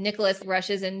Nicholas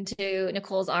rushes into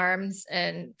Nicole's arms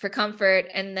and for comfort.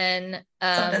 And then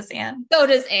so does Anne. So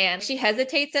does Anne. She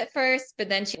hesitates at first, but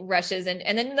then she rushes and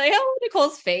then like, oh,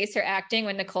 Nicole's face, her acting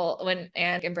when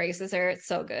Anne embraces her. It's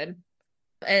so good.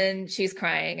 And she's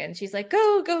crying and she's like,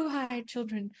 go hide,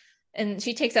 children. And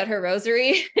she takes out her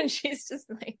rosary and she's just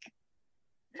like,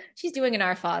 she's doing an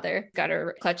Our Father, got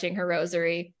her clutching her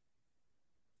rosary.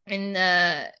 And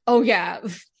so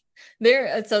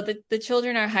the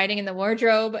children are hiding in the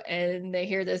wardrobe and they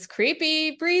hear this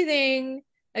creepy breathing.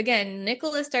 Again,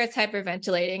 Nicholas starts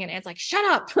hyperventilating and Anne's like, shut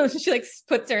up. She like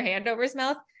puts her hand over his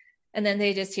mouth. And then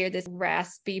they just hear this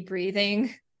raspy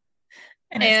breathing.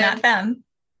 And it's not them.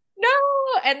 No.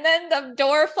 And then the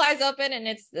door flies open and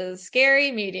it's the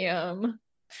scary medium.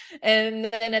 And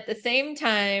then at the same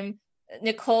time,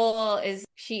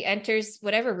 she enters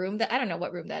whatever room I don't know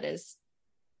what room that is.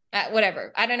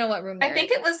 Whatever. I don't know what room. I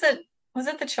think it was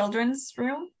it the children's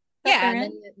room? Yeah.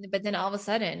 But then all of a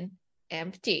sudden,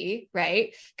 empty,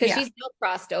 right? Because she's now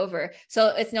crossed over. So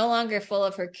it's no longer full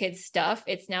of her kids' stuff.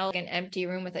 It's now like an empty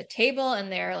room with a table.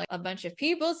 And there are like a bunch of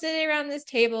people sitting around this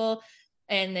table.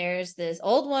 And there's this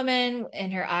old woman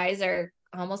and her eyes are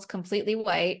almost completely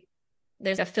white.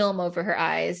 There's a film over her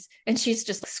eyes and she's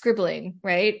just scribbling,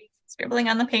 right? Scribbling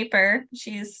on the paper.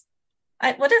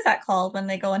 What is that called when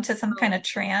they go into some kind of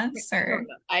trance or?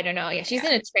 I don't know. Yeah, she's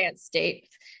in a trance state.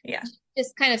 Yeah.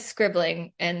 Just kind of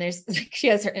scribbling. And she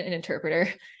has an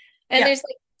interpreter. And there's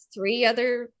like 3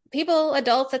 other people,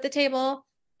 adults at the table.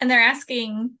 And they're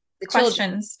asking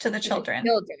questions to the children.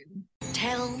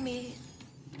 Tell me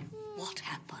what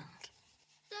happened.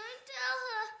 Don't tell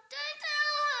her.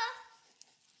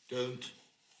 Don't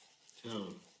tell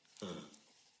her.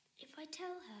 If I tell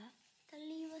her, they'll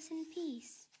leave us in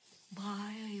peace.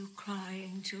 Why are you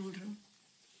crying, children?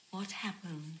 What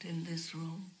happened in this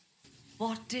room?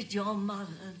 What did your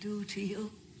mother do to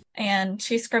you? And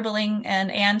she's scribbling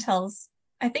and Anne does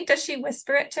she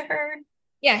whisper it to her?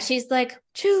 Yeah, she's like,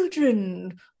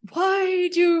 children, why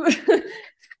do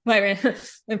my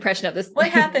impression of this. What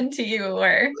happened to you?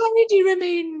 Or why did you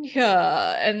remain here?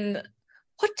 And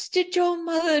what did your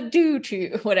mother do to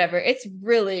you? Whatever. It's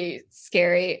really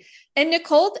scary. And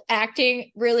Nicole's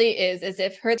acting really is as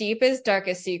if her deepest,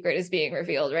 darkest secret is being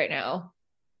revealed right now.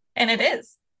 And it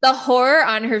is. The horror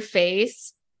on her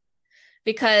face,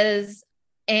 because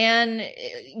Anne,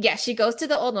 she goes to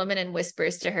the old woman and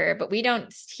whispers to her, but we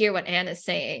don't hear what Anne is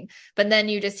saying. But then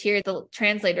you just hear the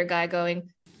translator guy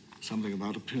going, something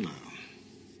about a pillow.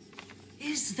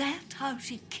 Is that how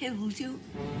she killed you?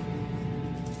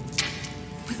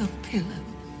 With a pillow?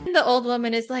 And the old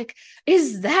woman is like,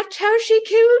 is that how she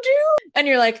killed you? And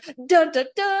you're like, dun, dun,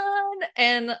 dun.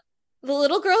 And the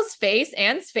little girl's face,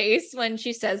 Anne's face, when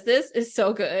she says this is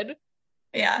so good.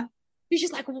 Yeah. She's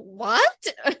just like,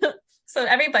 what? So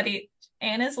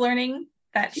Anne is learning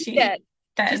that she's dead.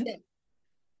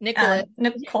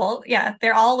 Nicole,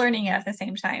 they're all learning it at the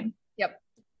same time. Yep.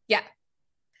 Yeah.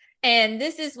 And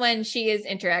this is when she is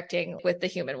interacting with the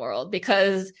human world,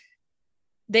 because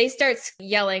they start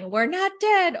yelling, we're not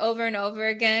dead, over and over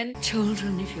again.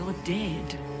 Children, if you're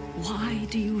dead, why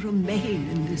do you remain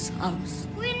in this house?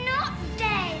 We're not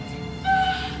dead.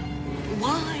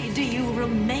 Why do you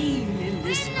remain in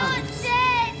this house?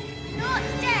 We're not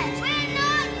dead. We're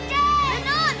not dead. We're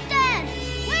not dead.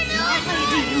 We're not Why dead.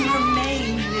 do you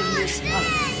remain in this house?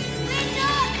 We're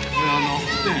not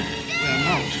dead. We are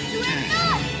not dead. We are not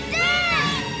dead.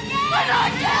 We're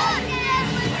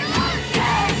not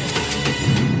dead.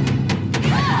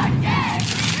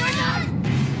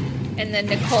 And then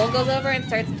Nicole goes over and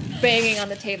starts banging on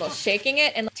the table, shaking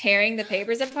it and tearing the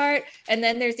papers apart. And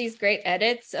then there's these great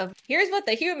edits of here's what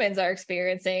the humans are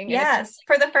experiencing. Yes,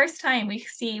 for the first time we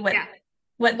see what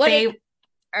they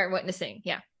are witnessing.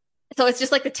 Yeah. So it's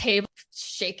just like the table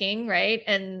shaking, right?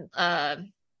 And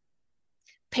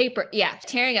paper,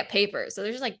 tearing up papers. So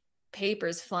there's just like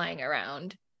papers flying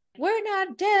around. We're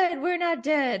not dead. We're not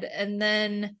dead. And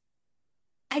then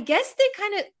I guess they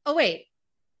kind of,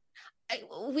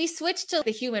 we switched to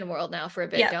the human world now for a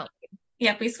bit, don't we?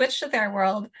 Yeah, we switched to their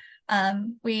world.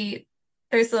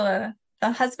 There's the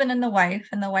husband and the wife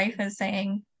is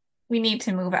saying, we need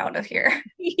to move out of here.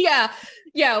 Yeah.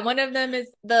 One of them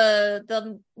is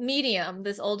the medium,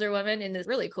 this older woman in this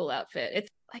really cool outfit.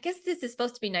 I guess this is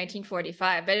supposed to be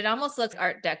 1945, but it almost looks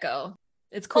Art Deco.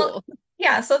 It's cool.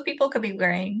 Well, so people could be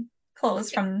wearing clothes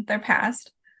from their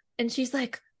past. And she's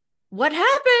like, what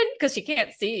happened? Because she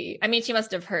can't see. I mean, she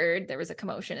must have heard there was a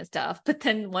commotion and stuff. But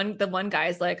then the one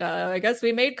guy's like, I guess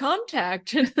we made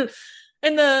contact.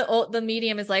 And the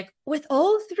medium is like, with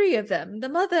all 3 of them, the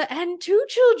mother and 2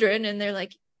 children. And they're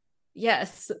like,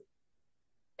 yes.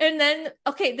 And then,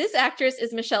 this actress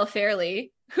is Michelle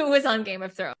Fairley, who was on Game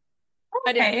of Thrones.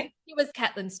 Okay. She was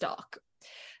Catelyn Stalk.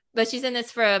 But she's in this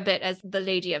for a bit as the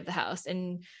lady of the house.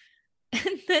 And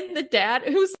And then the dad,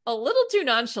 who's a little too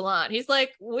nonchalant, he's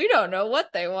like, we don't know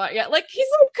what they want yet. Like, he's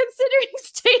like considering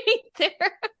staying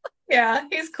there. Yeah,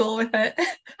 he's cool with it.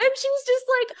 And she's just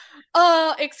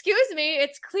like, excuse me,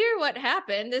 it's clear what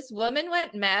happened. This woman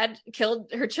went mad,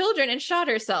 killed her children, and shot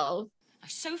herself.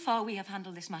 So far, we have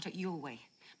handled this matter your way.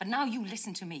 But now you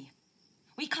listen to me.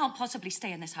 We can't possibly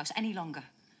stay in this house any longer.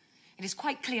 It is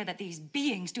quite clear that these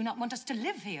beings do not want us to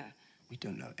live here. We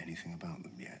don't know anything about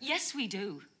them yet. Yes, we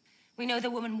do. We know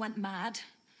the woman went mad,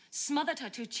 smothered her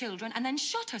 2 children, and then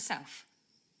shot herself.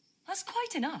 That's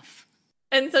quite enough.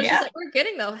 And so she's like, we're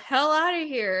getting the hell out of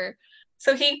here.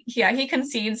 So he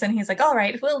concedes and he's like, all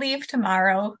right, we'll leave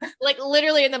tomorrow. Like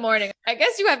literally in the morning. I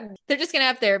guess they're just going to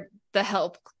have the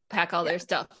help pack all their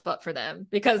stuff up for them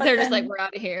because they're just like, we're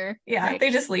out of here. Yeah, right?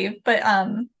 They just leave. But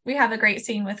we have a great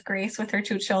scene with Grace with her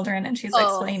 2 children and she's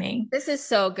explaining. This is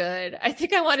so good. I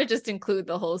think I want to just include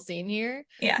the whole scene here.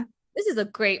 Yeah. This is a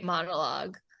great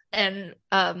monologue. And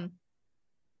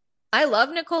I love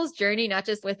Nicole's journey, not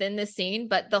just within the scene,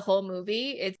 but the whole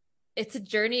movie. It's a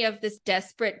journey of this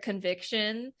desperate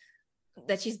conviction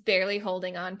that she's barely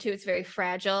holding on to. It's very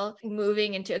fragile,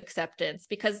 moving into acceptance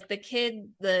because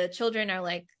the children are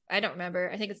like, I don't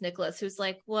remember. I think it's Nicholas who's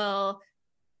like, well,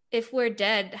 if we're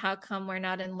dead, how come we're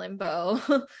not in limbo?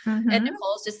 Mm-hmm. And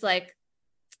Nicole's just like,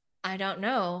 I don't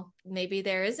know. Maybe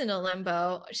there isn't a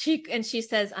limbo. She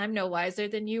says, I'm no wiser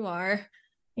than you are.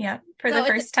 Yeah. For the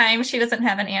first time, she doesn't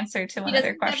have an answer to one of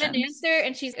their questions. Have an answer,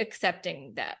 and she's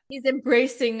accepting that. He's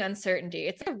embracing uncertainty.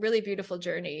 It's a really beautiful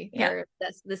journey for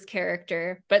this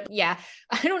character. But yeah,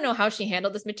 I don't know how she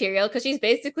handled this material because she's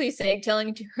basically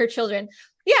telling her children,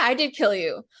 yeah, I did kill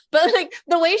you. But like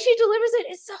the way she delivers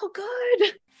it is so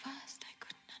good. First, I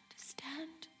couldn't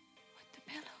understand what the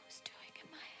pillow was doing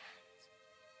in my hands.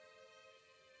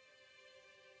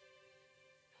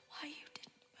 Why you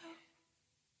didn't move.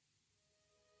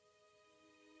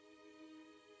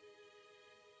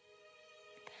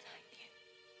 Then I knew.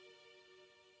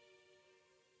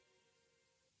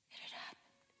 It had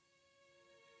happened.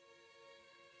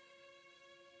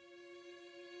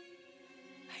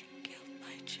 I killed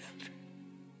my children.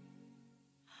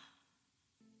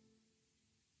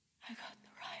 I got the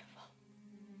rifle.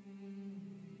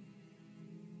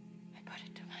 I put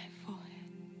it to my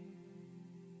forehead.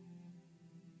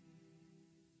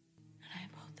 And I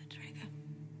pulled the trigger.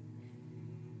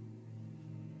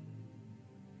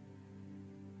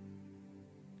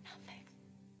 Nothing.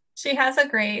 She has a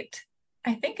great,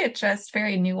 I think it's just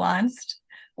very nuanced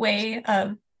way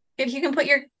of, if you can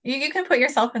put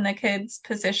yourself in the kid's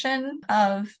position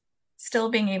of still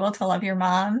being able to love your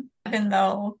mom, even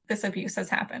though this abuse has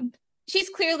happened. She's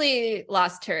clearly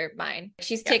lost her mind.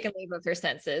 She's taken leave of her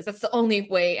senses. That's the only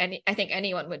way I think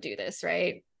anyone would do this,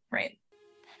 right? Right.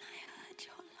 Then I heard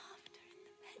your laughter in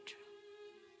the bedroom.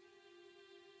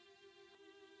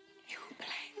 You were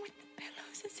playing with the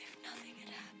pillows as if nothing had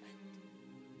happened.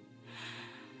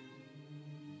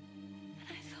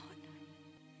 And I thought,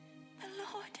 the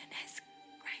Lord in His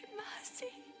great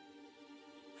mercy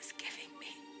was giving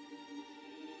me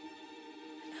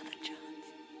another chance.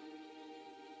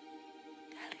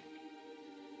 Telling me,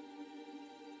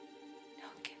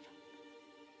 don't give up.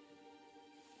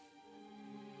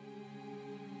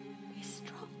 Be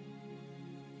strong.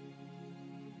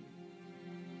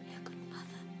 Be a good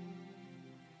mother.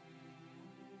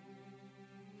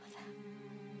 For them.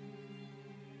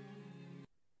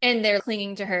 And they're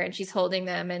clinging to her and she's holding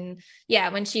them. And yeah,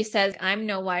 when she says, I'm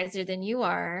no wiser than you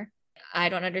are, I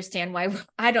don't understand why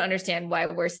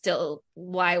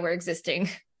we're existing.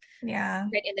 Yeah.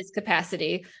 Right in this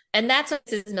capacity. And that's when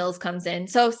Mrs. Mills comes in.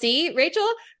 So see, Rachel,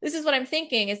 this is what I'm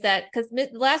thinking is that because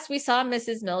last we saw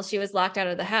Mrs. Mills, she was locked out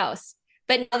of the house.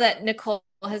 But now that Nicole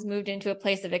has moved into a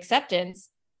place of acceptance,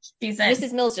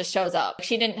 Mrs. Mills just shows up.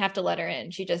 She didn't have to let her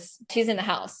in. She's in the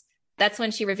house. That's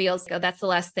when she reveals, that's the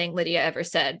last thing Lydia ever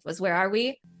said was, where are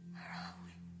we?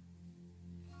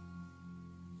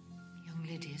 Young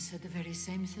Lydia said the very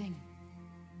same thing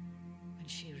when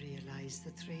she realized the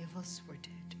 3 of us were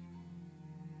dead.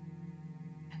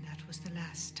 And that was the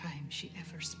last time she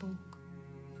ever spoke.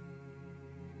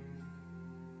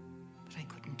 But I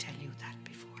couldn't tell you that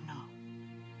before now.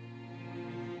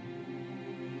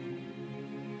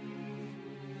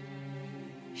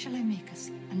 Shall I make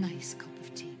us a nice cup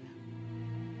of tea now?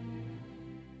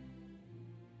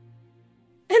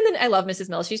 And then I love Mrs.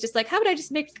 Mills. She's just like, how would I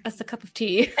just make us a cup of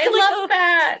tea? I love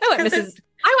that. I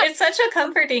it's such a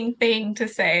comforting thing to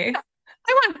say.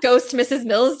 I want ghost Mrs.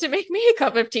 Mills to make me a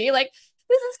cup of tea. Like,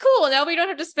 this is cool. Now we don't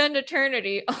have to spend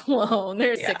eternity alone.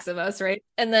 There's 6 of us, right?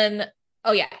 And then,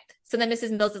 so then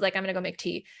Mrs. Mills is like, I'm going to go make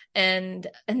tea. And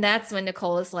that's when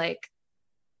Nicole is like,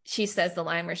 she says the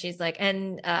line where she's like,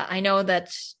 and I know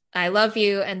that I love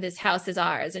you and this house is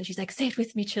ours. And she's like, say it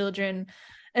with me, children.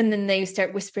 And then they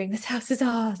start whispering, this house is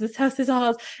ours, this house is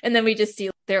ours. And then we just see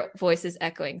their voices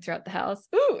echoing throughout the house.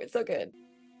 Ooh, it's so good.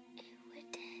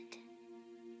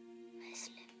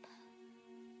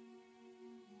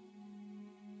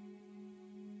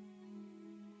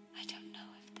 I don't know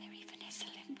if there even is a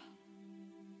limbo.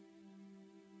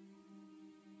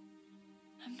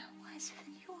 I'm no wiser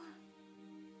than you are.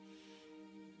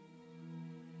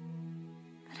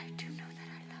 But I do know that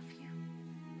I love you.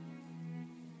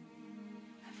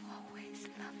 I've always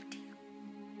loved you.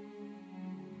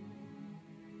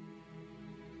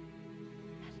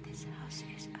 And this house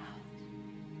is ours.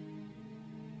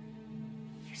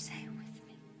 You say it with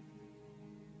me.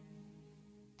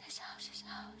 This house is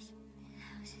ours. This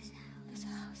house is ours. This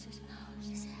house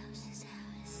is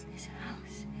ours. This house is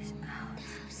ours. This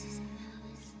house is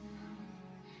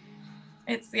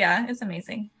ours. It's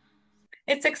amazing.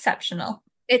 It's exceptional.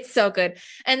 It's so good.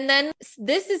 And then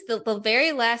this is the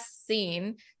very last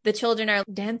scene. The children are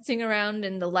dancing around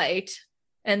in the light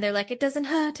and they're like, it doesn't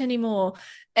hurt anymore.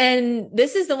 And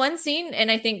this is the one scene.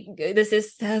 And I think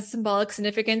has symbolic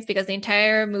significance because the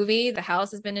entire movie, the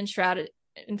house has been enshrouded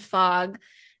in fog.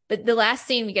 But the last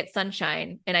scene, we get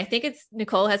sunshine. And I think it's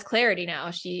Nicole has clarity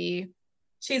now. She's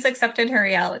accepted her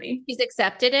reality. She's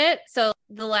accepted it. So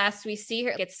the last we see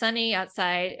her, it's sunny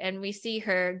outside and we see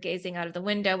her gazing out of the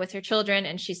window with her children.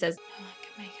 And she says, no one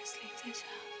can make us leave this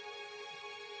house.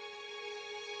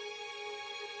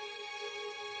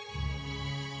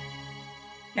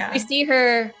 Yeah. We see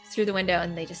her through the window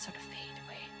and they just sort of fade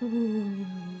away. Ooh.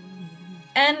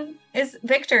 And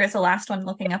Victor is the last one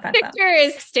looking up at them. Victor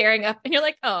is staring up and you're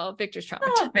like, oh, Victor's traumatized.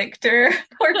 Oh, Victor.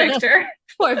 Poor Victor.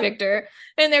 Poor Victor.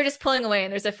 And they're just pulling away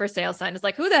and there's a for sale sign. It's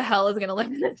like, who the hell is going to live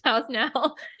in this house now?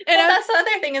 And that's the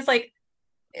other thing is like,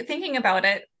 thinking about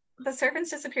it, the servants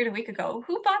disappeared a week ago.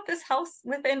 Who bought this house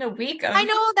within a week? I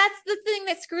know that's the thing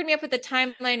that screwed me up with the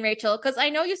timeline, Rachel, because I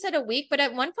know you said a week, but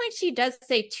at one point she does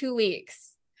say 2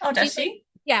 weeks. Oh, does she?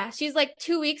 Yeah, she's like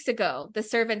 2 weeks ago. The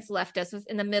servants left us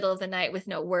in the middle of the night with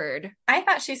no word. I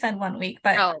thought she said 1 week,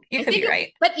 but you could be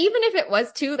right. But even if it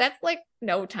was 2, that's like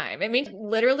no time. I mean,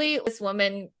 literally, this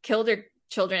woman killed her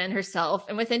children and herself.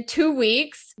 And within 2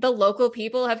 weeks, the local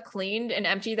people have cleaned and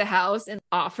emptied the house and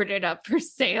offered it up for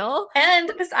sale.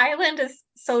 And this island is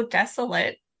so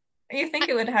desolate. You think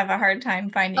it would have a hard time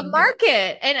finding a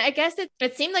market. And I guess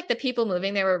it seemed like the people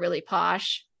moving there were really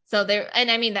posh. So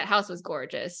I mean, that house was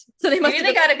gorgeous. So they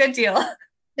got a good deal.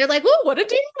 They're like, oh, what a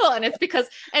deal. And it's because,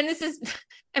 and this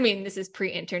is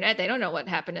pre-internet. They don't know what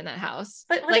happened in that house.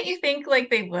 But wouldn't you think like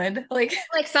they would? Like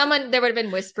someone, there would have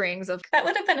been whisperings of. That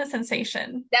would have been a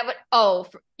sensation.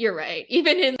 You're right.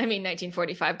 Even in,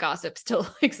 1945 gossip still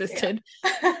existed.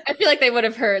 Yeah. I feel like they would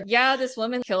have heard, yeah, this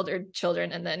woman killed her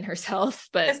children and then herself.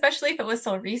 But especially if it was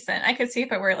so recent. I could see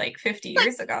if it were like 50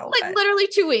 years ago. Literally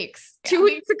 2 weeks. Yeah. 2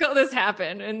 weeks ago this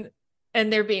happened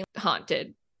and they're being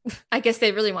haunted. I guess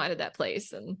they really wanted that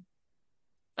place, and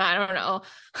I don't know.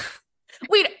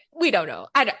 We don't know.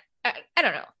 I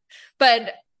don't know.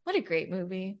 But what a great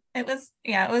movie. It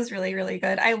was really, really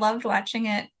good. I loved watching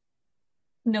it,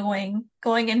 going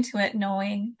into it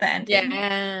knowing the ending.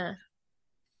 Yeah.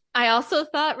 I also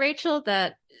thought, Rachel,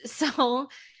 that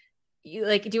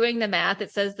doing the math, it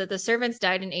says that the servants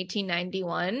died in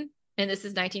 1891 and this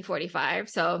is 1945.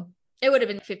 So it would have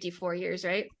been 54 years,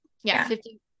 right? Yeah.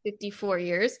 54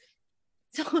 years.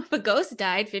 So if a ghost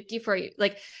died 54 years,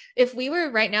 like if we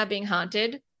were right now being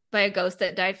haunted by a ghost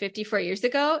that died 54 years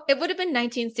ago, it would have been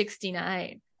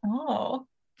 1969. Oh.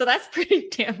 So that's pretty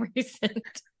damn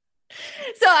recent.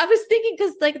 So I was thinking,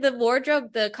 because like the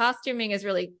wardrobe, the costuming is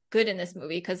really good in this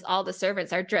movie because all the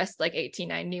servants are dressed like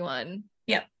 1891.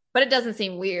 Yep. But it doesn't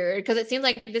seem weird because it seems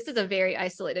like this is a very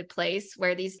isolated place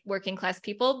where these working class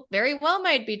people very well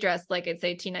might be dressed like it's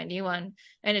 1891,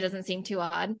 and it doesn't seem too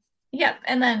odd. Yep.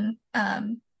 And then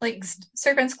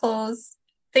servants' clothes,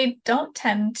 they don't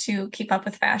tend to keep up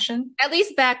with fashion. At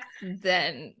least back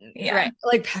then. Yeah. Right.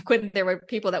 Like back when there were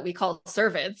people that we call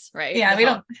servants, right? Yeah,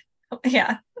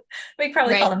 we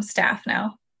probably call them staff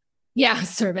now. Yeah,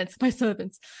 servants, my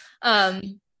servants.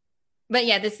 But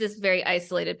yeah, this is a very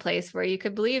isolated place where you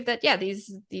could believe that, yeah,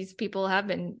 these people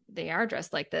they are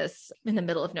dressed like this in the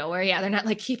middle of nowhere. Yeah, they're not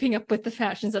like keeping up with the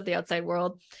fashions of the outside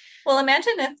world. Well,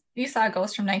 imagine if you saw a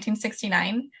ghost from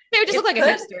 1969. They would just look like a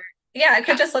hipster. Yeah, it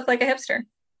could just look like a hipster.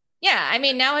 Yeah, I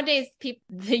mean, nowadays,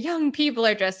 the young people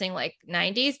are dressing like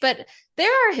 90s, but there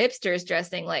are hipsters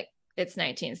dressing like it's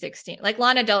 1916. Like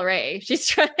Lana Del Rey. She's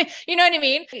trying, you know what I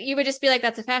mean? You would just be like,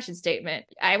 that's a fashion statement.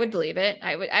 I would believe it.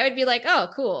 I would be like, oh,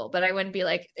 cool. But I wouldn't be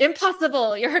like,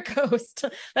 impossible, you're a ghost.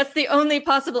 That's the only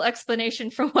possible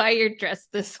explanation for why you're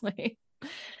dressed this way.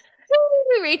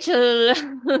 Rachel.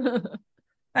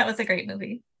 That was a great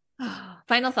movie.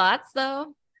 Final thoughts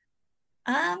though?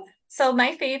 So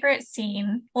my favorite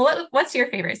scene. Well, what's your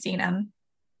favorite scene,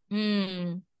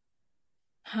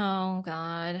 Oh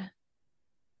God.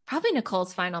 Probably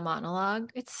Nicole's final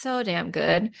monologue. It's so damn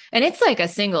good. And it's like a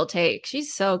single take.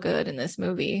 She's so good in this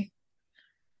movie.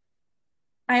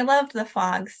 I loved the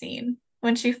fog scene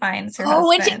when she finds her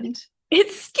husband.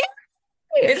 It's scary.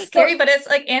 It's scary, but it's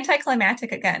like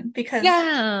anticlimactic again because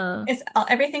yeah,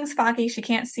 everything's foggy. She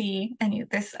can't see, and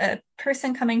there's a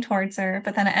person coming towards her,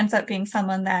 but then it ends up being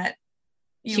someone that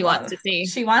she wants to see.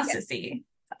 She wants to see.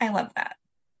 I love that.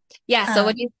 Yeah. So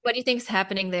what do you think's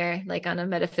happening there? Like on a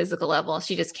metaphysical level,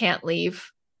 she just can't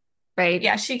leave, right?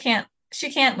 Yeah, she can't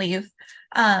leave.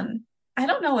 I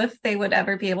don't know if they would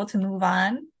ever be able to move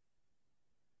on.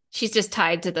 She's just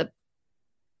tied to the.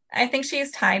 I think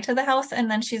she's tied to the house,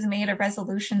 and then she's made a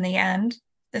resolution in the end.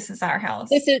 This is our house.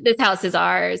 This house is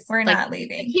ours. We're not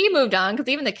leaving. He moved on because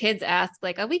even the kids asked,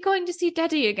 like, "Are we going to see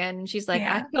Daddy again?" And she's like,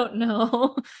 "I don't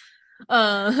know."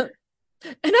 And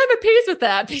I'm at peace with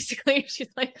that. Basically, she's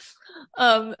like,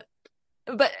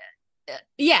 but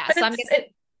yeah. But so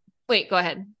wait, go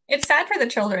ahead. It's sad for the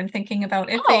children thinking about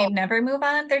if they never move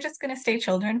on, they're just going to stay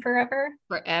children forever.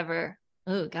 Forever.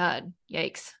 Oh God,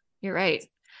 yikes! You're right.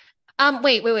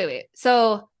 Wait.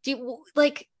 So, do you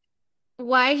like?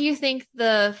 Why do you think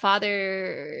the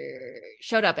father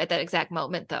showed up at that exact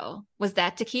moment? Though, was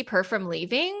that to keep her from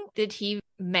leaving? Did he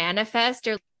manifest,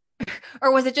 or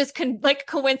was it just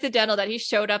coincidental that he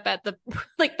showed up at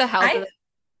the house?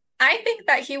 I think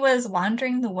that he was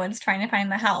wandering the woods trying to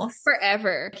find the house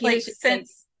forever,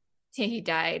 since he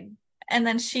died. And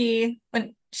then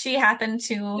when she happened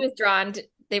to,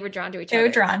 they were drawn to each other. They were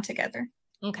drawn together.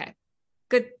 Okay.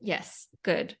 Good. Yes.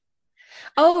 Good.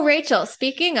 Oh, Rachel,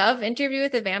 speaking of Interview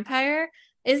with a Vampire,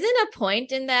 isn't a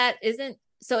point in that, isn't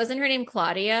her name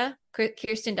Claudia,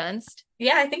 Kirsten Dunst?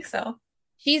 Yeah, I think so.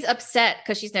 She's upset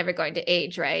because she's never going to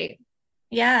age, right?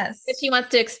 Yes. But she wants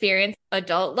to experience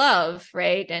adult love,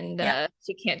 right? And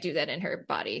she can't do that in her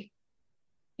body.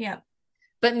 Yeah.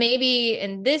 But maybe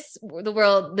in the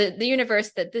world, the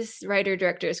universe that this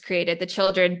writer-director has created, the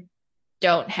children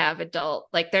don't have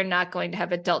they're not going to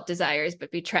have adult desires,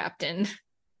 but be trapped in.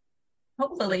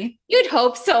 Hopefully. You'd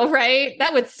hope so, right?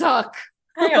 That would suck.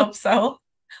 I hope so.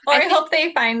 Or I hope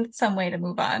they find some way to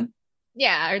move on.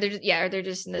 Yeah, or they're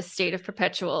just in this state of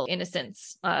perpetual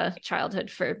innocence, childhood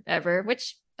forever,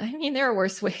 which, I mean, there are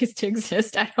worse ways to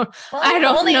exist. I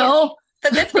don't know.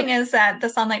 The good thing is that the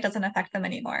sunlight doesn't affect them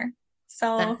anymore.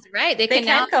 So that's right. They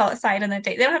can go outside in the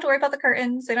day. They don't have to worry about the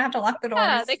curtains. They don't have to lock the doors.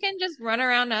 Yeah, they can just run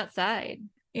around outside.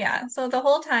 Yeah. So the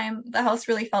whole time, the house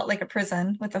really felt like a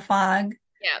prison with the fog.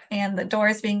 Yeah. And the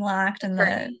doors being locked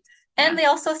and they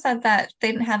also said that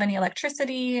they didn't have any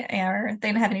electricity or they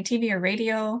didn't have any TV or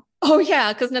radio. Oh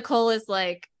yeah, because Nicole is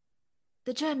like,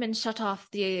 the Germans shut off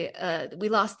we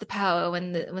lost the power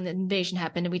when the invasion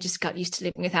happened, and we just got used to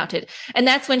living without it. And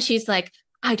that's when she's like,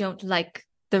 I don't like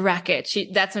the racket.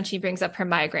 That's when she brings up her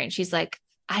migraine. She's like,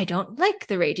 I don't like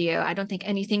the radio. I don't think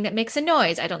anything that makes a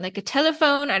noise. I don't like a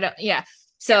telephone.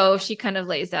 So she kind of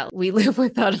lays out, we live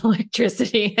without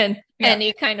electricity and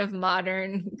any kind of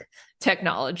modern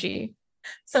technology.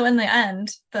 So in the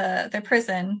end, the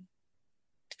prison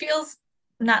feels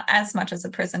not as much as a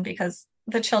prison because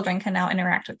the children can now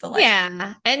interact with the light.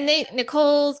 Yeah. And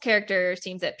Nicole's character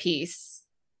seems at peace,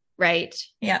 right?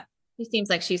 Yeah. She seems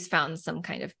like she's found some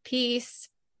kind of peace.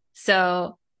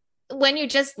 So when you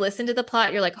just listen to the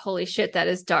plot, you're like, holy shit, that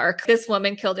is dark. This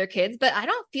woman killed her kids, but I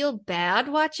don't feel bad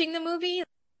watching the movie.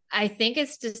 I think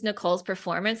it's just Nicole's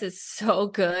performance is so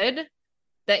good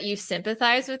that you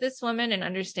sympathize with this woman and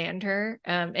understand her,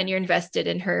 and you're invested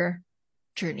in her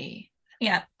journey.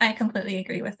 Yeah, I completely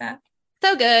agree with that.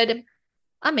 So good.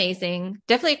 Amazing.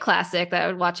 Definitely a classic that I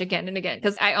would watch again and again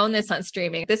because I own this on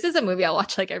streaming. This is a movie I'll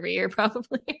watch like every year,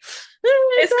 probably.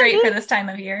 It's great for this time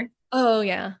of year. Oh,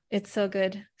 yeah. It's so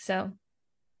good. So,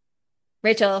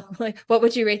 Rachel, what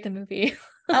would you rate the movie?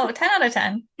 10 out of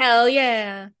 10. Hell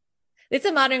yeah. It's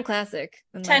a modern classic.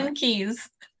 10 keys.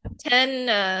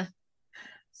 10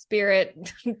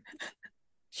 spirit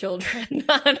children.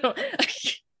 I don't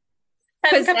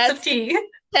 10 cups of tea.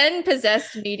 10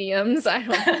 possessed mediums. I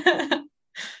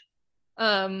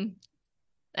don't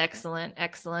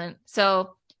Excellent.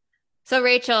 So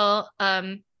Rachel,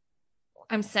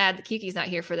 I'm sad that Kiki's not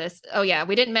here for this. Oh yeah,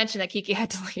 we didn't mention that Kiki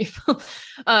had to leave.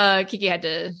 Kiki had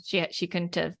to. She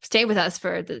couldn't stay with us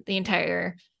for the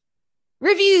entire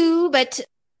review. But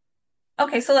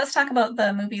okay, so let's talk about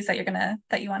the movies that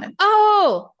you wanted.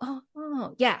 Oh,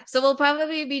 yeah. So we'll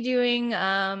probably be doing.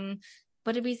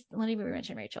 What did we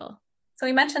mention, Rachel? So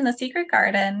we mentioned The Secret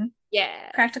Garden.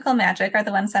 Yeah. Practical Magic are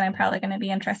the ones that I'm probably going to be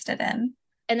interested in.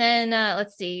 And then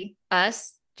let's see,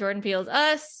 Us. Jordan Peele's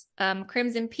Us,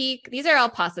 Crimson Peak. These are all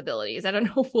possibilities. I don't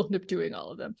know if we'll end up doing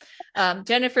all of them.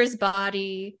 Jennifer's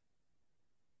Body,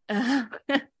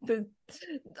 the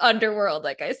Underworld.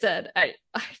 Like I said,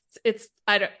 it's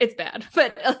bad,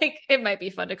 but like it might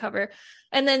be fun to cover.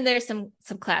 And then there's some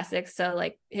classics. So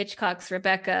like Hitchcock's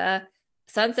Rebecca,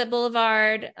 Sunset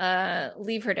Boulevard,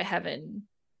 Leave Her to Heaven.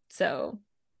 So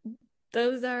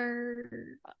those are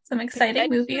some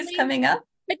exciting movies coming up.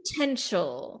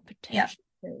 Potential. Yeah.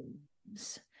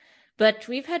 But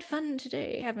we've had fun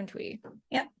today, haven't we?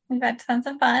 Yeah, we've had tons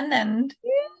of fun. And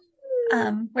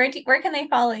where can they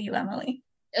follow you, Emily?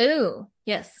 Oh,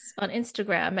 yes, on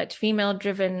Instagram at Female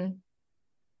Driven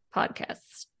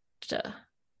Podcast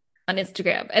on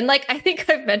Instagram. And like I think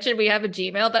I've mentioned we have a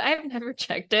Gmail, but I've never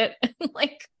checked it.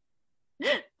 Like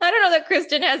I don't know that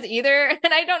Kristen has either,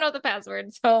 and I don't know the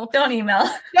password, so don't email.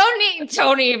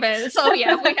 Don't even. So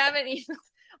yeah, we haven't even.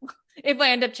 If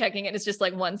I end up checking it, it's just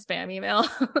like one spam email.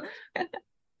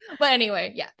 But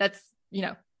anyway, yeah, that's,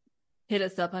 hit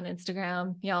us up on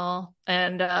Instagram, y'all.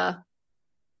 And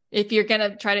if you're going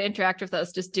to try to interact with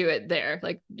us, just do it there.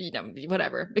 Like,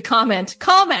 whatever.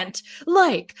 Comment,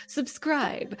 like,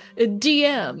 subscribe,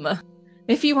 DM.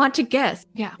 If you want to guest,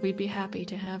 yeah, we'd be happy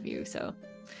to have you. So,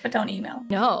 but don't email.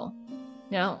 No.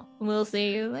 We'll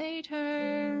see you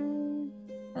later.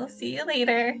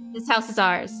 This house is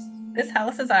ours. This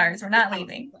house is ours. We're not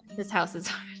leaving. This house is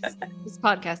ours. This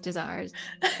podcast is ours.